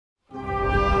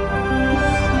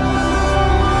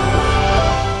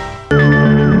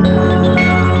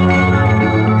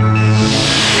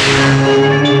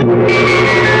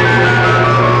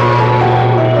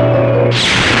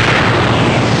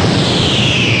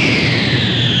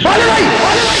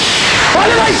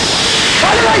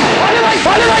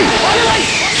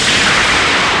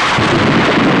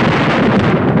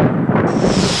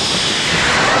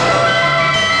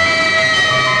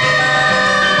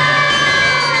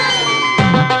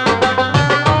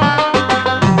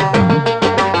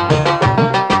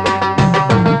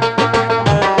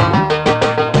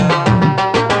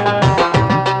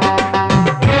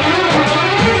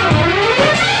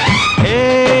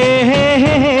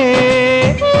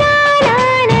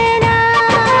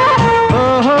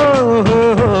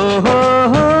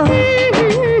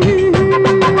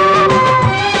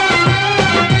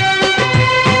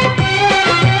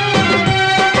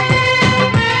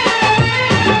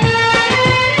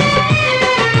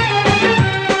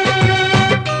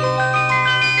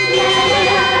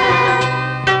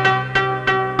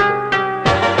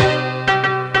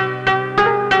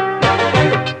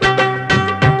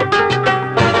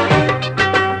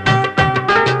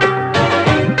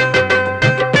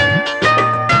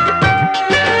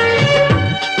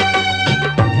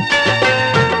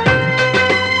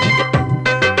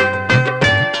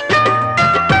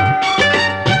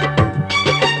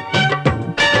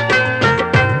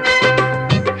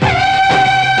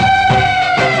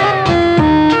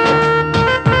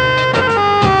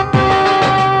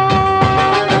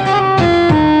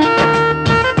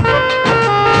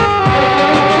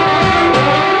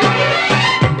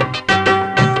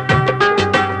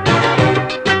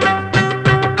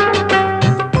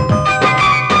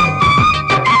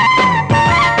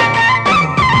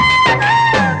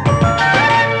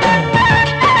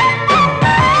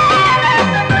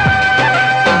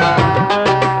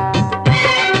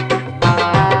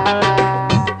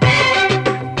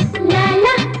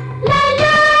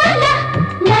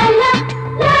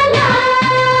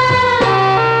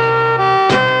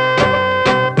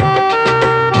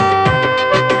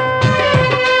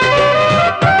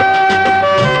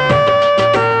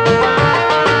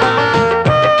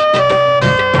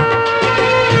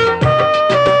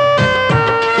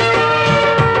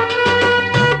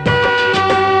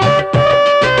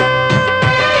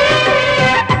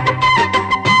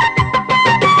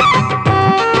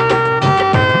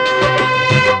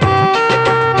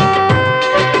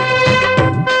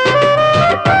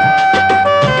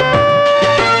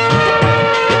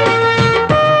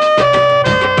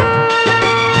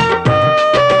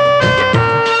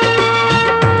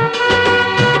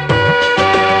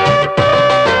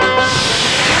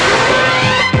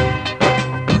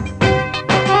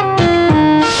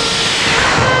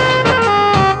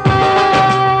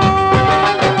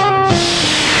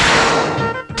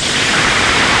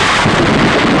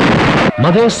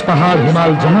मधेस पहाड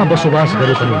हिमाल जहाँ बसोबास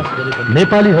गरे पनि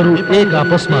नेपालीहरू एक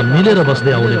आपसमा मिलेर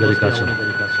बस्दै आउने गरेका छन्।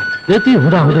 यति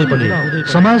हुँदाहुँदै पनि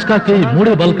समाजका केही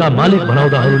मुडे बलका मालिक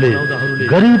भनाउँदाहरूले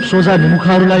गरिब सोझा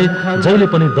निमुखाहरूलाई जहिले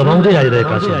पनि दबाउँदै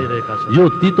आइरहेका छन्। यो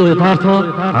तीतो यथार्थ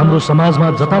हाम्रो समाजमा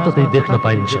जताततै देख्न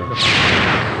पाइन्छ।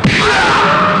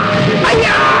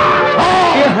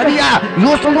 हरिया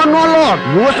योसँग नलड,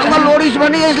 योसँग लडिस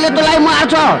भने यसले तँलाई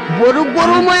मार्छ। बरु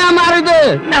गोरु मया मारिदे।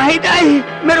 नाही दाइ,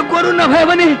 मेरो गोरु नभए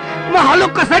भने म हलो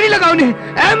कसरी लगाउने?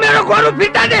 ए मेरो गोरु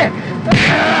फिर्ता दे।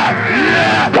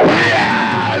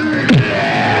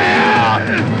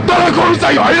 तँलाई गोरु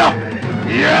चाहियो होइन?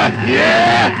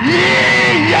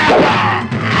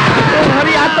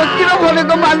 हरिया त किन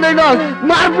भनेको मान्दैनस्?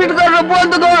 मारपिट गरेर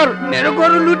बन्द गर। मेरो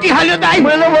गोरु लुटिहाल्यो दाइ।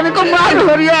 मैले भनेको मार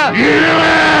हरिया।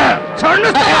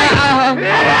 छोड्नुस् त।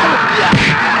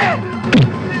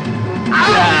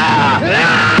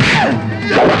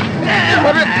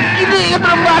 किन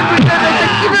यत्रो मारपिट गरेको?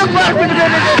 किन मारपिट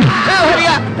गरेको?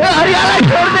 हरिया, हरियालाई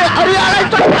छोड दे। हरियालाई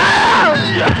छोड।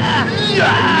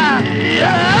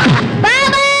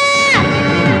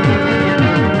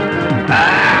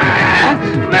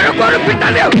 मेरो गोरु फिर्ता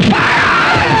दे।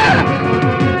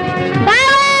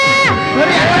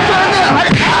 हरियाको छोड दे।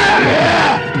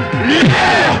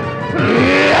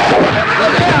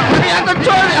 हरियाको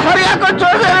छोड दे। हरियाको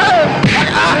छोड दे।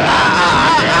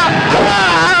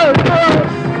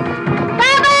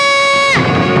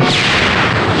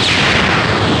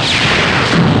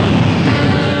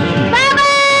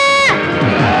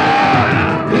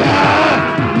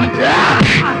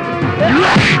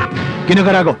 किन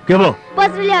कराको? के भयो?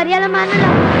 बज्रले हरियालाई मार्न ल।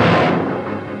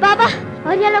 बाबा,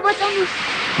 हरियालाई बचाउनु।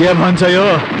 के भन्छ यो?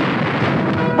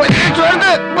 बज्री छोड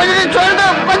दे। बज्री छोड दे।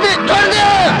 बज्री छोड दे।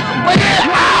 बज्री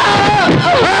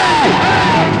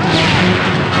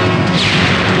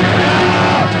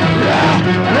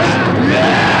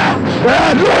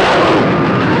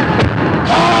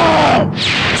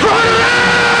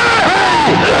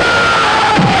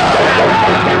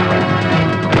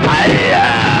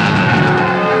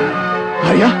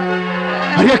हरिया,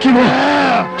 हरिया क्यों?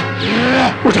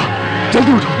 उठो,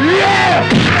 जल्दी उठो।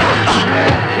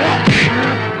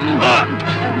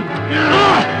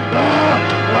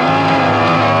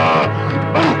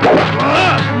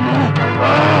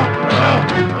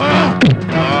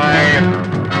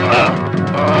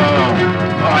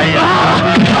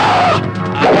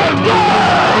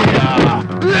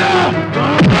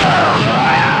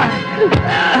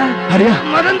 हरिया,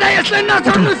 मदन दाइ यसलाई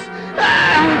नछोड्नुस्।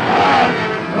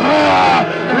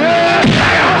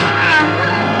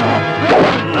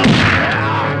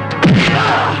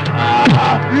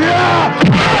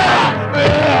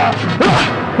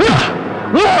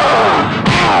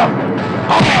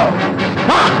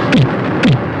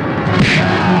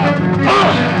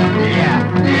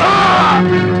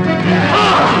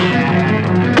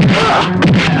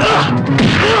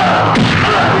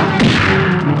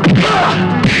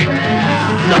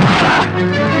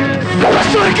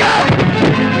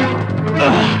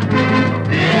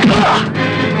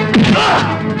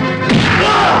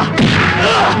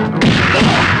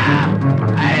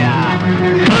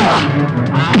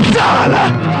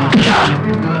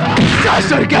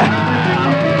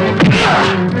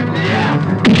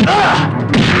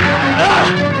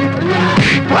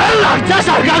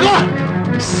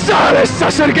 सारे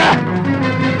ससुर का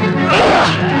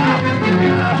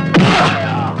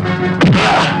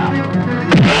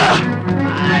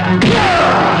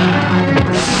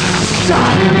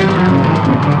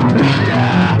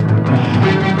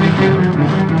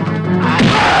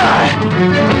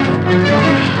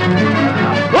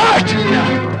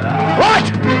What?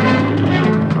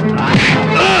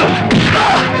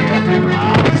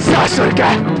 ससुर का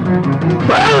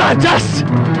Well, just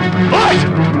what?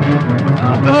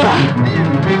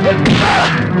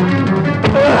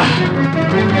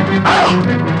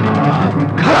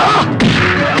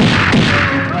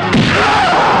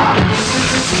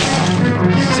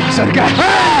 ससुर का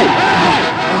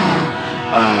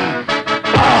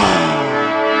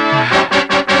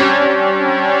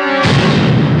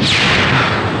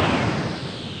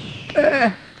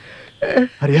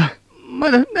हरिया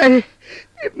मदन दाइ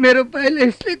मेरो पहले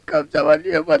इसले कब्जामा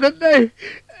लियो। मदन दाइ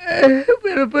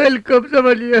मेरो पहले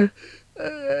कब्जामा लियो।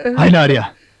 हैन हरिया,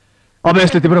 अब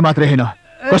यसले तिम्रो मात्रै हैन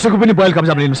कसैको पनि बैल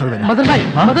कब्जामा लिन सक्दैन।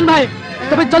 मदन भाइ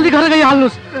तपाई जल्दी घर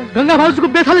गइहाल्नुस्। गंगा भाउजूको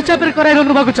बेथाले च्यापेर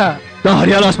कराइरहनु भएको छ। त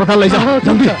हरियालाई अस्पताल लैजा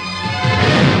जल्दी।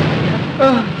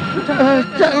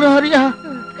 चल हरिया।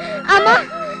 आमा,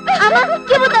 आमा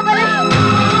के भयो तपाईलाई?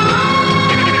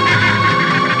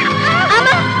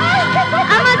 आमा,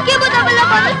 आमा के भयो तपाईलाई?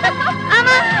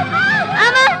 आमा,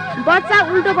 आमा बच्चा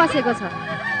उल्टो बसेको छ,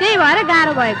 त्यही भएर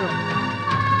गाह्रो भएको।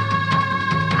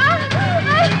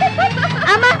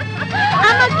 आमा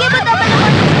आमा के पो तपाईले?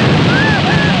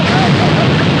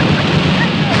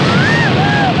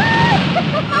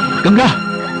 गंगा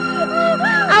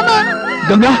आमा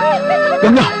गंगा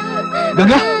गंगा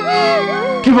गंगा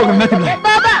के भयो गंगा तिमीलाई?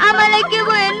 बाबा आमालाई के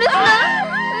भयो हेर्नुस् न।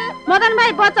 मदन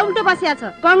भाइ बच्चा उल्टो बसिया छ,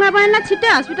 गंगा बहिनीलाई छिट्टै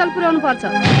हस्पिटल पुर्याउनु पर्छ,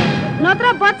 नत्र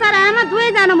बच्चा र आमा दुवै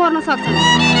जना मर्न सक्छन्।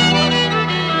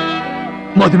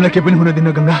 म तिमीलाई के पनि हुन दिन्न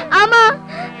गंगा। आमा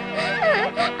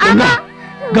गंगा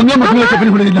गंगा म तिमीलाई के पनि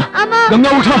हुन दिन्न। गंगा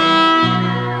उठ।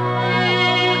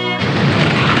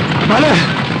 माले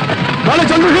माले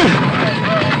जल्दी हिँड,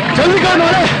 जल्दी कर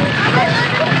माले।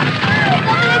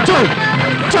 चल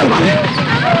चल माले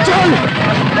चल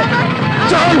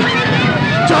चल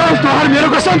चल, तोहर मेरो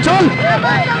कसम चल।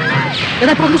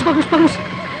 यता पक्नुस् पक्नुस् पक्नुस्,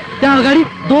 त्यहाँ अगाडि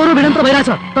दोहोरो भिडन्त भइरहेछ,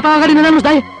 तपाईँ अगाडि नजानुस्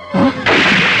दाइ।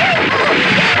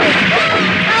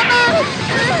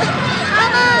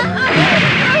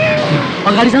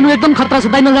 अगाडि जानु एकदम खतरा छ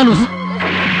दाइ, नजानुस्।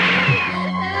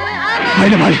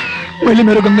 होइन भाइ, मैले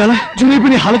मेरो गंगालाई जुनै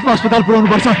पनि हालतमा अस्पताल पुर्याउनु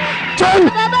पर्छ। चल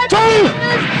चल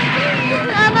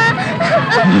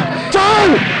चल।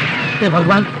 हे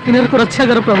भगवान, तिनीहरूको रक्षा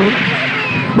गर प्रभु।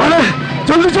 माले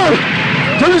जल्दी चल,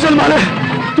 जल्दी चल माले,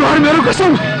 तुहार मेरो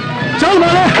कसम चल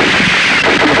माले।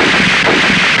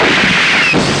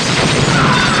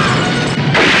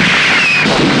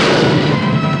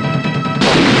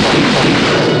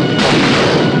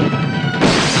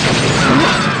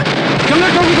 गंगा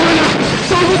टाउको चलेगा,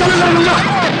 टाउको चलेगा गंगा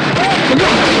गंगा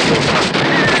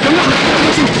गंगा गंगा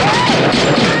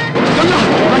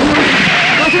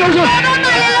गंगा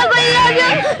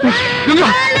गंगा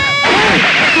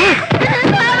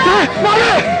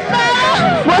माले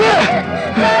माले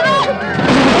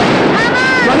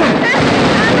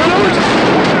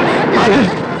माले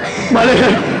माले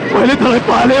मैले तँलाई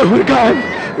पाले हुर्काएँ,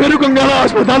 मेरो गंगालाई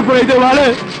अस्पताल पुर्याइदे माले।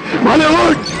 माले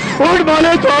उठ उठ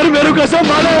माले, तोहर मेरो कसम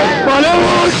माले, माले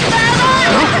उठ।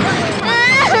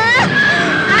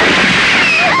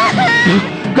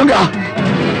 गंगा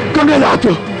गंगा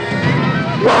लातो,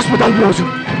 म अस्पताल पुर्याउँछु,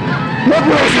 म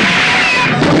पुर्याउँछु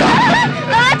गंगा।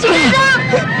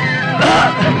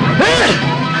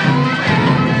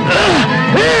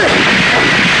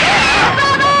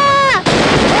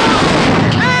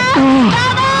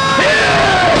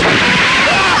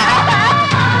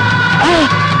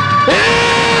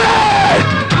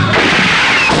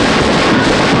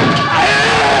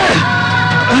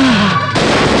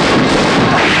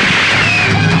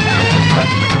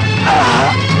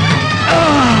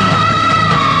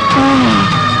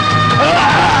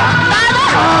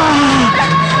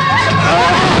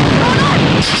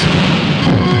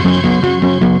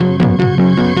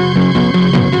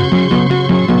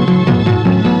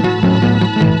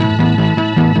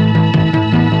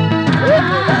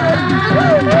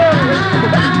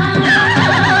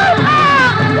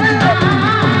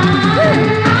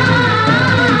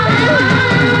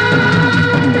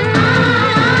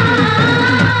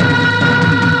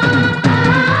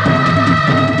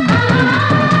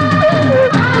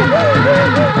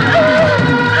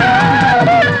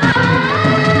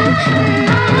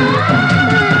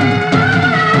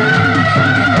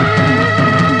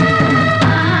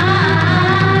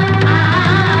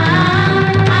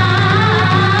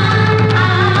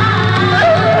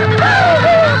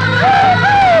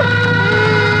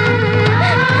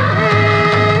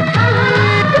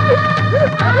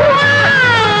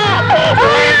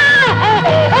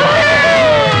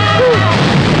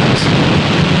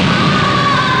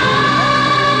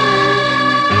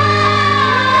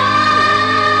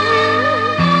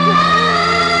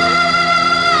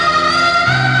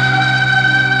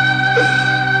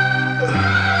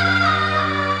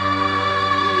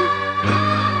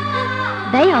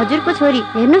 हजुरको छोरी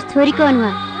हेर्नुस्, छोरीको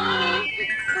अनुहार।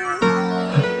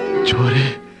 छोरी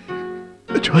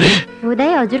छोरी हुँदै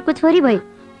हजुरको छोरी भई।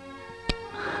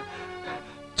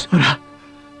 छोरा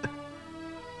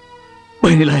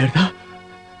बहिनीलाई हेर्दा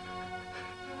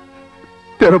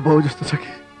तेरो बाउ जस्तो छ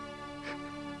कि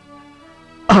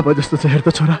आमा जस्तो छ?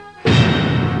 हेर्दा छोरा,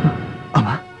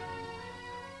 आमा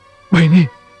बहिनी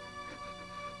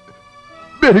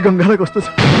मेरो गंगालाई कस्तो छ?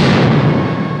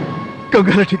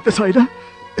 गंगालाई ठिक त छैन?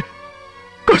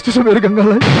 कस्तो छ मेरो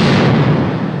गंगालाई?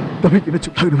 तपाईँ किन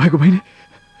चुप लाग्नु भएको बहिनी?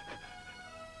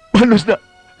 भन्नुहोस्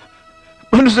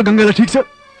न गंगालाई ठिक छ?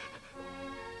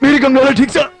 मेरी गंगालाई ठिक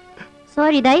छ?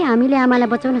 सरी दाइ, हामीले आमालाई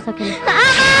बचाउन सकेनौँ।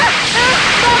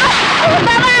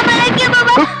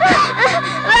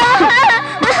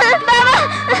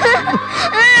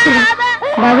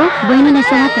 बाबु बहिनीलाई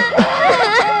समात।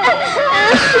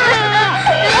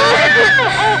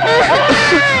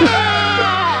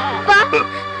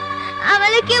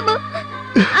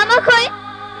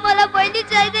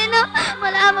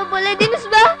 बोलाइदिनुस्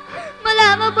बा मलाई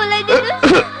आमा बोलाइदिनुस्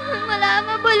मलाई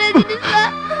आमा बोलाइदिनुस् बा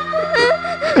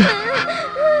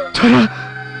छोरा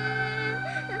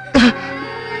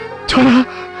छोरा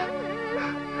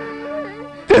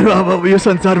तेरो आमा यो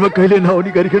संसारमा कहिले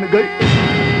नआउने गरिकन गए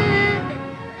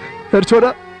हेर छोरा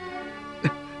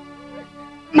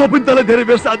म पनि तँलाई धेरै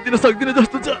बेर साथ दिन सक्दिनँ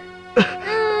जस्तो छ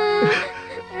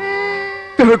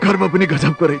तेरो घरमा पनि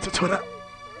गजबको रहेछ छोरा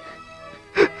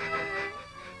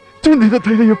जुन दिन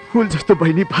तैँले यो फुल जस्तो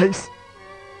बहिनी पाइस्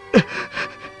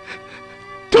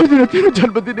त्यो दिन तेरो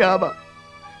जन्म दिने आमा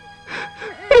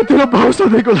र तेरो भाउ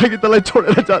सधैँको लागि तँलाई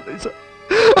छोडेर जाँदैछ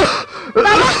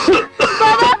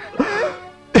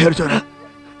हेर छोरा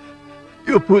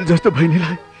यो फुल जस्तो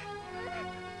बहिनीलाई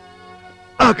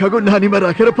आँखाको नानीमा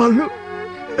राखेर पाल्नु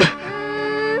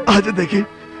आजदेखि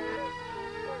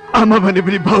आमा भने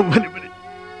पनि भाउ भने पनि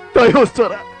तै होस्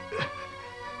छोरा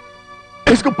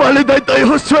यसको पालेदाइ तै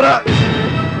होस् छोरा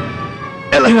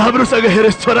यसलाई राम्रोसँग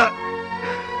हेरेस् छोरा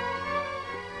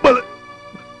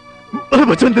मलाई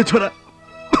वचन दे छोरा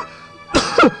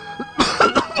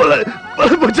मलाई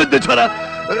वचन दे छोरा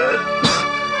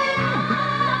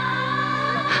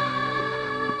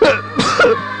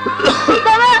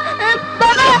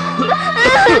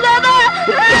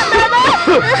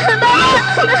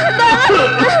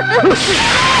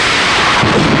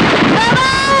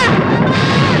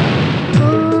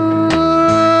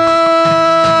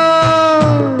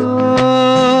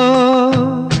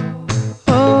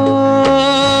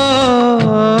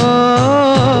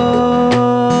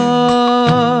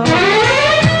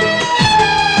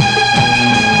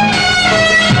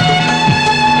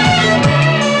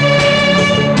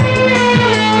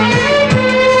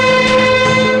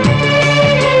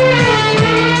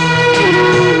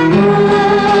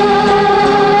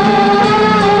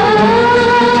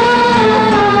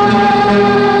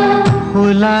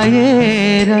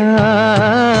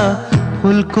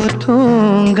फुलको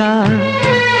थुङ्गा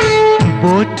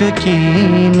बोट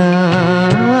किन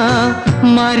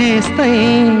मारिस्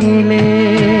तैँले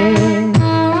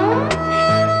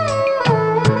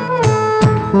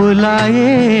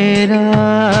फुलाएर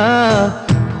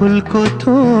फुलको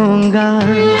थुङ्गा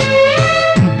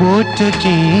बोट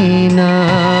किन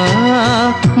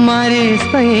मारिस्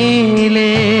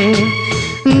तैँले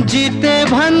जिते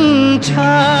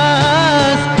भन्छस्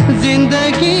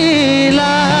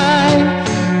जिन्दगीलाई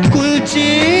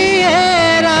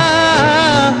कुल्चिएर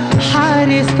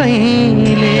हारिस्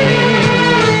तैँले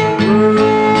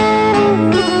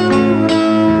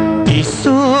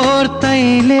ईश्वर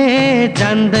तैँले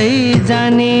जान्दै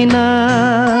जानिन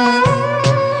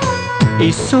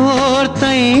ईश्वर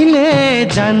तैँले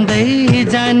जान्दै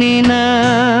जानिन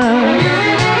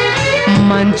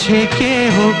मान्छे के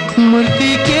हो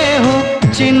मूर्ति के हो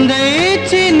चिन्दै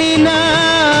चिनिन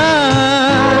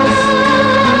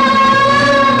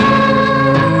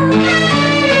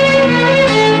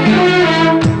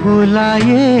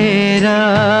फुलाएर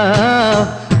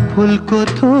फुलको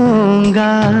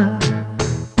थुङ्गा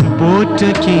बोट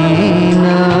किन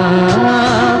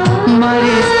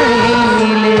मारिस्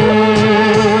तैँले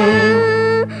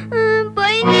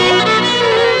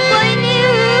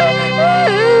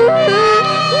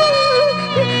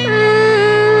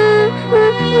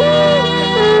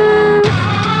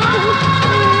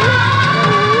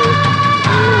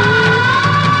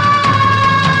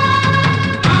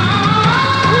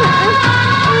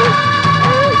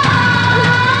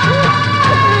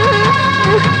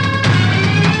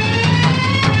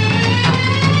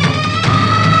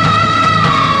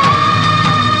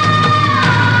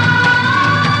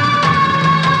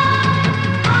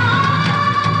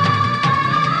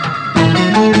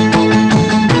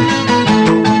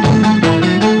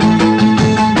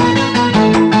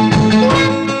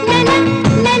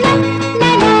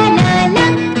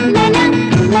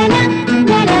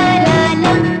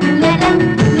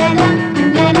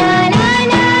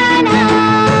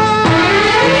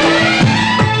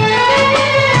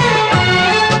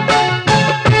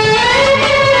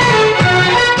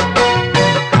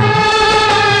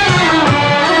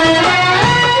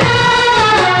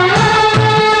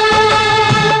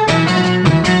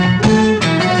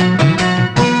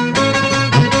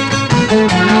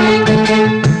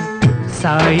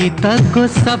तको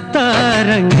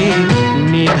सप्तरङ्गी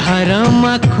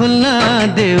निधारमा खुल्न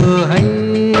देऊ है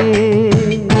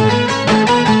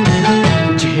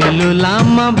झेलु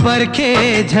लामा बर्खे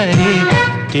झरी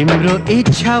तिम्रो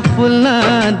इच्छा फुल्न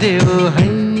देऊ है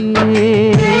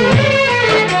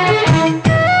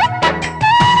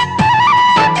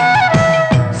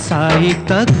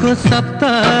साहित्यको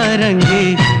सप्तरङ्गी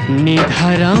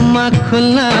निधारमा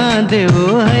खुल्न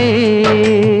देऊ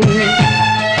है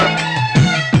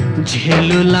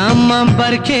झेलुलामा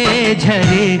बर्खे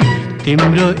झरे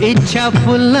तिम्रो इच्छा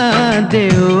फुल्न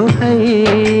देऊ है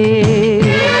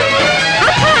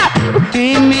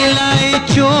तिमीलाई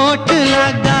चोट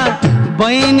लाग्दा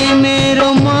बहिनी मेरो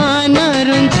मन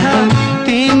रुन्छ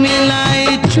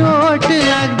तिमीलाई चोट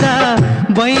लाग्दा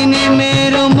बहिनी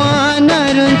मेरो मन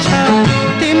रुन्छ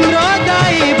तिम्रो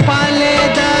दाइ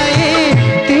पालेदाइ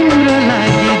तिम्रो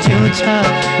लागि जिउँछ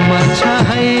मर्छ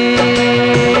है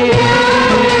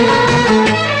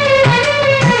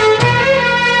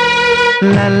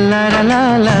ला ला ला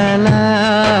ला ला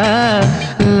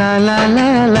ला ला ला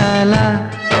ला ला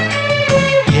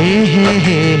हे हे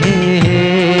हे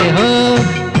हे हो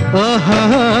ओ हो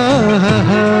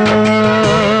हो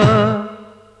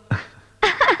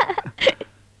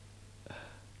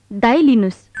दाइ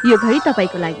लिनुस् यो घडी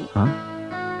तपाईको लागि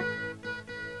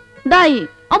दाइ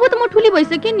अब त म ठुली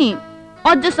भइसके नि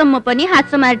अझसम्म पनि हात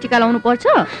समाएर टिका लाउनु पर्छ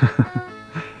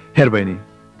हेर बहिनी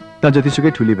त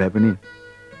जतिसुकै ठुली भए पनि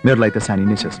मेरो लागि त सानी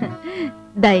नै छस्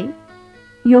दाइ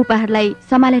यो उपहारलाई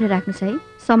सम्हालेर राख्नुस् है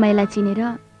समयलाई चिनेर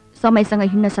समयसँग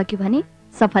हिँड्न सक्यो भने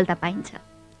सफलता पाइन्छ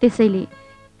त्यसैले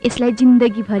यसलाई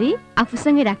जिन्दगीभरि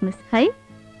आफूसँगै राख्नुस् है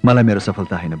मलाई मेरो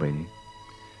सफलता हैन बहिनी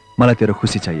मलाई तेरो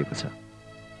खुसी चाहिएको छ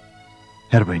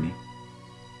हेर बहिनी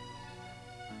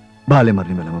बाले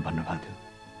मर्ने बेलामा भन्नु भएको थियो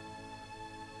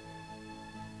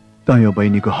त यो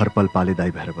बहिनीको हर पल पालेदाइ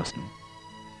भएर बस्नु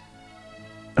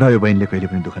र यो बहिनीले कहिले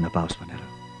पनि दुःख नपाओस् भनेर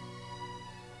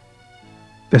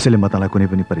त्यसैले म तँलाई कुनै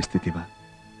पनि परिस्थितिमा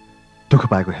दुःख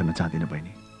पाएको हेर्न चाहदिन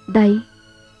बहिनी दाइ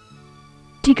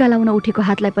टीका लाउन उठेको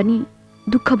हातलाई पनि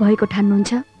दुःख भएको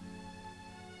ठान्नुहुन्छ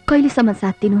कहिलेसम्म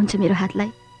साथ दिनुहुन्छ मेरो हातलाई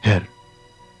हेर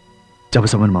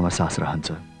जबसम्म ममा सास रहन्छ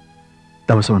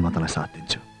तबसम्म म तँलाई साथ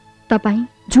दिन्छु तपाई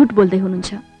झुट बोल्दै हुनुहुन्छ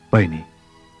बहिनी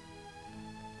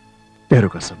तेरो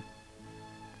कसम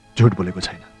झुट बोलेको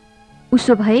छैन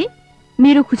उसो भए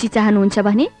मेरो खुसी चाहनुहुन्छ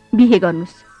भने बिहे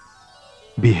गर्नुस्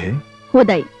बिहे हो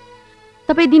दाइ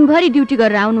तपाई दिनभरि ड्युटी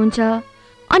गरेर आउनुहुन्छ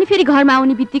अनि फेरि घरमा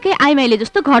आउने बित्तिकै आइमाइले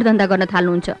जस्तो घर धन्दा गर्न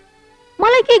थाल्नुहुन्छ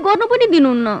मलाई केही गर्नु पनि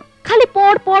दिनुहुन्न खाली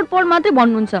पढ पढ पढ मात्रै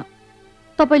भन्नुहुन्छ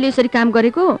तपाईले यसरी काम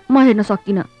गरेको म हेर्न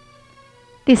सक्दिन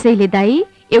त्यसैले दाइ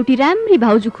एउटी राम्री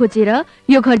भाउजू खोजेर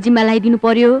यो घर जिम्मा लगाइदिनु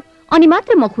पर्यो अनि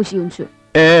मात्रै म खुसी हुन्छु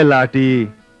ए लाटी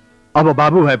अब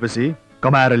बाबु भएपछि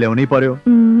कमाएर ल्याउनै पर्यो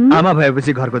आमा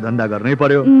भएपछि घरको धन्दा गर्नै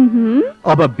पर्यो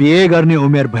अब बिहे गर्ने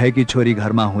उमेर भएकी छोरी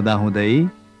घरमा हुँदा हुँदै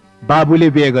बाबुले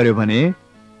बिहे गर्यो भने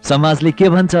समाजले के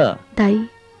भन्छ दाइ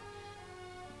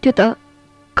त्यो त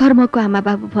कर्मको आमा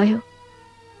बाबु भयो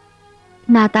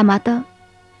नातामा त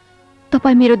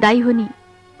तपाई मेरो दाइ हो नि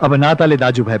अब नाताले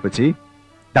दाजु भएपछि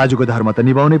दाजुको धर्म त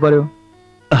निभाउनै पर्यो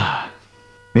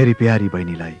मेरी प्यारी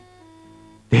बहिनीलाई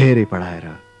धेरै पढाएर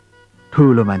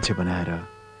ठुलो मान्छे बनाएर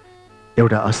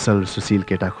एउटा असल सुशील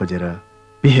केटा खोजेर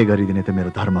बिहे गरिदिने त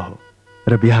मेरो धर्म हो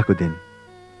र बिहाको दिन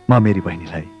म मेरी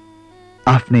बहिनीलाई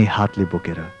आफ्नै हातले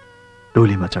बोकेर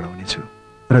डोलीमा चढाउने छु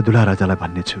र दुला राजालाई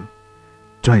भन्ने छु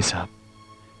ज्वाइँ साहब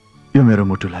यो मेरो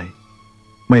मुटुलाई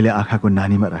मैले आँखाको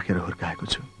नानीमा राखेर हुर्काएको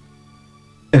छु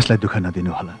यसलाई दुःख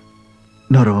नदिनु होला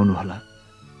नरोउनु होला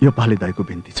यो पालेदाइको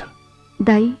बिन्ती छ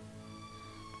दाइ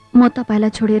म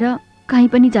तपाईलाई छोडेर कहीँ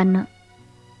पनि जान्न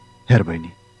हेर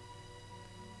बहिनी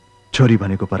छोरी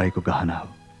भनेको पराईको गहना हो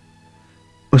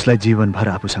उसलाई जीवनभर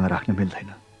आफूसँग राख्न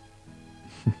मिल्दैन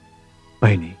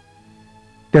बहिनी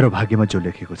तेरो भाग्यमा जो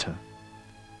लेखेको छ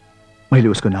मैले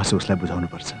उसको नासो उसलाई बुझाउनु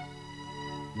पर्छ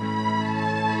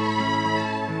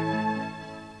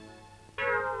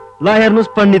ल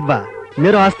हेर्नुस् पण्डित बा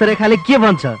मेरो हस्तरेखाले के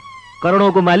भन्छ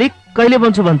करोडौंको मालिक कहिले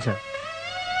बन्छु भन्छ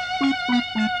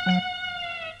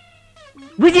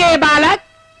बुझे बालक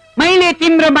मैले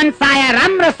तिम्रो मन साया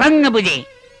राम्रोसँग बुझे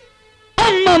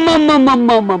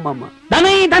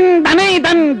धनै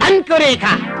धन धनको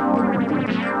रेखा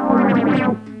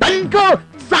धनको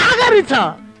सागर छ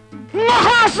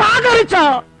महासागर छ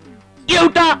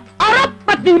एउटा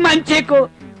अरबपति मान्छेको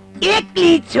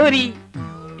एक्ली छोरी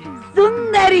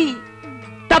सुन्दरी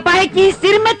तपाईकी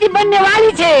श्रीमती बन्ने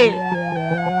वाली छे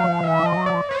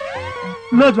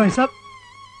ल ज्वाइँ साहब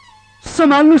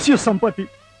सम्हाल्नुस् यो सम्पत्ति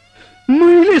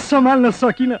मैले सम्हाल्न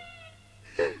सकिन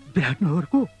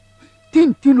विराटनगरको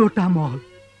 3-3वटा महल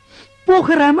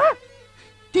पोखरामा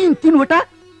 3-3वटा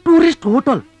टुरिस्ट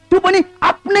होटल त्यो पनि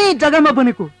आफ्नै जग्गामा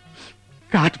बनेको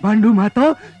काठमाडौँमा त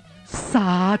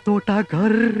 7वटा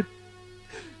घर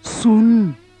सुन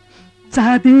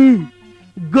चाँदी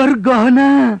गरगहना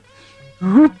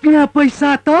रुपियाँ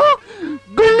पैसा त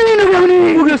गन्नै नभ्याउने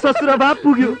पुग्यो ससुरा बा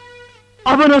पुग्यो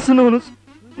अब नसुनाउनुस्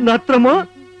नत्र म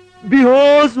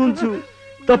बिहोस हुन्छु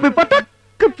तपाई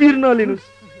पटक्क पिर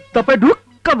नलिनुस् तपाई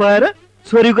ढुक्क भएर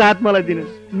छोरीको हात मलाई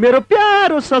दिनुहोस् मेरो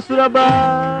प्यारो ससुराबा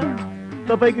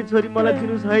तपाईको छोरी मलाई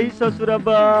दिनुहोस् है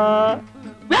ससुराबा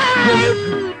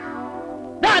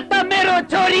न त मेरो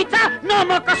छोरी छ न म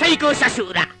कसैको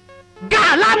ससुरा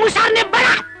गाला मुसार्ने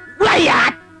बडा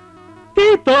वायात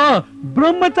त्यही त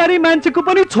ब्रह्मचारी मान्छेको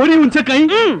पनि छोरी हुन्छ कहीं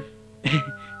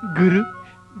गुरु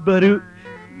बरु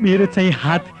मेरो चाहिँ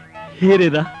हात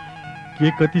हेरेर के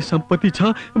कति सम्पत्ति छ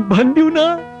भन्दिउ न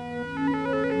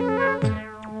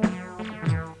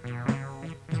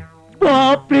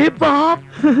बाप रे बाप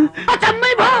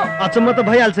अचम्मै भयो अचम्म त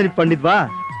भइहाल्छ नि पण्डित बा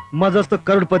म जस्तो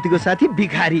करोडपतिको साथी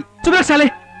भिखारी चुप साले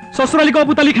ससुरालीको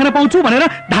अपुताली खान पाउँछु भनेर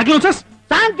ढाक्लौछस्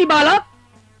शान्ति बालक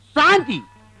शान्ति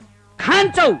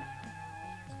खान्छौ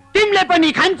तिमीले पनि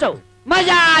खान्छौ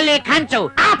मजाले खान्छौ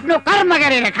आफ्नो कर्म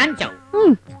गरेर खान्छौ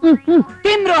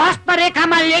तिम्रो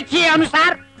हस्तरेखामा लेखिए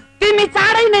अनुसार तिमी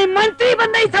चाँडै नै मन्त्री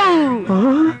बन्दैछौ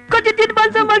कति दिन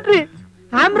बन्छ मन्त्री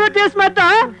हाम्रो देशमा त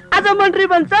आज मन्त्री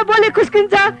बन्छ भोलि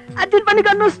खुस्किन्छ दिन पनि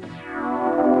गर्नुस्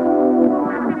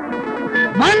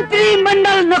मन्त्री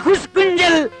मण्डल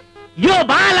नखुस्कुन्जेल यो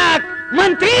बालक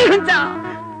मन्त्री हुन्छ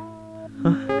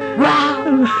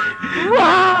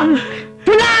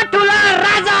ठुला ठुला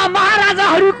राजा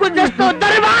महाराजाहरूको जस्तो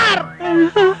दरबार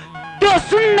त्यो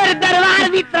सुन्दर दरबार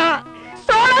भित्र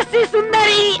 16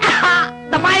 सुन्दरी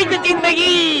तपाईको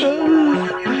जिन्दगी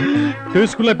त्यो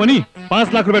स्कुललाई पनि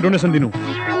 5 लाख रुपैयाँ डोनेसन दिनु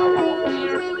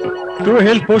त्यो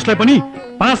हेल्थ पोस्टलाई पनि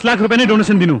 5 लाख रुपैयाँ नै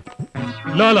डोनेसन दिनु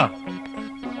ल ल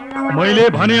मैले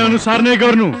भने अनुसार नै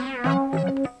गर्नु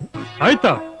है त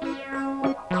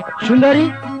सुन्दरी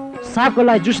साहबको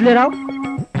लागि जुस लिएर आऊ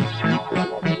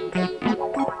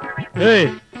ए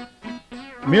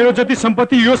मेरो जति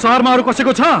सम्पत्ति यो शहरमा अरु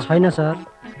कसैको छ छैन सर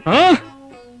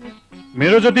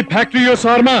मेरो जति फ्याक्ट्री यो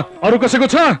शहरमा अरु कसैको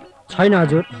छ छैन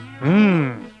हजुर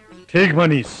ठीक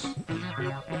भनिस्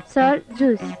सर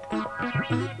जुस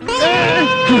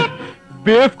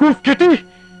बेवकुफ केटी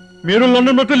मेरो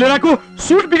लन्डनबाट लिएर आएको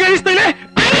सुट बिगारिस् तैले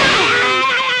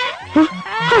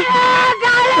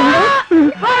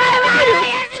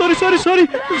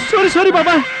सरी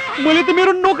बाबा मैले त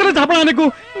मेरो नोकर झापा हानेको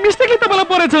मिस्टेकले तपाईलाई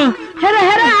परेछ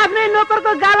हेर आफ्नै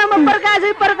नोकरको गालामा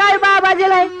पर्कायो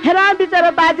बाबाजेलाई हेर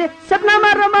बिचरा बाजे सपनामा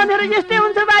रमाउनेर यस्तै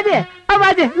हुन्छ बाजे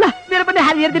बाजे ल मेरो पनि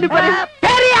हात हेरिदिनु पर्यो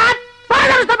फेरि हात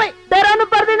पार्नुस् तपाईँ डराउनु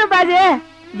पर्दैन बाजे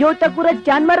एउटा कुरा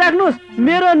ध्यानमा राख्नुस्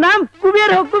मेरो नाम कुबेर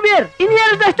हो कुबेर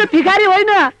यिनीहरू जस्तो भिखारी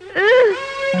होइन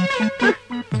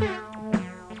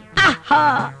आहा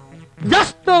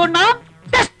जस्तो नाम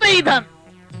त्यस्तै धन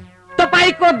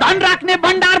तपाईको धन राख्ने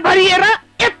भण्डार भरिएर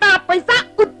यता पैसा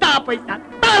उता पैसा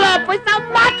तल पैसा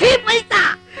माथि पैसा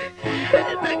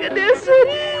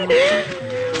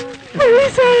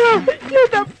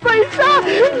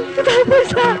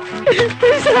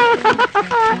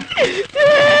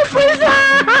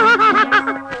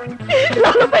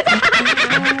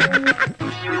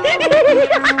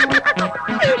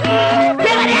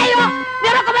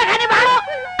मेरो कमाइ खाने भाडो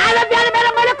आज बिहान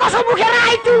मैले कसो मुखेर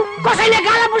आइछु कसैले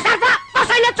गाला मुसार्छ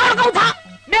कसैले चर्काउँछ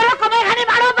मेरो कमाइ खाने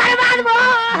भाडो बर्बाद भयो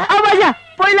अब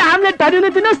पहिला हामीले धरिनु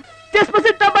दिनुहोस्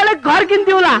त्यसपछि तपाईलाई घर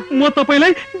किन्दिउला म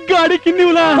तपाईलाई गाडी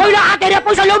किन्दिउला पहिला हात हेरेर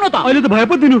पैसा ल्याउनु त अहिले त भए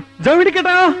पो दिनु जाऊ नि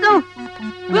केटा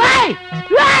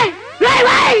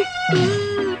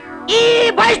ई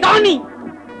भइस धनी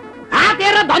हात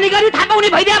हेरेर धनी गरी थाहा पाउने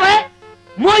भइदिया भए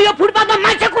म यो फुटपाथमा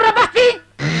मान्छे कुरा बस्थे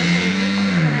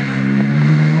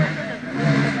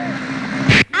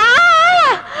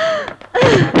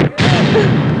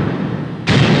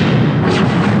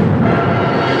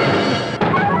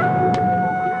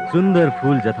सुन्दर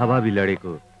फूल जथाभावी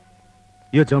लडेको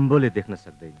यो जम्बोले देख्न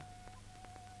सक्दैन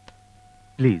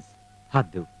प्लिज हात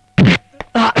देऊ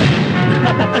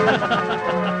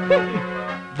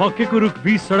बक्केको रुख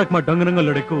 20 सडकमा डङ्गरङ्ग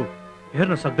लडेको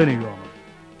हेर्न सक्दैन यो अमर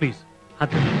प्लिज हात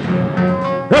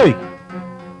देऊ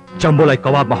जम्बोलाई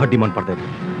कबाबमा हड्डी मन पर्दैन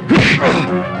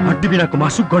हड्डी बिनाको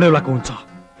मासु गडेउलाको हुन्छ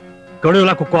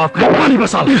गडेउलाको कबाब खाए पानी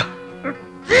बसाल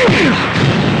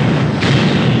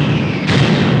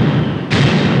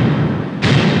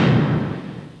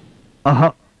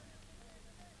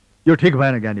यो ठीक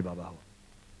भएन ज्ञानी बाबा हो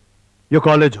यो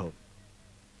कलेज हो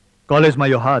कलेजमा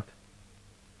यो हात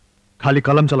खाली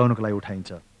कलम चलाउनको लागि उठाइन्छ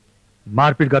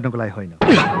मारपिट गर्नको लागि होइन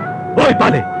ओइ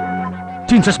पाले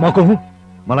चिन्छस् म को हुँ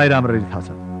मलाई राम्ररी थाहा छ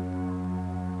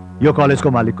यो कलेजको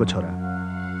मालिकको छोरा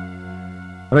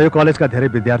र यो कलेजका धेरै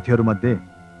विद्यार्थीहरू मध्ये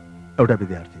एउटा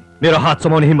विद्यार्थी मेरो हात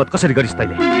समाउने हिम्मत कसरी गरिस्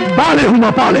तैले पाले हुँ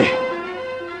म पाले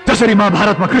जसरी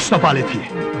महाभारतमा कृष्ण पाले थिए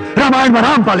रामायणमा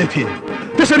राम पाले थिए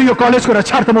त्यसरी यो कलेजको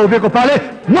रक्षार्थमा उभिएको पाले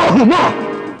म हुँ म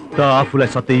त आफूलाई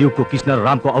सत्ययुगको कृष्ण र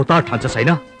रामको अवतार ठान्छ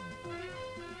छैन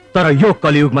तर यो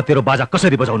कलियुगमा तेरो बाजा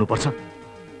कसरी बजाउनु पर्छ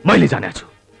मैले जानेको छु।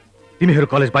 तिमीहरू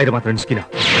कलेज बाहिर मात्र निस्किन,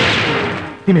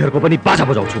 तिमीहरूको पनि बाजा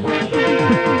बजाउँछु म।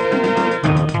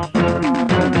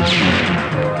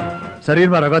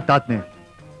 शरीरमा रगत तात्ने,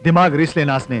 दिमाग रिसले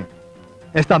नाच्ने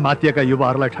यस्ता मातिएका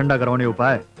युवाहरूलाई ठण्डा गराउने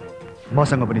उपाय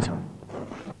मसँग पनि छ।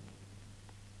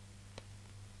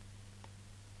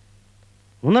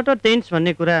 हुन त टेन्स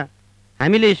भन्ने कुरा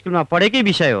हामीले स्कुलमा पढेकै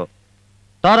विषय हो,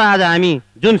 तर आज हामी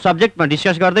जुन सब्जेक्टमा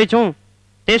डिस्कस गर्दैछौँ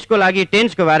त्यसको लागि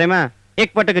टेन्सको बारेमा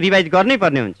एकपटक रिभाइज गर्नै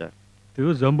पर्ने हुन्छ।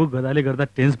 त्यो जम्बु गदाले गर्दा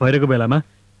टेन्स भइरहेको बेलामा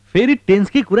फेरि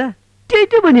टेन्सकै कुरा त्यही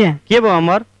त भन्या। के भयो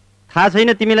अमर, थाहा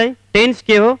छैन तिमीलाई टेन्स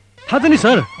के हो? थाहा छ नि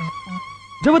सर,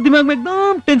 जब दिमागमा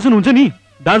एकदम टेन्सन हुन्छ नि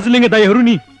दार्जिलिङे दाइहरू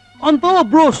नि अन्त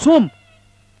bro Som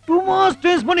too much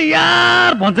tense पनि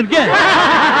यार भन्छन् क्या।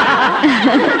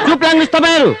 चुप लाग्नुहोस्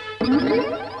तपाईँहरू,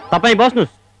 तपाईँ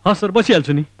बस्नुहोस्। हस् सर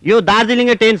बसिहाल्छु नि। यो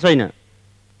दार्जिलिङे टेन्स होइन,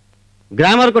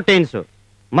 ग्रामरको टेन्स हो,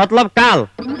 मतलब काल।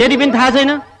 त्यति पनि थाहा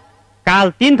छैन?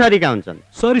 काल 3 थरीका हुन्छन्।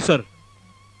 सरी सर,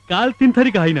 काल 3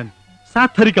 थरीका होइनन्, 7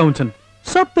 थरीका हुन्छन्।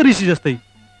 सप्तऋषि जस्तै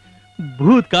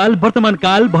भूतकाल, वर्तमान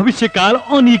काल, भविष्यकाल,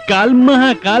 अनिकाल,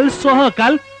 महाकाल,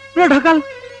 सहकाल र ढकाल।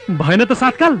 भएन त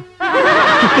 7 काल।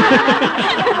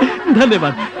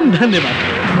 धन्यवाद धन्यवाद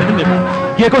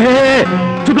धन्यवाद। के को हे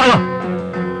चुप लाग।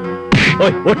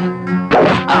 ओइ उठ,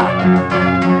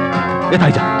 यता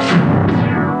आइज।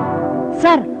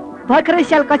 सर भर्खरै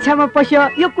स्याल कक्षामा पस्यो,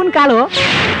 यो कुन काल हो?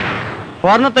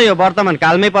 पर्न त यो वर्तमान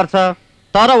कालमै पर्छ,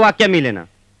 तर वाक्य मिलेन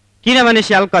किनभने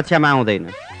स्याल कक्षामा आउँदैन।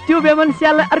 त्यो बेमन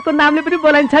स्याललाई अर्को नामले पनि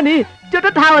बोलाइन्छ नि, त्यो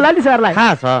त थाहा होला नि सरलाई।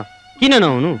 थाहा छ, किन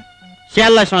नहुनु?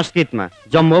 स्याललाई संस्कृतमा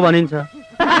जम्बो भनिन्छ।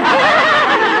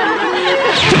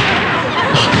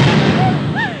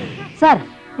 सर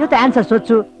यो त एन्सर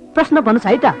सोध्छु, प्रश्न भन्नुहोस्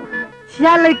है त।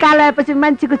 स्याललाई काल आएपछि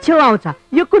मान्छेको छेउ आउँछ,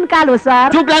 यो कुन काल हो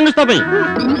सर? चुप लाग्नुहोस् तपाईँ।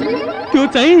 त्यो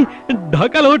चाहिँ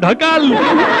ढकाल हो, ढकाल।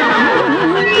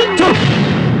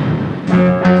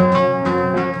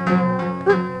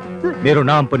 मेरो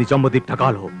नाम पनि जम्बुदीप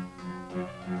ढकाल हो।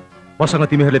 मसँग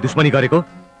तिमीहरूले दुश्मनी गरेको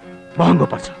महँगो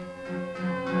पर्छ।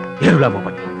 हेरौला म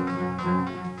पनि।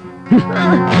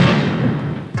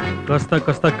 कस्ता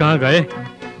कस्ता कहाँ गए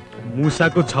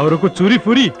मुसाको छाउरोको चुरी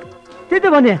फुरी। त्यही त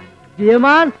भने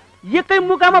बेमान एकै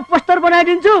मुकामा पोस्टर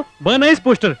बनाइदिन्छु। बनाइस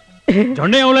पोस्टर,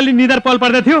 झन्डै औलाले निधार पाल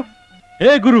पार्दै थियो।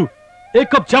 ए गुरु, 1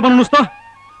 कप चिया बनाउनुहोस् त,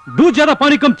 दूध ज्यादा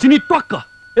पानी कम चिनी टक्क,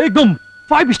 एकदम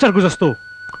 5 स्टारको जस्तो।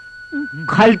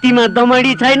 खल्तीमा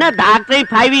दमडी छैन, धाक चाहिँ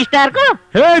 5 स्टारको।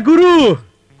 हे गुरु,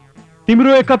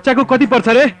 तिम्रो 1 कप चियाको कति पर्छ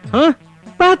रे?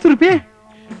 5 रुपियाँ।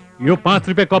 यो 5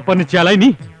 रुपियाँ कप पर्ने चियालाई नि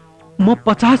म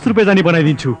 50 रुपियाँ जानी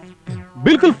बनाइदिन्छु,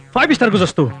 बिल्कुल 5 स्टारको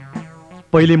जस्तो।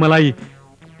 पहिले मलाई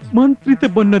मन्त्री त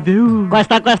बन्न देऊ।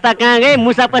 कस्ता कस्ता कहाँ गए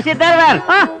मुसा पछि दरबार।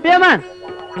 बेमान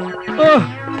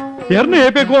हेर्ने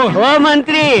हेपेको हो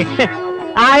मन्त्री,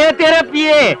 आयो तेरो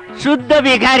पिए शुद्ध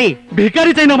भिखारी।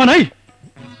 भिखारी चाहिँ नभन है,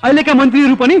 अहिलेका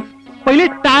मन्त्रीहरू पनि पहिले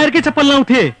टायरकै चप्पल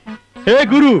लाउँथे। हे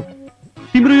गुरु,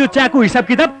 तिम्रो यो चियाको हिसाब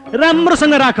किताब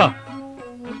राम्रोसँग राख।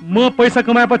 म पैसा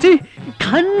कमाएपछि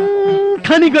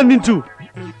खानी गरिदिन्छु।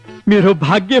 मेरो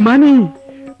भाग्यमा नि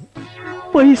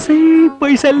पैसै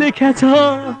पैसा लेख्या छ।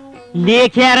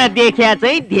 लेख्या र देख्या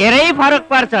चाहिँ धेरै फरक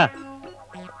पर्छ।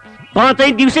 त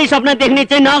चाहिँ दिउँसै सपना देख्ने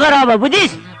चाहिँ नगर अब,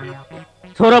 बुझिस?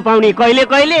 छोरो पाउने कहिले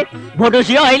कहिले,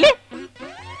 भोटोसियो अहिले।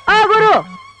 गुरु,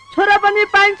 छोरा पनि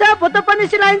पाइन्छ, फोटो पनि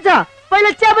सिलाइन्छ,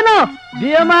 पहिले चिया बनाऊ।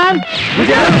 बेमान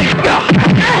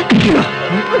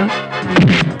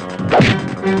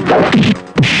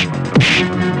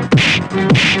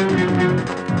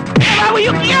बाबु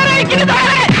यो के रे, किन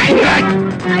दरे?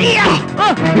 आइया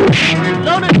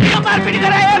लौन मारपिट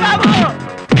गरायो बाबु।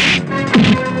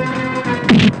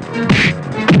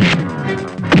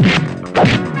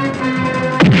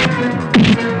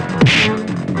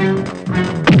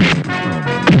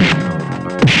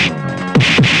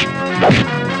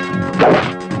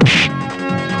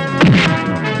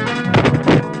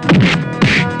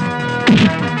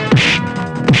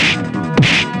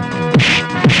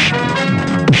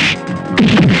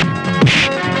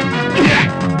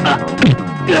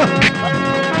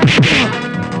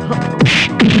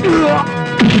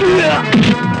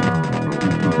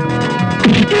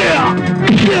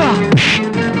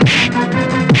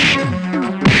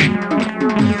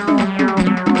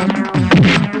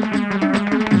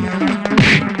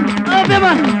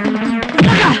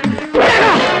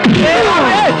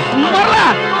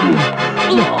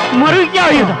 मरु क्या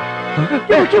हो यो त?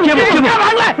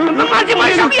 मान्छे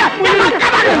मरिसक्यो,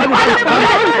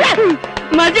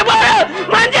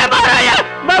 मान्छे मर्यो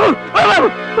बाबु, बाबु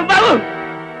बाबु।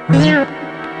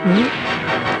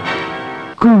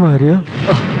 को मर्यो?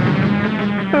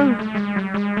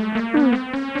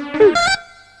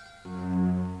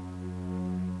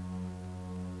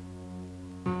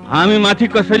 हामी माथि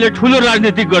कसैले ठुलो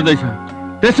राजनीति गर्दैछ,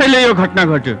 त्यसैले यो घटना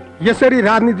घट्यो। यसरी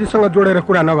राजनीतिसँग जोडेर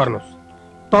कुरा नगर्नुहोस्।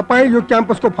 तपाईँ यो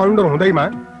क्याम्पसको फाउन्डर हुँदैमा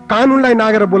कानुनलाई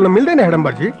नागेर बोल्न मिल्दैन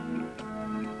हेडम्बरजी।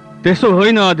 त्यसो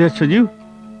होइन अध्यक्षज्यू,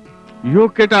 यो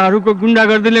केटाहरूको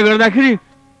गुन्डागर्दीले गर्दाखेरि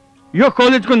यो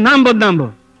कलेजको नाम बदनाम भयो।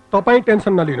 तपाईँ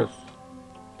टेन्सन नलिनुहोस्,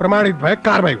 प्रमाणित भए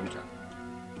कारबाही हुन्छ।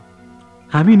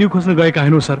 हामी न्यु खोज्न गएका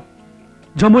होइनौँ सर।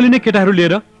 जम्मोले नै केटाहरू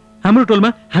लिएर हाम्रो टोलमा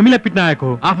हामीलाई पिट्न आएको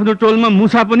हो। आफ्नो टोलमा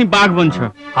मुसा पनि बाघ बन्छ।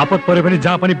 आपत परे पनि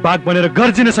जहाँ पनि बाघ बनेर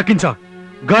गर्जिन सकिन्छ।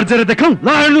 गर्जेर देखाउँ। ल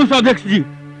हेर्नुहोस् अध्यक्षजी,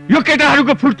 यो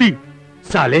केटाहरूको फुर्ती।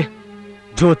 साले,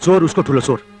 जो चोर उसको ठुलो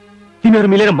चोर। तिमीहरू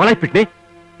मिलेर मलाई पिट्ने,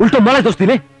 उल्टो मलाई दोष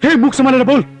दिने। हे मुख सम्हालेर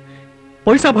बोल।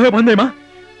 पैसा भयो भन्दैमा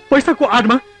पैसाको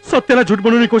आडमा सत्यलाई झुट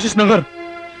बनाउने कोसिस नगर।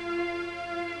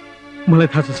 मलाई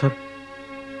थाहा छ सर,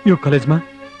 यो कलेजमा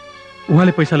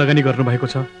उहाँले पैसा लगानी गर्नु भएको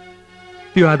छ।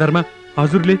 त्यो आधारमा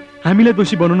हजुरले हामीलाई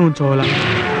दोषी बनाउनुहुन्छ होला।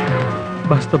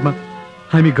 वास्तवमा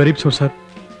हामी गरिब छौँ सर,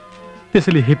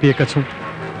 त्यसैले हेपिएका छौँ।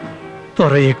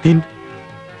 तर एक दिन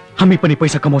हामी पनि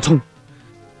पैसा कमाउँछौँ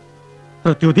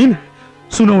र त्यो दिन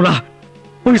सुनौला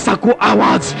पैसाको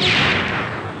आवाज।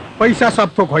 पैसा सब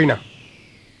थोक होइन,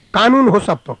 कानुन हो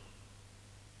सब थोक।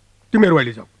 तिमीहरू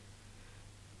अहिले जाऊ।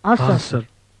 हस् सर।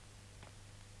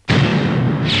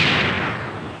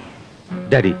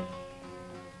 ड्याडी,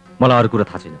 मलाई अरू कुरा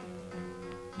थाहा छैन।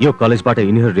 यो कलेजबाट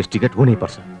यिनीहरू रेस्ट्रिकेट हुनै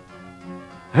पर्छ।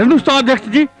 हेर्नुहोस् त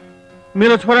अध्यक्षजी,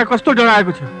 मेरो छोरा कस्तो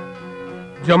डराएको छ।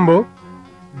 जम्बो,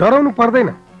 डराउनु पर्दैन,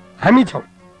 हामी छौँ।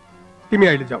 तिमी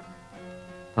अहिले जाऊ।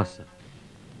 हस् सर,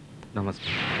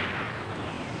 नमस्कार।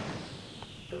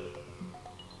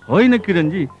 होइन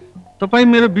किरणजी, तपाईँ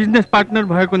मेरो बिजनेस पार्टनर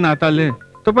भएको नाताले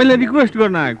तपाईँलाई रिक्वेस्ट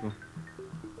गर्न आएको।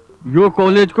 यो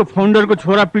कलेजको फाउन्डरको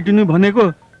छोरा पिटिनु भनेको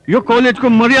यो कलेजको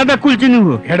मर्यादा कुल्चिनु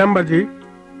हो। हेडम्बरजी,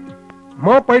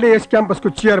 म पहिले यस क्याम्पसको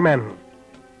चेयरम्यान हुँ,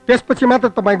 त्यसपछि मात्र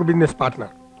तपाईँको बिजनेस पार्टनर।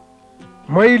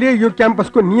 मैले यो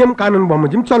क्याम्पसको नियम कानुन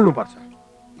बमोजिम चल्नुपर्छ।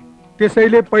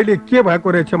 त्यसैले पहिले के भएको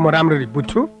रहेछ म राम्ररी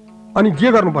बुझ्छु, अनि जे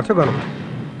गर्नुपर्छ गरौँ।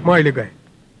 म अहिले गएँ।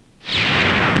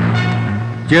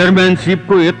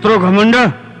 चेयरम्यानसिपको यत्रो घमण्ड,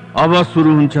 अब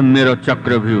सुरु हुन्छ मेरो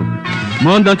चक्रव्यूह। म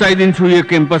नचाइदिन्छु यो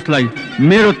क्याम्पसलाई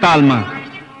मेरो तालमा।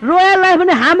 रोयल लाइफ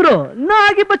भने हाम्रो, न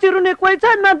अघि पछि रुने कोही छ,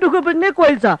 न दुःख बुझ्ने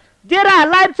कोही छ। जेरा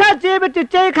लाइफ छ, जे बेटी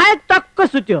चाहिँ खाए टक्क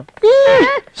सुत्यो।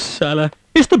 साला,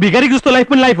 यस्तो भिखारी जस्तो लाइफ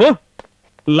पनि लाइफ हो।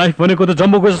 लाइफ भनेको त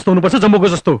जम्बोको जस्तो हुनुपर्छ। जम्बोको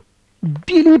जस्तो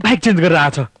डेली बाइक चेन्ज गरेर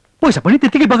आछ, पैसा पनि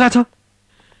त्यतिकै बगाछ।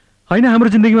 होइन, हाम्रो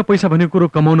जिन्दगीमा पैसा भन्ने कुरो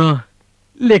कमाउन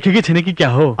लेखेकै छैन कि क्या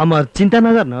हो? अमर, चिन्ता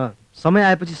नगर न, समय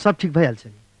आएपछि सब ठिक भइहाल्छ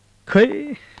नि। खै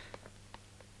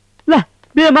ल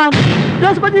बेमान,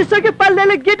 10 बजिसक्यो,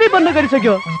 पाल्लेले गेटै बन्द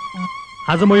गरिसक्यो।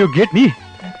 आज म यो गेट नि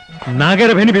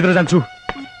नागेर भेनी भित्र जान्छु।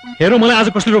 हेरौँ मलाई आज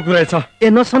कसले रोक्नु रहेछ। ए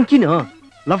नसम्किन,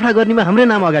 लफडा गर्नेमा हाम्रै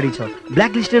नाम अगाडि छ।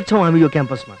 ब्ल्याक लिस्टेड छौँ हामी यो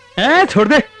क्याम्पसमा। ए छोड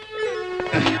दे।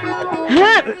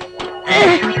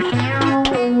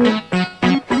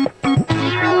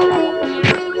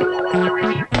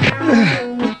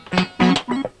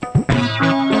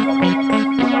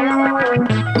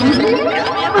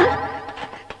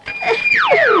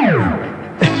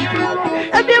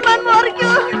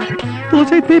 तँ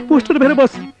चाहिँ त्यही पोस्टर भेर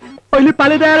बस, अहिले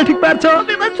पालेदाई आएर ठिक पार्छ।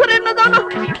 छोडेर नजाउनु।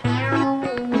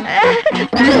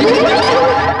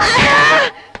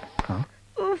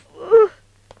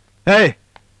 ए,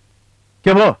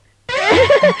 के भयो?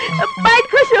 पाइट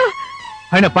खस्यो।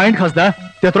 होइन, पाइन्ट खस्दा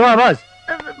त्यत्रो आवाज?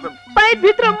 पाइट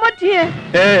भित्र म थिएँ।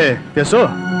 ए त्यसो?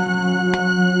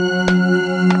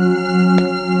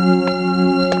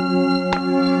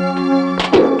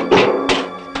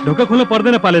 ढोका खोल्न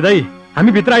पर्दैन पालेदाई,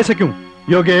 हामी भित्र आइसक्यौँ।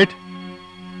 यो गेट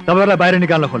तपाईँहरूलाई बाहिर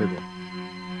निकाल्न खोलेको।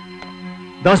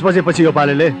 10 बजेपछि यो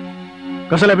पालेले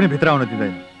कसैलाई पनि भित्र आउन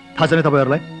दिँदैन, थाहा छ नि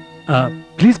तपाईँहरूलाई?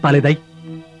 प्लिज पालेदाई,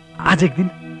 आज एक दिन।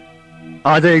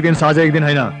 आज एक दिन, साझ एक दिन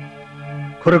होइन।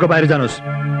 खुरुको बाहिर जानुहोस्।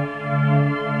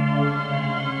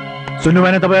 सुन्नु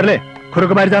भएन तपाईँहरूले?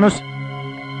 खुरुको बाहिर जानुहोस्।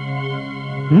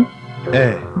 ए,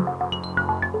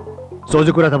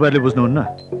 सोझो कुरा तपाईँहरूले बुझ्नुहुन्न।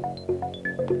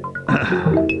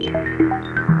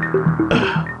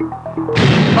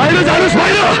 बाहिर जानुहोस्,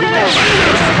 बाहिर।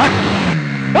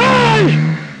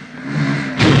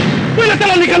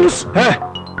 त्यसलाई निकाल्नुहोस्।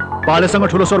 पालेसँग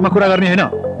ठुलो स्वरमा कुरा गर्ने होइन,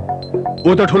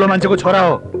 ऊ त ठुलो मान्छेको छोरा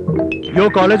हो। यो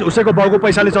कलेज उसैको बाउको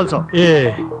पैसाले चल्छ।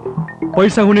 ए,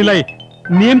 पैसा हुनेलाई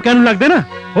नियम कानुन लाग्दैन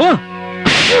हो?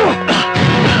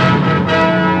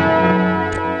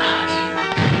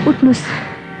 उठ्नुस्।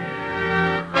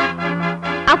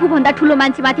 आफूभन्दा ठुलो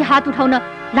मान्छेमाथि हात उठाउन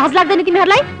लाज लाग्दैन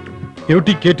तिमीहरूलाई?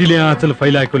 एउटी केटीले आँचल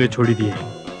फैलाएकोले छोडिदिए।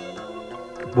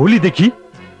 भोलिदेखि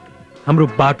हाम्रो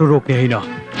बाटो रोक्ने होइन,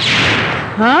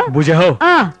 बुझे हो?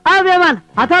 अब बेमान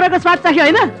हताराको स्वाद चाख्यो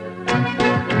होइन?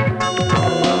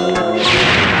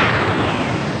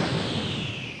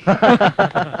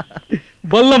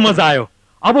 बल्ल मजा आयो।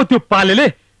 अब त्यो पालेले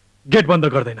गेट बन्द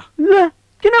गर्दैन। ल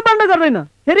किन बन्द गर्दैन?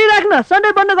 हेरिराख्न,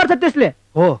 सधैँ बन्द गर्छ त्यसले।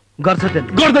 हो गर्छ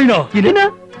त्यसले। गर्दैन।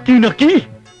 किनकि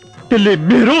त्यसले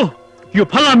मेरो यो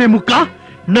फलामे मुक्का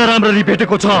नराम्ररी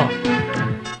भेटेको छ।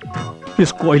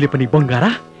 त्यसको अहिले पनि बङ्गारा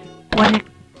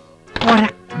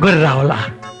गरेर होला।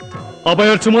 अब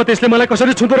हेर्छु म त्यसले मलाई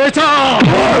कसरी छुँदो रहेछ।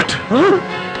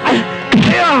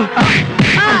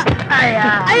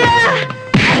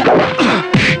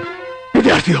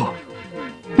 विद्यार्थी हो,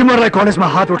 तिमीहरूलाई कलेजमा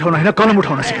हात उठाउन होइन कलम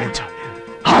उठाउन सिकाइन्छ।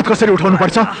 हात कसरी उठाउनु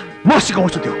पर्छ म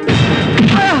सिकाउँछु त्यो।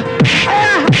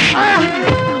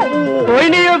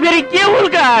 होइन यो फेरि के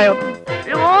उल्का आयो?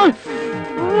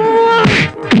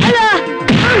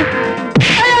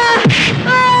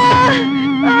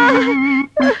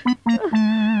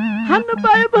 हान्नु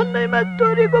पायो भन्दैमा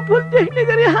टोरीको फुल देख्ने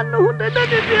गरी हान्नु हुँदैन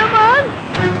नि बेमान।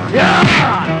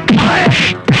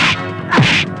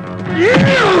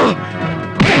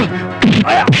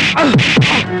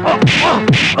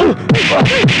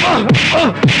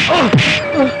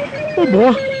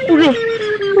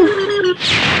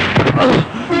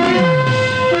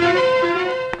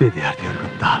 विद्यार्थीहरूको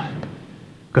ताल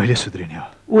कहिले सुध्रिने हो?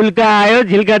 उल्का आयो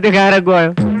झिल्का देखाएर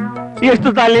गयो। यस्तो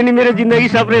तालले नि मेरो जिन्दगी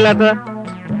सप्रेला त।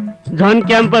 झन्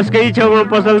क्याम्पसकै छेउमा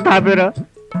पसल थापेर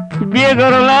बिहे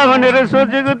गरौँला भनेर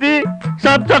सोचेको थिएँ,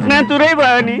 सब चकनाचुरै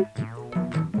भयो नि।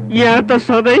 यहाँ त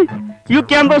सधैँ यो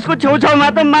क्याम्पसको छेउछाउमा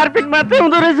त मारपिट मात्रै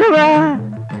हुँदो रहेछ बा।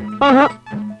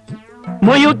 म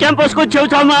यो क्याम्पसको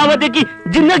छेउछाउमा अबदेखि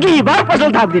जिन्दगी भर पसल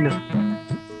थाप्दिनँ।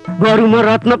 बरु म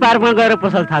रत्न पार्कमा गएर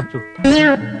पसल थाप्छु।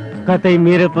 कतै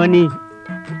मेरो पनि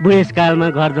बुढेसकालमा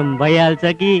घर जम भइहाल्छ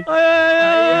कि।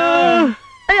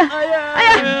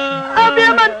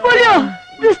 बेमान पुर्यो,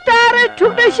 बिस्तारै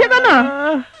ठुक्दै सेक न।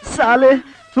 साले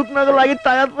थुक्नको लागि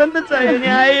ताकत पनि त चाहियो नि।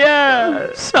 आइया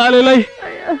सालेलाई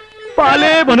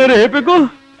पाले भनेर हेपेको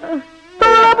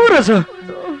तँलाई पो रहेछ।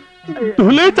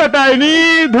 धुलै चटायो नि,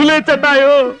 धुलै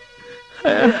चटायो।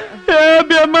 ए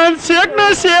बेमान सेक न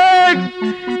सेक।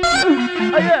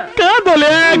 कहाँ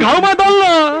दले? घाउमा दल्न।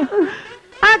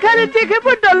 आँखाले देखे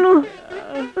पो डल्नु।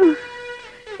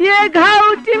 ये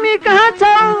घाउ तिमी कहाँ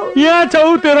छौ? यहाँ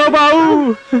छौ तेरो बाउ।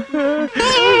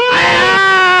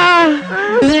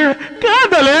 कहाँ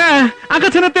दले? आँखा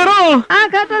छैन तेरो?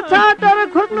 आँखा त छ तर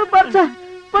खोज्नु पर्छ।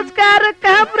 पचकाएर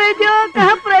कहाँ पुऱ्याइदियो,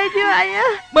 कहाँ पुऱ्याइदियो? आया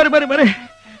मरे मरे मरे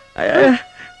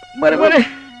मरे मरे।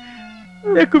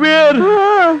 एक बेर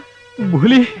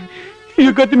भोलि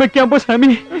यो गतिमा क्याम्पस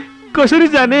हामी कसरी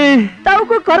जाने?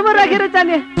 टाउको घरमा राखेर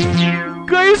जाने।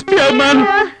 गइस बेमान,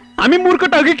 हामी मूर्ख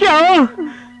टाउके क्या हो?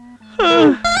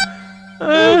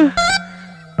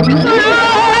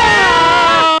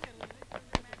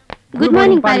 Good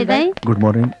morning पालेदाई। Good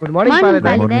morning. Good morning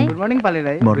पालेदाई। Good morning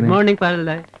पालेदाई। Good morning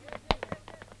पालेदाई।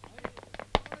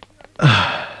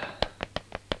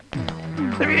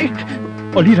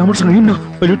 अलि राम्रोसँग हिँड्न,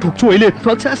 अहिले ठोक्छु। अहिले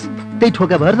ठोक्छस्? त्यही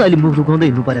ठोका भएर त अहिले मुख रुकाउँदै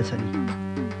हिँड्नु परेछ नि।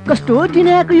 कस्तो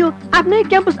दिनाको यो आफ्नै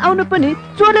क्याम्पस आउनु पनि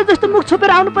चोरले जस्तो मुख छोपेर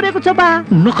आउनु परेको छ बा।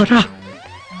 नखरा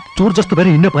चोर जस्तो भएर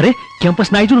हिँड्न परे क्याम्पस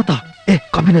नआइजु न त। ए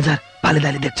कपी नजार,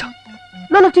 पालेदाले देख्छ।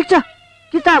 ल ल ठिक छ,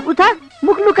 किताब उठा,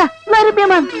 मुख लुका। ल रे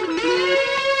बेमान।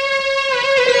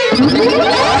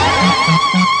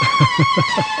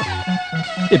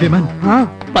 ए बेमान,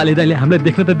 पालेदाले हामीलाई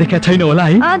देख्न त देखाएको छैन होला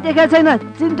है? देखाएको छैन,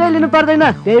 चिन्ता लिनु पर्दैन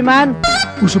बेमान।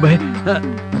 उसो भए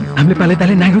हामीले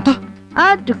पालेदाले नाग्नु त?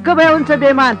 ढुक्क भए हुन्छ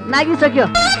बेमान, नागिसक्यो।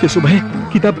 त्यसो भए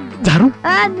किताब झार्नु?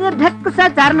 ढक्क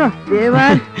साथ झार्नु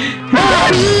बेमान।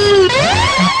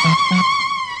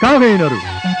 कहाँ गए यिनीहरू?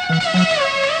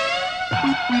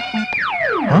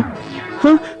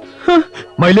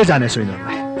 मैले जानेछु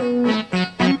यिनीहरूलाई।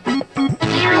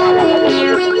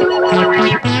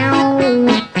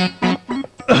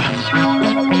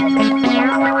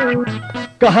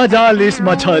 कहाँ जालिस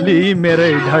मछली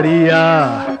मेरै ढडिया।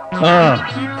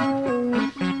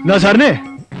 नझर्ने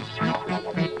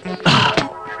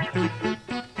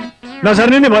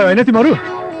नझर्ने नै भयो होइन तिमीहरू?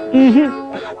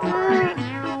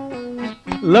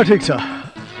 ल ठिक छ,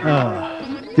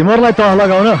 तिमीहरूलाई तह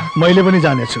लगाउन मैले पनि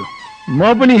जानेछु। म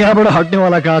पनि यहाँबाट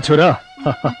हट्नेवाला कहाँ छु र?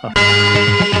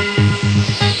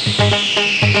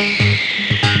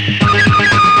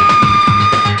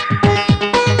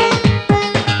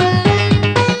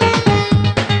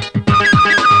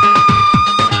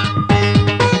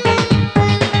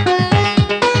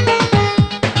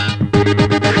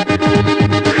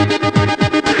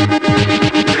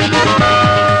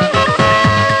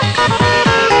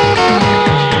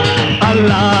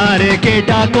 रे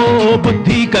केटाको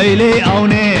बुद्धि कहिले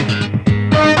आउने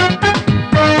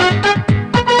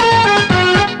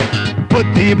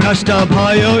बुद्धि भ्रष्ट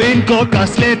भयो यिनको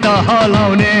कसले त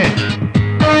हलाउने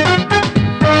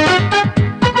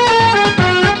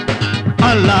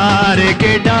अल्लाह रे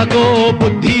केटाको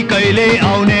बुद्धि कहिले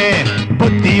आउने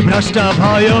बुद्धि भ्रष्ट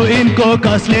भयो यिनको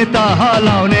कसले त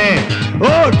हलाउने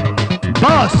ओठ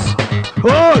बस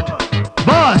ओठ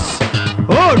बस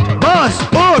ओठ बस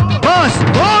ओठ बस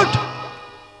ओठ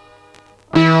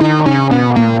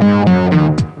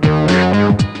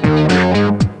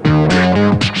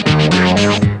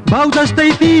बाउ जस्तै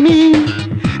तिमी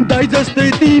दाइ जस्तै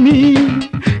तिमी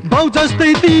बाउ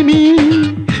जस्तै तिमी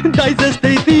दाइ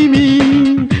जस्तै तिमी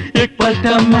एकपल्ट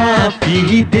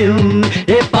माफी देऊ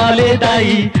ए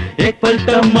पालेदाई एकपल्ट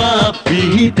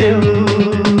माफी देऊ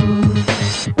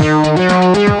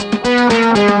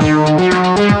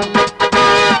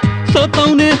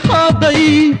सताउने हादै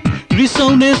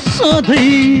रिसाउने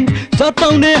सधैँ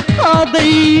सताउने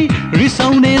हादै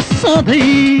रिसाउने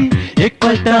सधैँ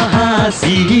एकपल्ट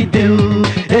हाँसिदेऊ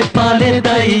ए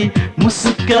पालेदाई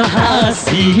मुस्क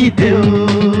हाँसिदेऊ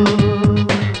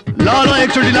ल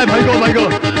एकचोटिलाई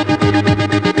भइगयो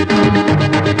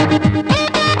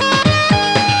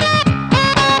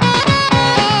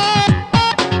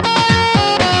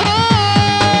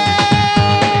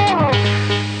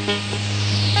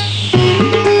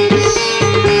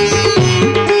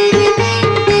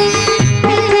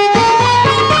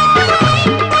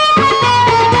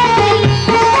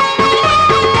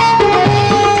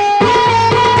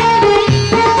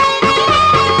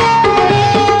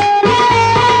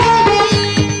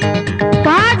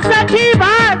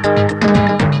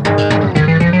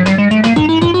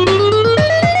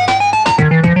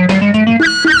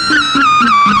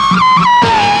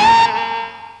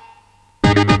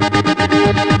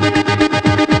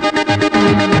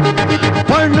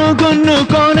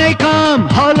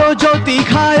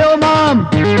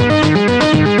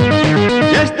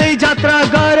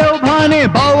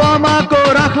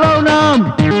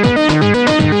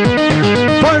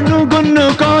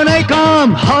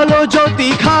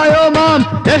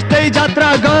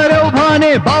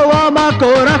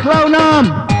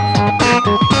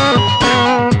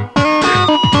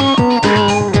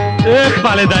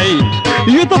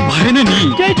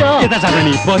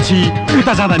पछि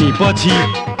उता जाँदा नि पछि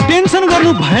टेन्सन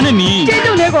गर्नु भएन नि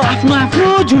आफ्नो आफ्नो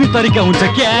जुनी तरिका हुन्छ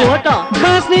क्या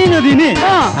बाँच्नै नदिने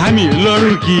हामी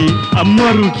लडु कि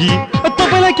मरु कि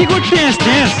तपाईँलाई के को टेन्स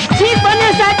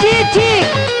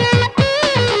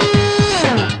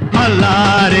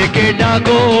अल्लाह रे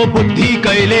केटाको बुद्धि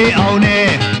कहिले आउने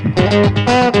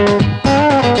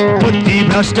बुद्धि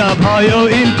भ्रष्ट भयो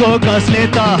यिनको कसले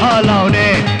त हलाउने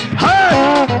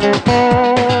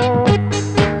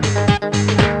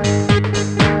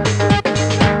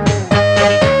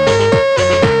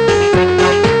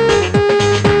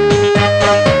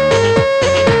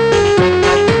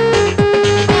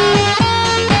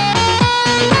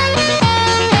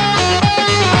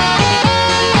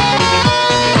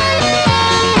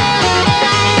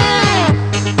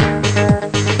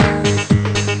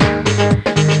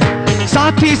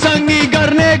संगी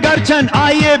गर्ने गर्छन्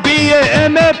आइए बिए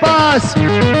एमए पास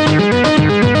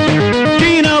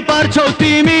किन पर्छौ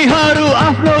तिमीहरू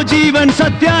आफ्नो जीवन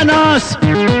सत्यानाश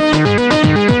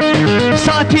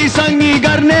साथी संगी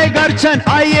गर्ने गर्छन्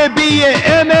आइए बिए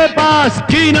एमए पास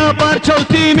किन पर्छौ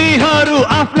तिमीहरू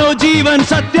आफ्नो जीवन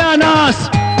सत्यानाश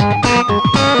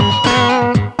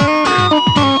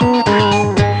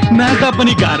नाच्दा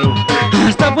पनि गाह्रो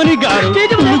हाँस्दा पनि गाह्रो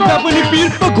उठ्दा पनि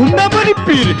पिर घुम्दा पनि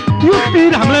पिर यो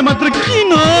पिर हामीलाई मात्र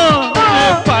किन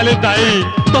पाले दाइ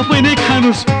तपाईँ नै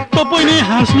खानुस् तपाईँ नै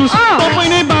हाँस्नुस् तपाईँ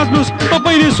नै बाँच्नुस्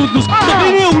तपाईँ नै सुत्नुस्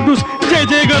तपाईँ नै उठ्नुस्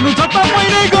जे गर्नु छ तपाईँ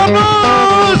नै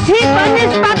गर्नुस्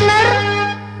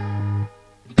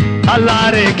अल्लाह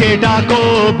रे केटाको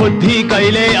बुद्धि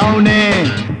कहिले आउने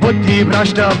बुद्धि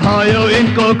भ्रष्ट भयो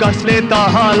यिनको कसले त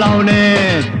हलाउने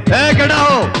ए केटा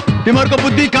हो तिमीहरूको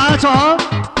बुद्धि कहाँ छ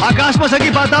आकाशमा छ कि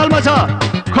पातालमा छ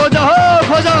खोज हो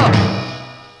खोज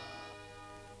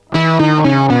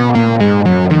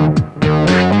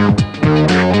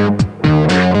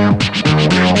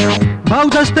बाउ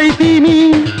जस्तै तिमी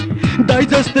दाइ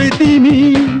जस्तै तिमी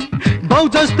बाउ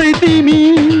जस्तै तिमी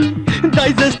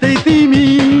दाइ जस्तै तिमी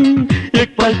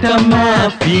एकपल्ट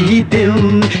माफी देऊ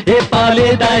ए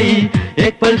पालेदाई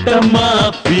एकपल्ट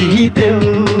माफी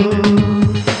देऊ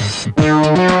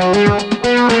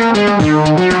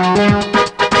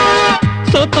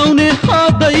सताउने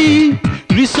हादै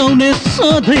रिसाउने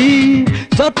सधैँ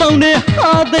सताउने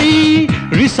हादै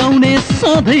रिसाउने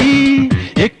सधैँ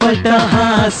एकपल्ट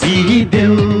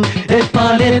हाँसिदेऊ ए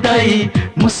पालेदाई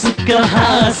मुस्क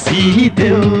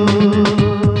हाँसिदेऊ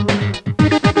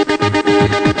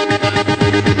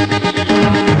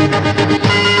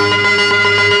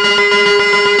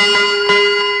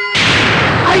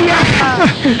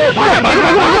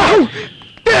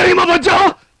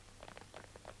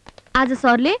आज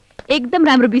सरले एकदम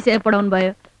राम्रो विषय पढाउनु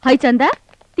भयो है चन्दा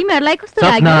तिमीहरूलाई कस्तो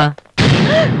लाग्यो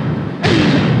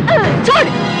छोड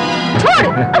छोड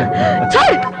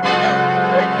छोड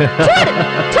छोड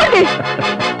छोड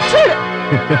छोड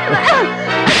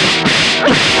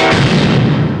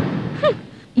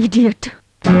इडियट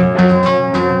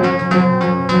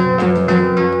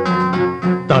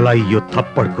तलाई यो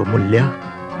थप्पडको मूल्य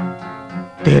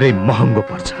धेरै महँगो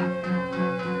पर्छ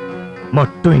म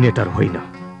टोइनेटर होइन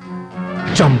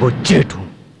जम्बो जेट हुँ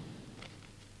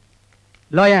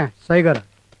ल यहाँ सही गर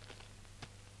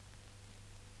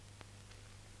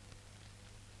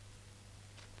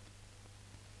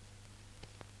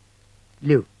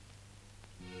लिऊ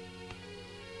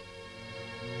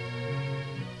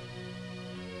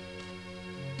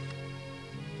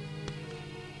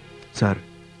सर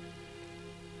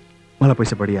मलाई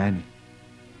पैसा बढी आयो नि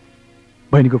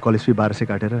बहिनीको कलेज फी 1200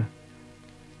 काटेर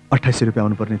 2800 रुपियाँ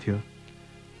आउनुपर्ने थियो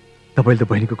तपाईँले त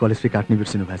बहिनीको कलेज फी काट्नै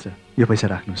बिर्सिनु भएको छ यो पैसा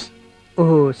राख्नुहोस्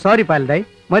ओहो सरी पाल दाई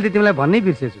मैले तिमीलाई भन्नै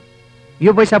बिर्सेछु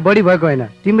यो पैसा बढी भएको होइन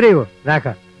तिम्रै हो राख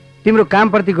तिम्रो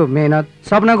कामप्रतिको मेहनत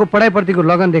सपनाको पढाइप्रतिको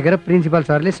लगन देखेर प्रिन्सिपल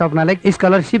सरले सपनालाई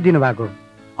स्कलरसिप दिनुभएको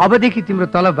अबदेखि तिम्रो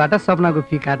तलबबाट सपनाको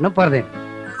फी काट्न पर्दैन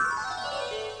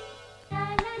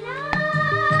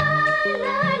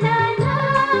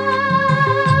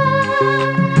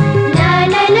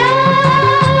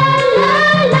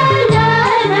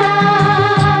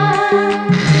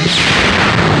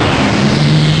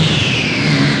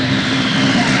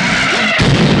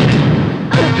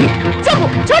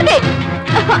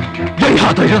यही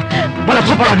हात होइन मलाई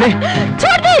थप्पड हान्ने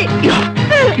छोड दे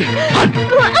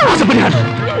आज पनि हान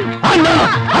हान्न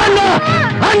हान्न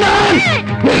हान्न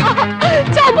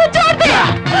चाबु छोड दे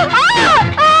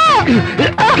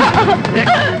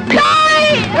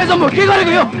ए जम्बो के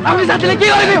गरेको यो आफ्नो साथीले के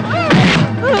गरेको यो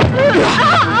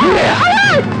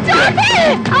छोड दे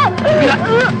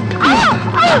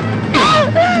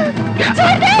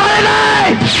छोड दे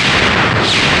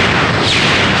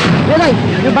बेलाइ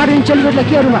यो बाटो इन्चेलिगेटलाई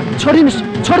के गरौँ छोडिदिनुस्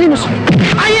छोडिदिनुस्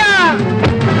आया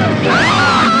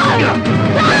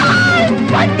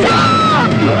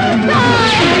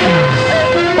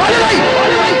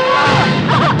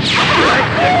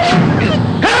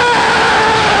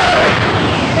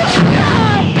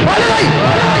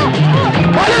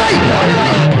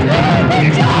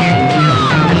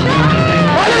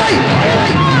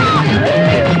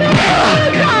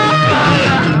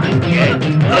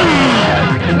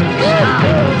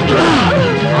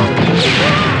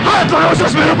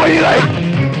लगाउँछस् मेरो बहिनीलाई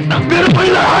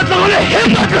हात लगाउने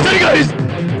हिम्मत कसरी गरिस्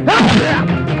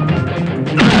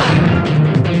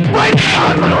बहिनीलाई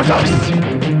हात लगाउँछस्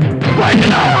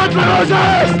बहिनीलाई हात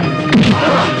लगाउँछस्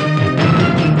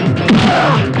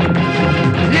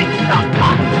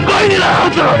बहिनीलाई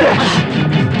हात लगाउने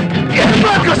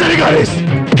हिम्मत कसरी गरिस्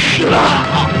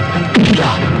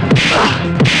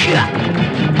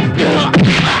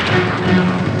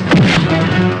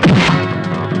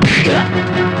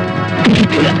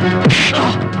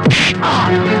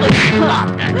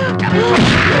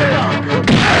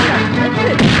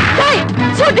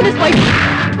छोडिदिनुहोस्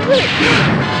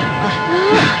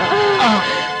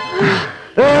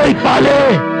भाइ पाले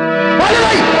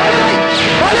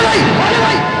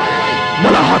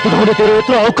मलाई हात उठाउने तेरो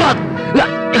यत्रो औकात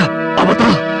अब त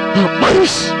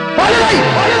मानिस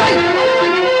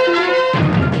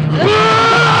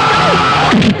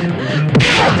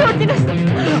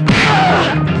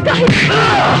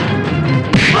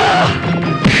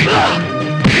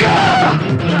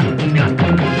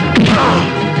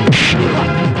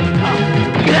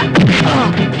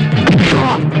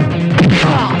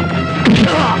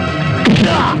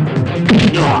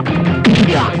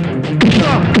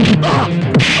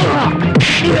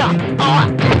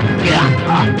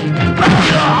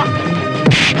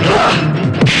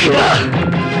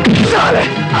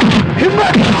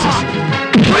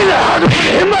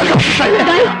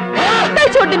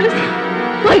छोडिदिनुहोस्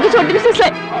भएको छोडिदिनुहोस्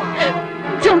यसलाई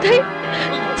जाउँदै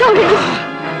जाउँदिनुहोस्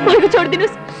भएको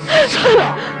छोडिदिनुहोस्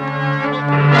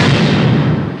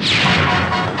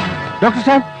डाक्टर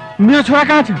साहब मेरो छोरा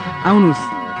कहाँ छ आउनुहोस्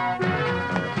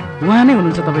उहाँ नै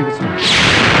हुनुहुन्छ तपाईँको छोरा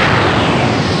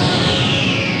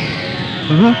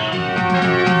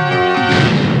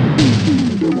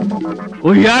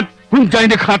ओ यार कुन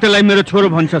चाहिने खातेलाई मेरो छोरो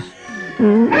भन्छस्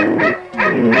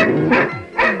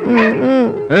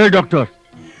ए डाक्टर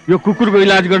यो कुकुरको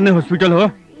इलाज गर्ने हस्पिटल हो।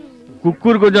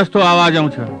 कुकुरको जस्तो आवाज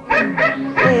आउँछ।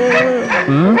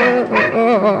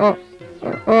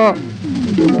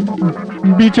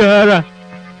 बिचरा।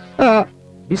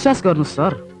 विश्वास गर्नुहोस्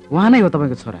सर, उहाँ नै हो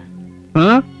तपाईँको छोरा।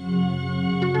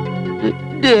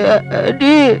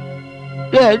 ड्याडी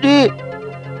ड्याडी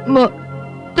म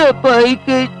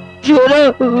तपाईँकै छोरा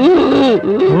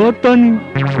हो त नि।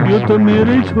 यो त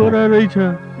मेरै छोरा रहेछ।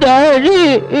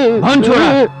 ड्याडी भन छोरा,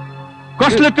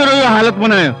 कसले तेरो यो हालत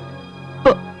बनायो?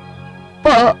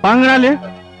 पाङ्राले?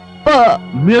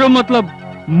 मेरो मतलब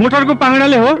मोटरको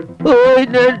पाङ्राले हो?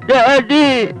 होइन ड्याडी,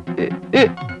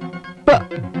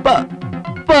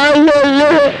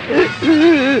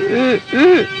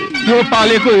 यो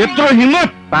पालेको यत्रो हिम्मत?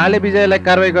 पाले विजयलाई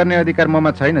कारवाही गर्ने अधिकार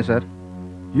ममा छैन सर।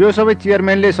 यो सबै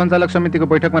चेयरम्यानले सञ्चालक समितिको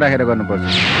बैठकमा राखेर गर्नुपर्छ।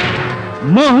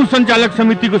 म हुँ सञ्चालक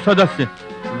समितिको सदस्य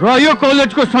र यो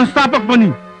कलेजको संस्थापक पनि।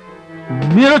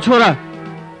 मेरो छोरा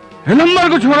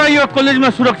हेलम्बरको छोरा यो कलेजमा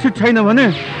सुरक्षित छैन भने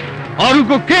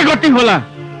अरूको के गति होला?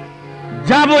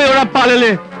 जब एउटा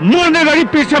पालेले मर्ने गरी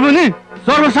पिर्छ भने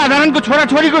सर्वसाधारणको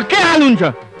छोराछोरीको के हाल हुन्छ?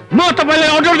 म तपाईँलाई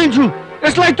अर्डर दिन्छु,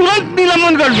 यसलाई तुरन्त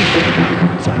निलम्बन गर्नु।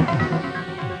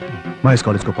 म यस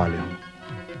कलेजको पाले हुँ।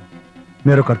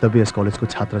 मेरो कर्तव्य यस कलेजको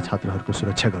छात्र छात्राहरूको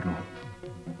सुरक्षा गर्नु हो।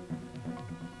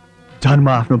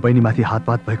 जानमा आफ्नो बहिनीमाथि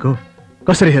हातपात भएको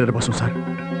कसरी हेरेर बसौँ सर?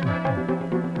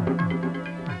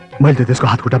 मैले त त्यसको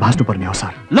हातखुट्टा भाँच्नु पर्ने हो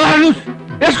सर। ल हेर्नुस्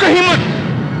यसको हिम्मत।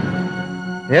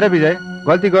 हेर विजय,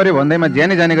 गल्ती गर्यो भन्दैमा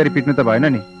ज्यानै जाने गरी पिट्नु त भएन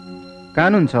नि।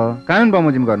 कानुन छ, कानुन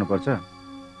बमोजिम गर्नुपर्छ।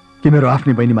 कि मेरो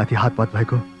आफ्नै बहिनीमाथि हातपात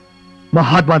भएको म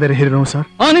हात बाँधेर हेरिरहँ सर?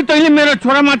 अनि तैँले मेरो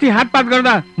छोरामाथि हातपात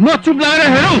गर्दा म चुप लागेर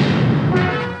हेरौँ?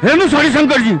 हेर्नुहोस्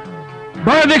हरिशङ्करजी,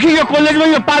 भएदेखि यो कलेजमा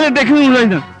यो पाले देखिनु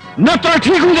हुँदैन, नत्र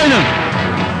ठिक हुँदैन।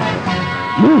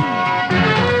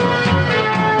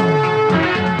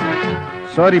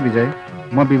 सरी विजय,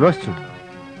 म विवश छु।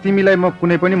 तिमीलाई म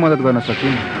कुनै पनि मद्दत गर्न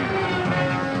सकिनँ।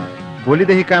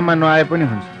 भोलिदेखि काममा नआए पनि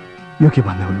हुन्छ। यो के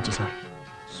भन्दै हुनुहुन्छ सर?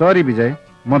 सरी विजय,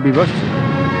 म विवश छु।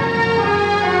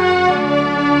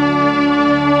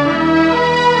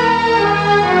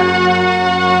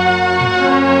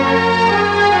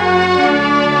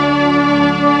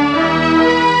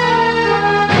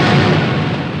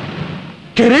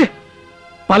 के रे?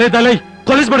 पालेदाईलाई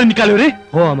कलेजबाट निकाल्यो रे?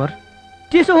 हो अमर।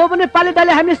 त्यसो हो भने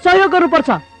पालेदाईले हामीले सहयोग गर्नुपर्छ।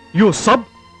 यो सब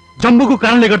जम्बुको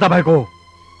कारणले गर्दा भएको हो।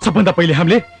 सबभन्दा पहिले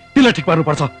हामीले तिमीलाई ठिक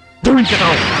पार्नुपर्छ। जमिन केटा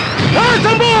हो।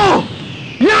 जम्बु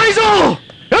यहाँ आइज।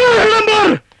 नम्बर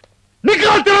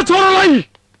निकाल तेरो छोरालाई।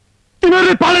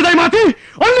 तिमीहरूले पालेदाई माथि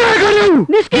अन्याय गर्यौ।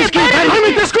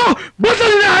 हामी त्यसको बदला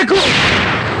लिन आएको।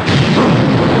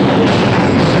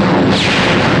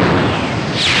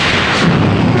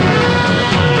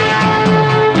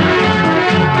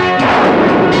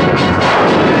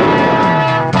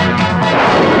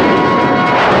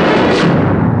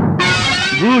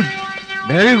 Good,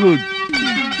 very good.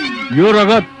 यो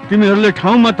रगत तिमीहरूले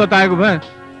ठाउँमा तताएको भए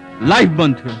लाइफ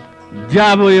बन्थ्यो।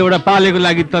 जब एउटा पालेको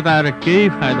लागि तताएर केही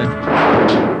फाइदा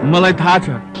छैन। मलाई थाहा छ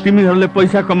तिमीहरूले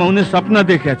पैसा कमाउने सपना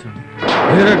देखेका छ।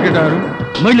 हेर केटाहरू,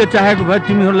 मैले चाहेको भए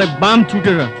तिमीहरूलाई बाम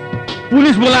छुटेर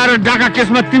पुलिस बोलाएर डाका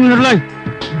केसमा तिमीहरूलाई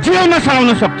जेलमा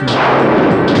सराउन सक्थ्यो।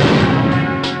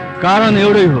 कारण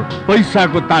एउटै हो,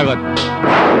 पैसाको तागत।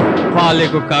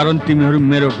 पालेको कारण तिमीहरू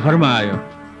मेरो घरमा आयो।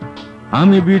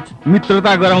 हामी बीच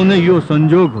मित्रता गराउने यो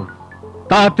संजोग हो।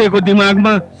 तातेको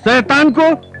दिमागमा शैतानको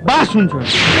बास हुन्छ।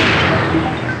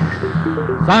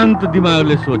 शान्त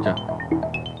दिमागले सोच।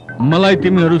 मलाई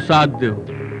तिमीहरू साथ देऊ,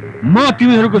 म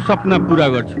तिमीहरूको सपना पूरा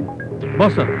गर्छु।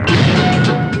 बस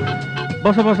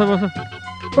बस बस बस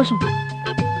बस।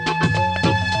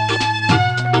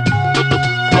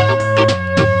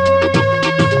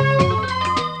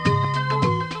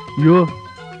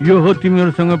 यो हो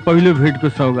तिमीहरूसँग पहिलो भेटको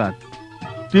सौगात।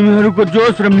 तिमीहरूको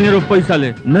जोश र मेरो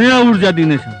पैसाले नयाँ ऊर्जा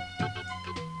दिनेछ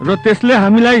र त्यसले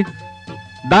हामीलाई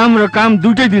दाम र काम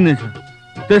दुटै दिनेछ।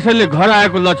 त्यसैले घर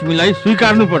आएको लक्ष्मीलाई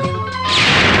स्वीकार्नुपर्छ।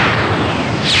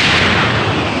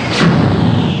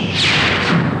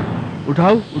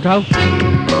 उठाऊ उठाऊ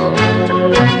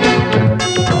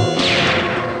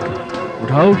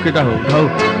उठाऊ केटा हो, उठाऊ।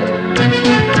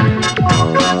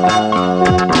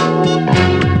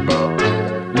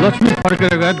 लक्ष्मी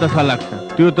फर्केर गए दशा लाग्छ,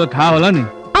 त्यो त थाहा होला नि।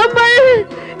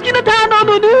 किन थाहा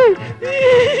नहुनु?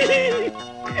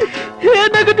 हे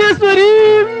नगदेश्वरी,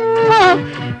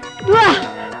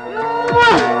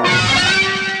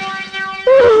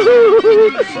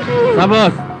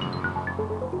 शाबास।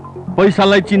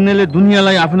 पैसालाई चिन्नेले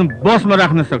दुनियाँलाई आफ्नो बसमा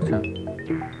राख्न सक्छ।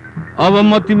 अब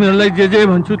म तिमीहरूलाई जे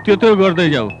भन्छु त्यो गर्दै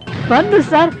जाऊ। भन्नु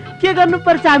सर, के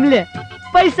गर्नुपर्छ हामीले?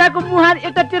 पैसाको मुहान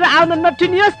एकातिर आउन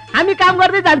नठिनियोस्, हामी काम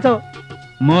गर्दै जान्छौँ।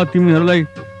 म तिमीहरूलाई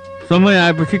समय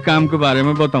आएपछि कामको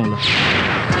बारेमा बताउँला।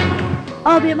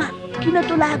 अबेमा किन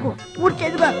त लागो मुड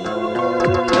चेन्ज गर।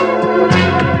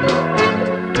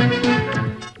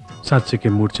 साँच्चै के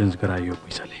मुड चेन्ज गरायो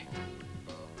पैसाले।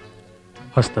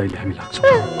 हस्त अहिले हामी लाग्छौँ।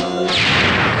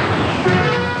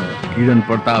 किरण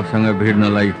प्रतापसँग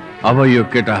भिड्नलाई अब यो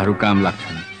केटाहरू काम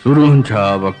लाग्छन्। सुरु हुन्छ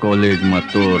अब कलेजमा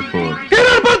तोडफोड।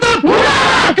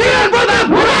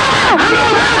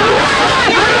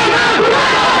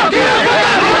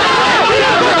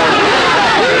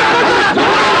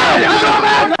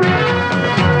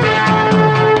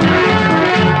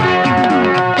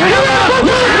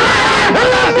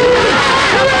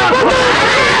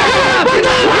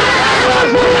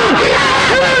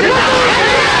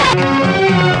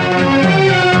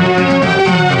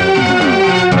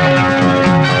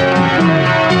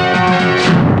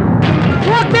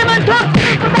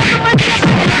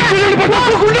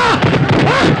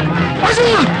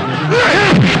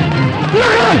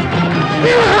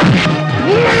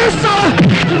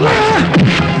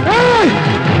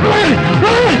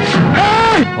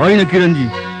 होइन किरणजी,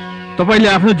 तपाईँले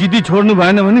आफ्नो जिद्दी छोड्नु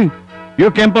भएन भने यो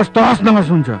क्याम्पस तहस नहस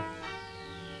हुन्छ।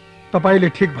 तपाईँले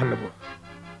ठिक भन्नुभयो,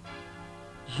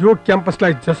 यो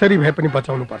क्याम्पसलाई जसरी भए पनि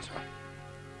बचाउनु पर्छ।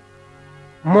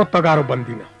 म तगारो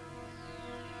बन्दिनँ।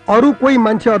 अरू कोही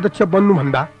मान्छे अध्यक्ष बन्नु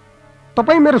भन्दा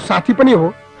तपाईँ मेरो साथी पनि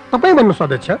हो, तपाईँ बन्नुहोस्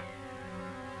अध्यक्ष।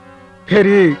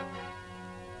 फेरि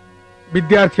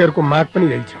विद्यार्थीहरूको माग पनि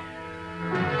यही छ।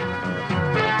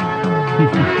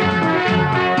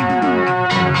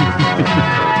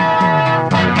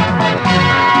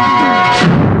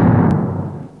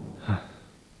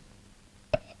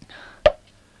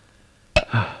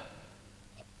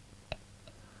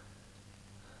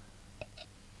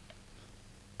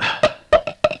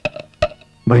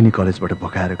 बहिनी कलेजबाट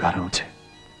भकाएर घर आउँछ।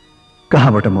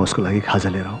 कहाँबाट म उसको लागि खाजा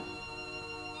लिएर आउँ?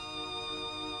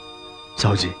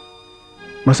 साउजी,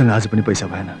 मसँग आज पनि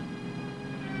पैसा भएन।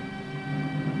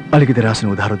 अलिकति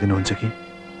रासन उधारो दिनुहुन्छ कि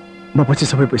म पछि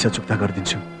सबै पैसा चुक्ता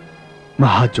गरिदिन्छु। म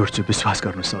हात जोड्छु, विश्वास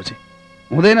गर्नु साउजी।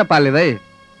 हुँदैन पालेदाई,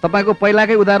 तपाईँको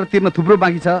पहिलाकै उधारो तिर्न थुप्रो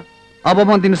बाँकी छ। अब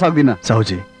म दिन सक्दिनँ।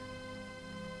 साउजी,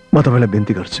 म तपाईँलाई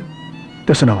बिन्ती गर्छु,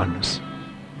 त्यसो नभन्नुहोस्।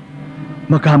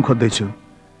 म काम खोज्दैछु,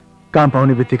 काम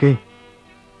पाउने बित्तिकै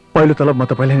पहिलो तलब म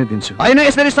तपाईँलाई नै दिन्छु। होइन,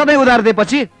 यसरी सधैँ उधार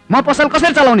दिएपछि म पसल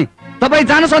कसरी चलाउने? तपाईँ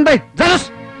जानुहोस् अन्त, जानुहोस्।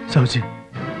 साउजी,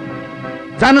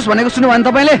 जानुहोस् भनेको सुन्नु भयो नि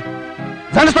तपाईँले?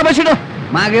 जानुहोस् तपाईँ छिटो।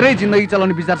 मागेरै जिन्दगी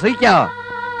चलाउने विचार छ कि क्या हो?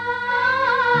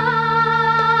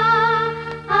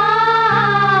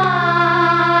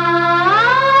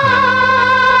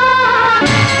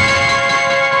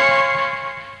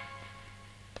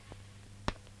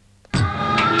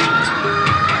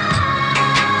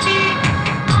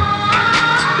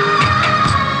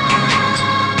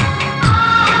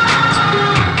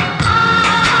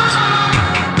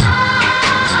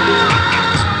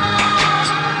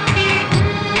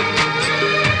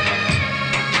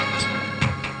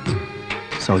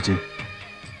 साउजी,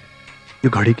 यो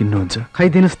घडी किन्नुहुन्छ?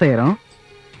 खाइदिनुहोस् त हेर।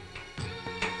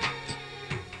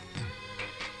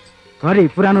 घडी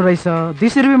पुरानो रहेछ,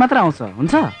 200 रुपियाँ मात्र आउँछ।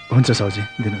 हुन्छ हुन्छ साउजी,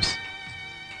 दिनुहोस्।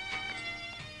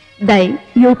 दाइ,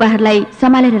 यो उपहारलाई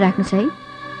सम्हालेर राख्नुहोस् है।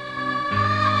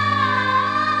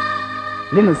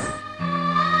 लिनुहोस्।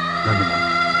 धन्यवाद।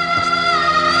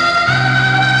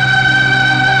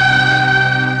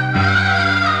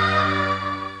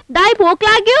 दाइ, भोक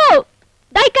लाग्यो।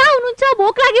 दाइ कहाँ हुनुहुन्छ?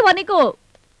 भोक लाग्यो भनेको।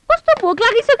 कस्तो भोक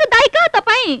लागिसक्यो दाइ? कहाँ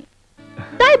तपाईँ?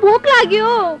 दाइ, भोक लाग्यो।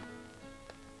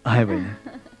 आए बहिनी।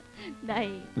 दाइ,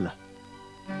 ल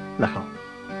ल खाऊ।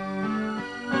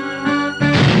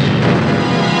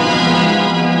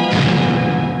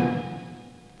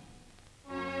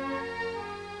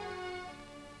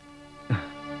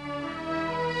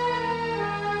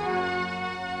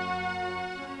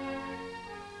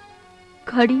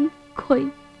 घडी खोइ,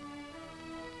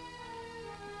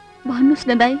 भन्नुहोस्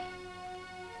न दाइ।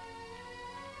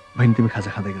 बहिनी, तिमी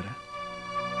खाजा खाँदै गर।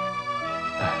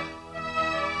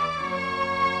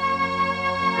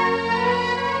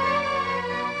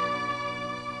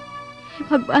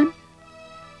 भगवान,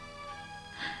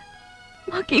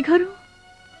 म के गरौँ?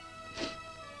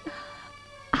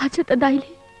 आज त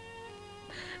दाइले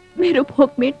मेरो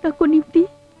भोक मेट्नको निम्ति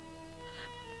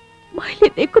मैले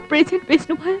दिएको प्रेजेन्ट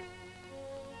बेच्नु भयो।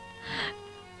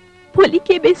 भोलि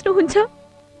के बेच्नुहुन्छ?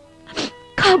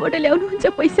 कहाँबाट ल्याउनुहुन्छ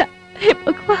पैसा? हे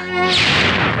भगवान।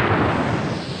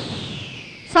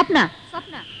 सपना,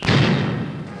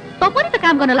 तँ पनि त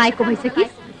काम गर्न लागेको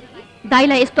भइसकिस्।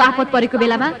 दाइलाई यस्तो आपत परेको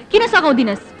बेलामा किन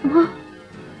सघाउँदिनस्?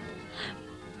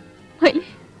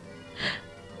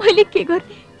 मैले के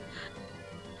गर्ने?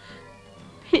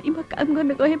 फेरि म काम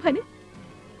गर्न गएँ भने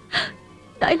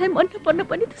दाइलाई मन नपर्न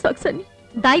पनि त सक्छ नि।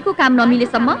 दाइको काम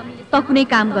नमिलेसम्म त कुनै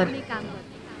काम गर।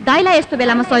 दाइलाई यस्तो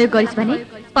बेलामा सहयोग गरिस् भने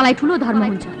तँलाई ठुलो धर्म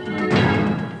हुन्छ,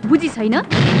 बुझी छैन?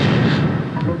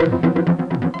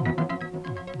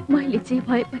 मैले जे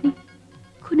भए पनि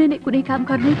कुनै न कुनै काम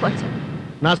गर्नै पर्छ।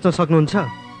 नाच्न सक्नुहुन्छ?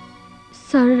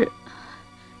 सर,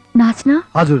 नाच्न?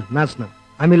 हजुर, नाच्न।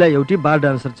 हामीलाई एउटी बार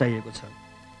डान्सर चाहिएको छ।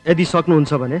 यदि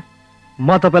सक्नुहुन्छ भने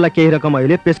म तपाईँलाई केही रकम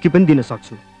अहिले पेस्की पनि दिन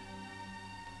सक्छु।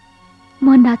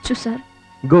 म नाच्छु सर।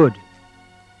 गुड।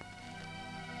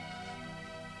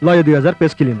 ल यो 2000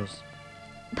 पेस्की लिनुहोस्।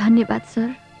 धन्यवाद सर।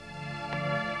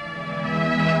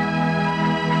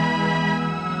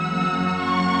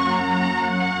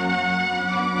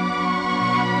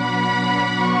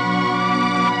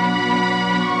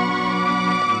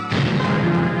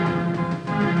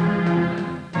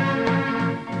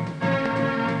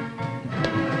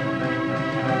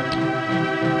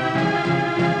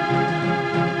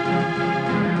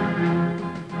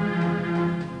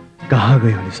 कहाँ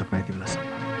गयो भने सपना तिमीलाई सम्म?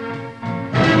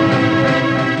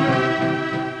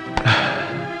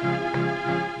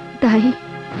 दाई,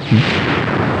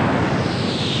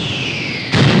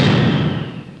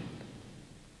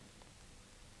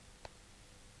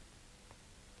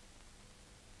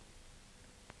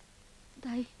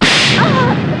 दाई,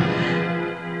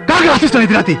 कहाँ गएको थिइस्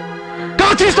यति राति?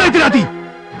 कहाँ थिइस् यति राति?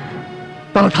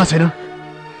 तँलाई थाहा छैन?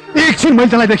 एकछिन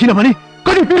मैले तँलाई देखिनँ भने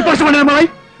कति पिर पर्छ भनेर मलाई?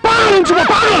 पागल हुन्छु म,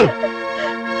 पागल!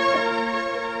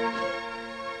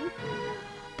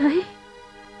 दाई,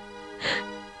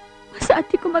 म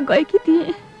साथीकोमा गएकी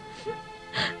थिएँ।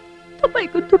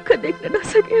 तपाईँको दुःख देख्न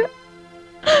नसकेर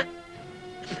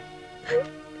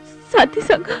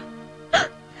साथीसँग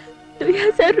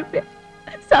 2000 रुपियाँ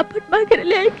सापट मागेर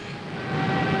ल्याएकी।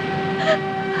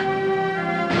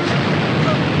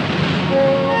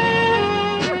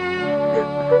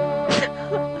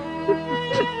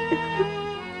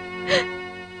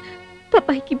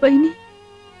 तपाईकी बहिनी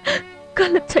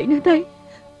गलत छैन दाई।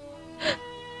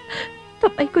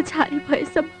 तपाईको छारी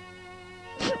भएसम्म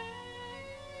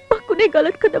म कुनै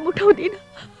गलत कदम उठाउँदिन।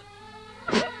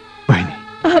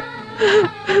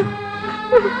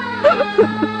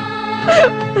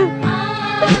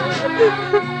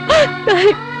 दाई,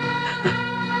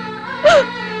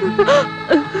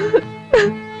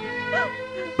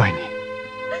 बहिनी,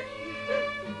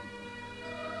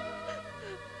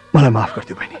 मलाई माफ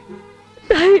गरिदियो बहिनी।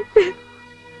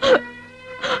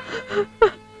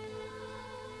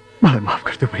 मलाई माफ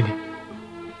गरिदियो बहिनी।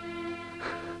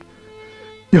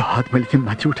 यो हात मैले तिमी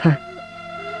माथि उठाएँ।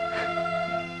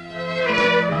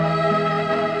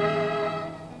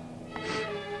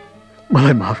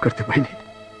 मलाई माफ गरिदियो बहिनी।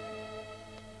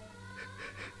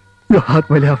 यो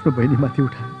हात मैले आफ्नो बहिनी माथि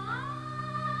उठाएँ।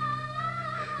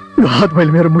 यो हात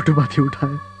मैले मेरो मुटु माथि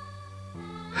उठाएँ।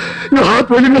 यो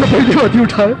हात मैले मेरो बहिनी माथि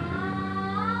उठाएँ।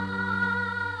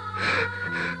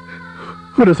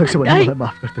 हुन सक्छ भने मलाई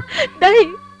माफ गरिदियो। दाई,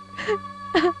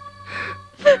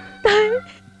 दाई,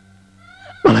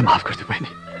 मलाई माफ गरिदियो बहिनी।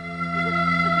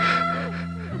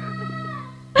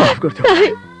 माफ गरिदियो। दाई,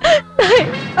 दाई,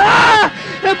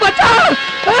 बचाओ!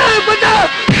 बचाओ!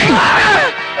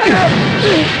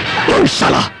 ओ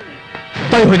साला!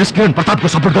 तै होइनस् किरण प्रतापको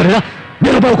सपोर्ट गरेर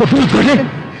मेरो बाउको विरोध गर्ने?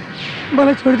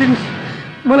 मलाई छोडिदिनुस्,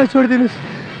 मलाई छोडिदिनुस्,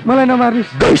 मलाई नमार्नुस्।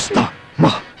 गइस् त, म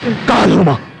काल हो,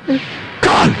 म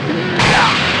काल।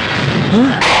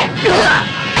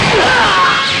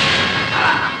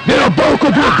 मेरो बाउको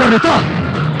विरोध गर्ने त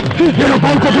मेरो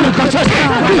बाउको विरोध गर्छ।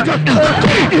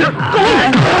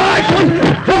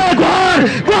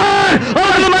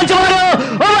 मान्छे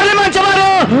मार्यो, मान्छे मार्यो।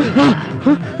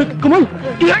 कमल,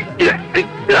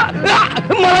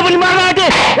 मलाई पनि मार्न आँटे।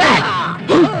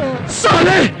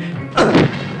 साले,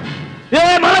 ए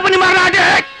मलाई पनि मार्न आँटे।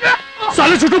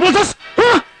 साले छुटु बोल्छस्?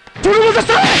 छुटु बोल्छस्?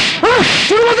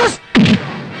 छुटु बोल्छस्?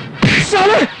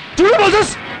 साले छुटु बोल्छस्?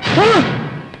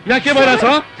 यहाँ के भइरहेछ?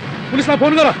 पुलिसलाई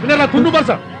फोन गर, उनीहरूलाई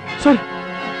थुन्नुपर्छ। सर,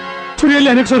 छुरी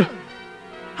ल्यानेको सर,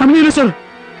 हामीले सर।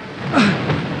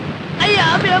 आया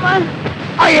बेमान,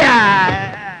 आया।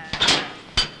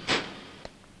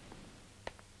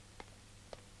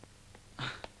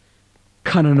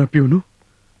 खाना नपिउनु,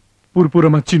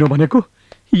 पुरपुरोमा चिनो भनेको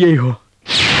यही हो।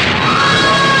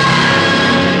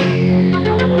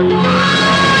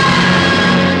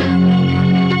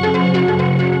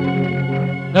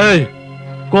 ए,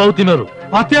 को हौ तिमीहरू?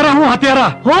 हत्यारा हूँ, हत्यारा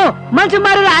हो, मान्छे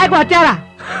मारेर आएको हत्यारा।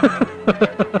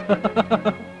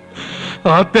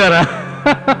 हत्यारा?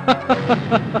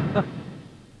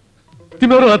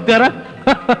 तिमीहरू हत्यारा?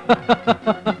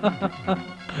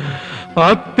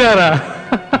 हत्यारा?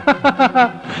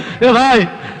 ए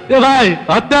भाइ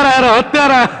हत्यारा हेर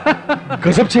हत्यारा।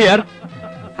 गजब छ यार,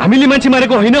 हामीले मान्छे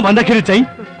मारेको होइन भन्दाखेरि चाहिँ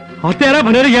हत्यारा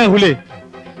भनेर यहाँ हुले।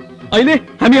 अहिले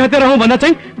हामी हत्यारा हौँ भन्दा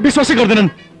चाहिँ विश्वासै गर्दैनन्।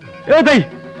 ए दाइ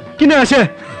किन हाँस्या?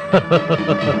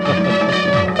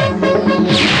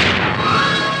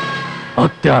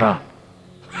 हत्यारा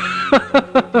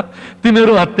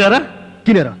तिमीहरू हत्यारा?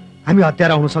 किन र हामी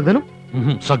हत्यारा हुन सक्दैनौ?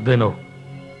 सक्दैनौ।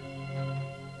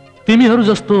 तिमीहरू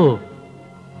जस्तो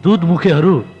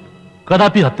दुधमुखेहरू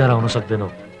कदापि हत्यारा हुन सक्दैनौ।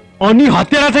 अनि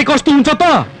हत्यारा चाहिँ कस्तो हुन्छ त?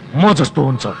 म जस्तो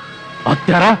हुन्छ।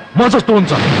 हत्यारा म जस्तो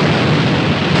हुन्छ।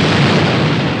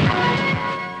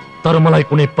 तर मलाई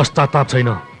कुनै पश्चाताप छैन।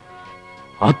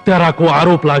 हत्याराको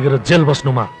आरोप लागेर जेल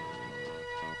बस्नुमा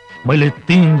मैले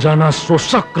 3 जना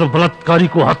शोषक र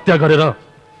बलात्कारीको हत्या गरेर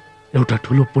एउटा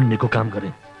ठुलो पुण्यको काम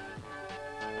गरेँ।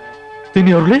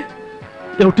 तिनीहरूले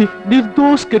एउटी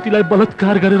निर्दोष केटीलाई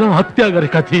बलात्कार गरेर हत्या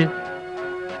गरेका थिए।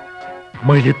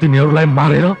 मैले तिनीहरूलाई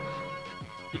मारेर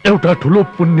एउटा ठुलो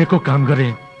पुण्यको काम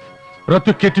गरेँ र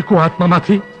त्यो केटीको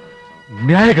आत्मामाथि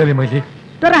न्याय गरेँ मैले।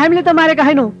 तर हामीले त मारेका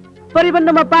हैनौं,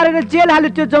 परिबन्धमा पारेर जेल हाल्यो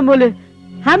त्यो जम्बोले।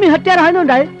 हामी हत्यारा हैनौं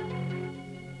दाइ।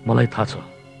 मलाई थाहा छ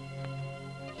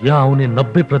यहाँ आउने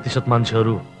 90%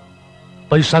 मान्छेहरू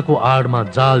पैसाको आडमा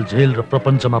जाल झेल र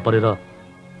प्रपञ्चमा परेर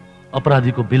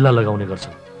अपराधीको बिल्ला लगाउने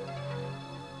गर्छन्।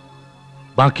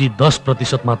 बाँकी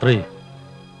 10% मात्रै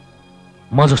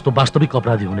म जस्तो वास्तविक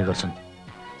अपराधी हुने गर्छन्।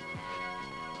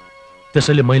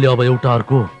 त्यसैले मैले अब एउटा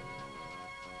अर्को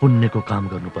पुण्यको काम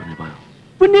गर्नुपर्ने भयो।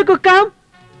 पुण्यको काम?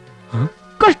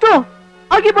 कस्तो?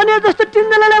 अघि भने जस्तो 3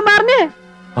 जनालाई मार्ने?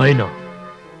 होइन,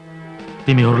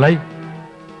 तिमीहरूलाई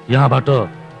यहाँबाट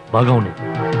भगाउने।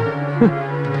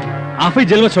 आफै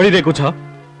जेलमा छोडिरहेको छ,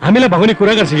 हामीलाई भगाउने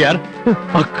कुरा गर्छ यार।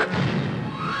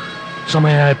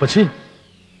 समय आएपछि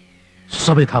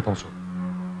सबै थाहा पाउँछु।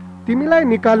 तिमीलाई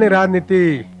निकाल्ने राजनीति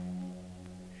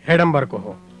हेडम्बरको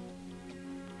हो।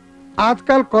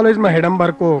 आजकल कलेजमा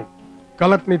हेडम्बरको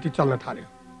गलत नीति चल्न थाल्यो।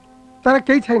 तर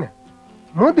केही छैन,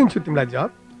 म दिन्छु तिमीलाई जब।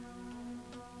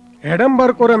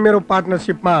 हेडम्बरको र मेरो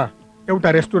पार्टनरसिपमा एउटा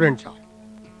रेस्टुरेन्ट छ,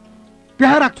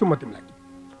 त्यहाँ राख्छु म तिमीलाई।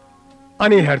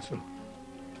 अनि हेर्छु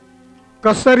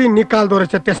कसरी निकाल्दो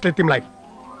रहेछ त्यसले तिमीलाई।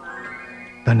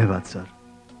 धन्यवाद सर।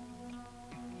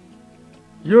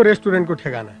 यो रेस्टुरेन्टको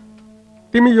ठेगाना,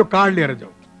 तिमी यो कार्ड लिएर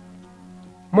जाऊ।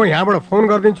 म यहाँबाट फोन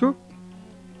गरिदिन्छु,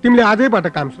 तिमीले आजैबाट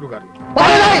काम सुरु गर्नु।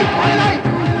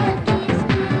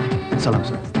 सलाम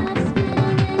सर।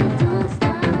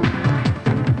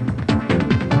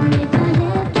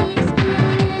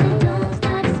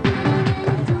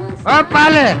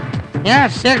 पाले यहाँ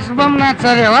सेक्स बम नाच्छ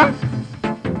रे हो?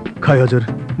 खै हजुर,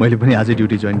 मैले पनि आजै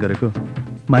ड्युटी जोइन गरेको।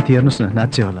 माथि हेर्नुहोस् न,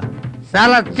 नाच्छ होला।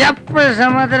 साला च्याप्पै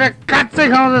समातेर काट्चै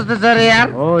खाउँ जस्तो छ रे यार।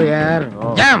 हो यार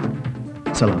हो। जाम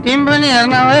सलाम। तिमी पनि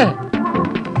हेर्न हो है।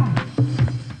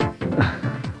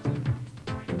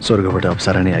 स्वर्गबाट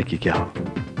अप्सरा नै आएकी क्या हो?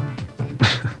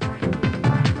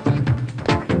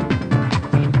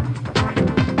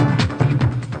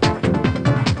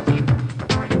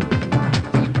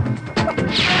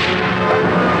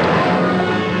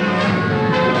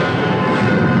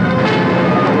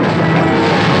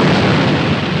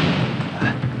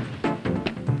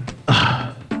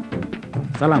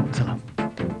 सलाम सलाम।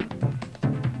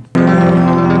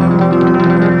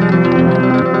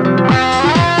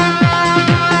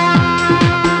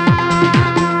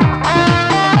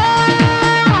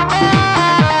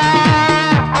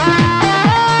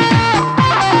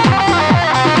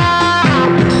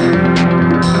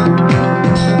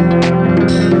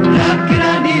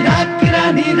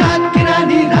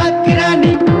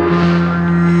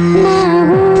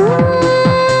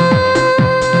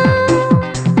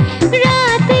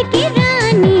 रात की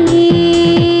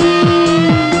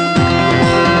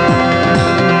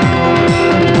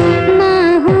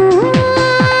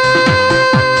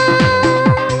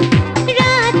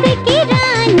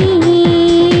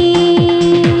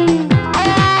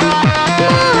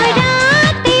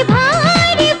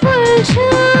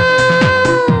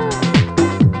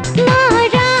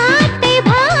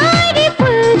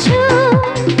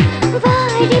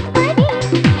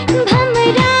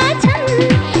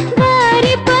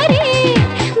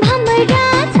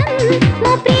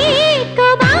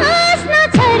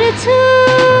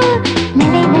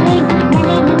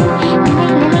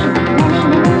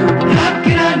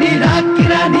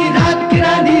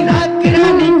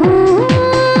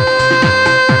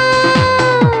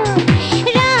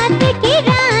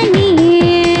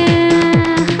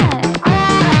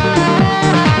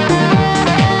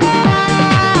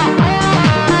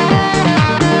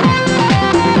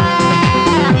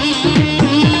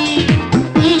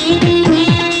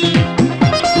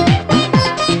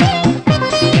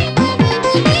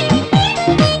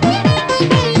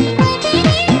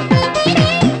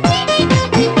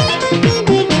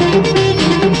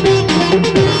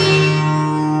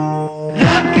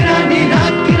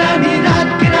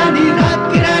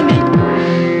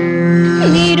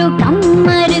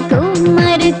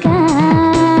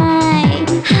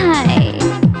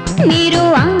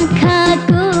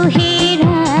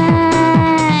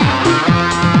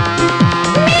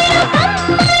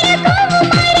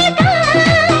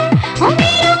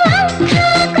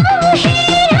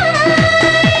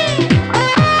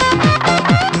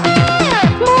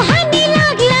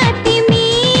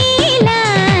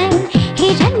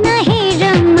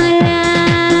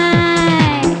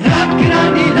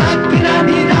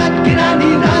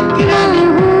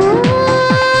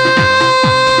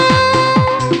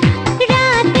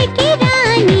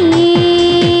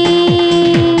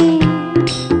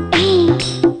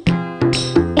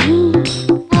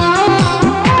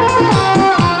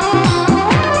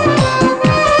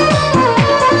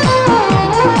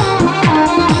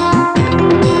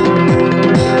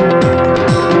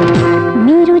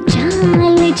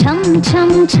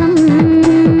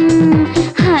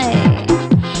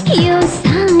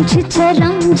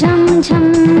छम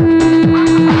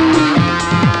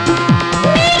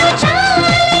मेरो चाल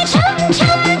छम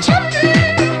छम छम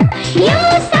यो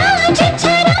साँझ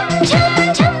छरम छम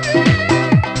छम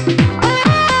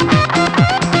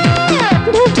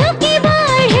धुकधुकी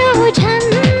बढ्यो झन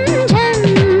झन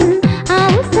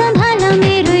आऊ सम्भाल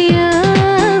मेरो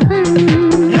यौवन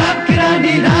रात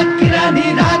रानी रात रानी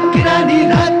रात रानी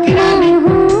रात रानी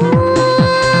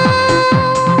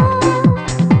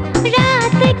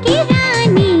रात की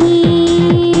रानी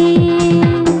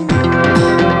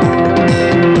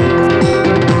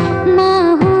माँ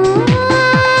हूँ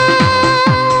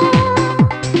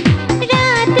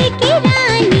रात की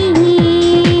रानी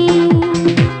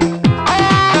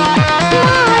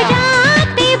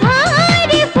रात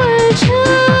भारी फुल्छु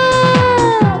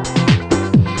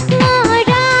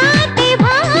रात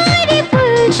भारी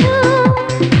फुल्छु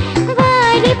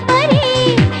वरिपरि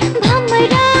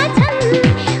भमरा छन्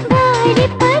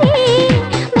वरिपरि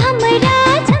भमरा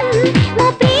छन् म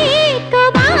प्रेमको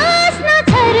बास्न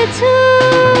छर्छु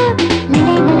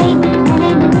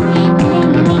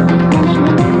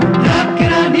रात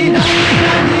रानी रात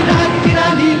रानी रात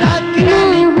रानी रात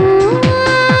रानी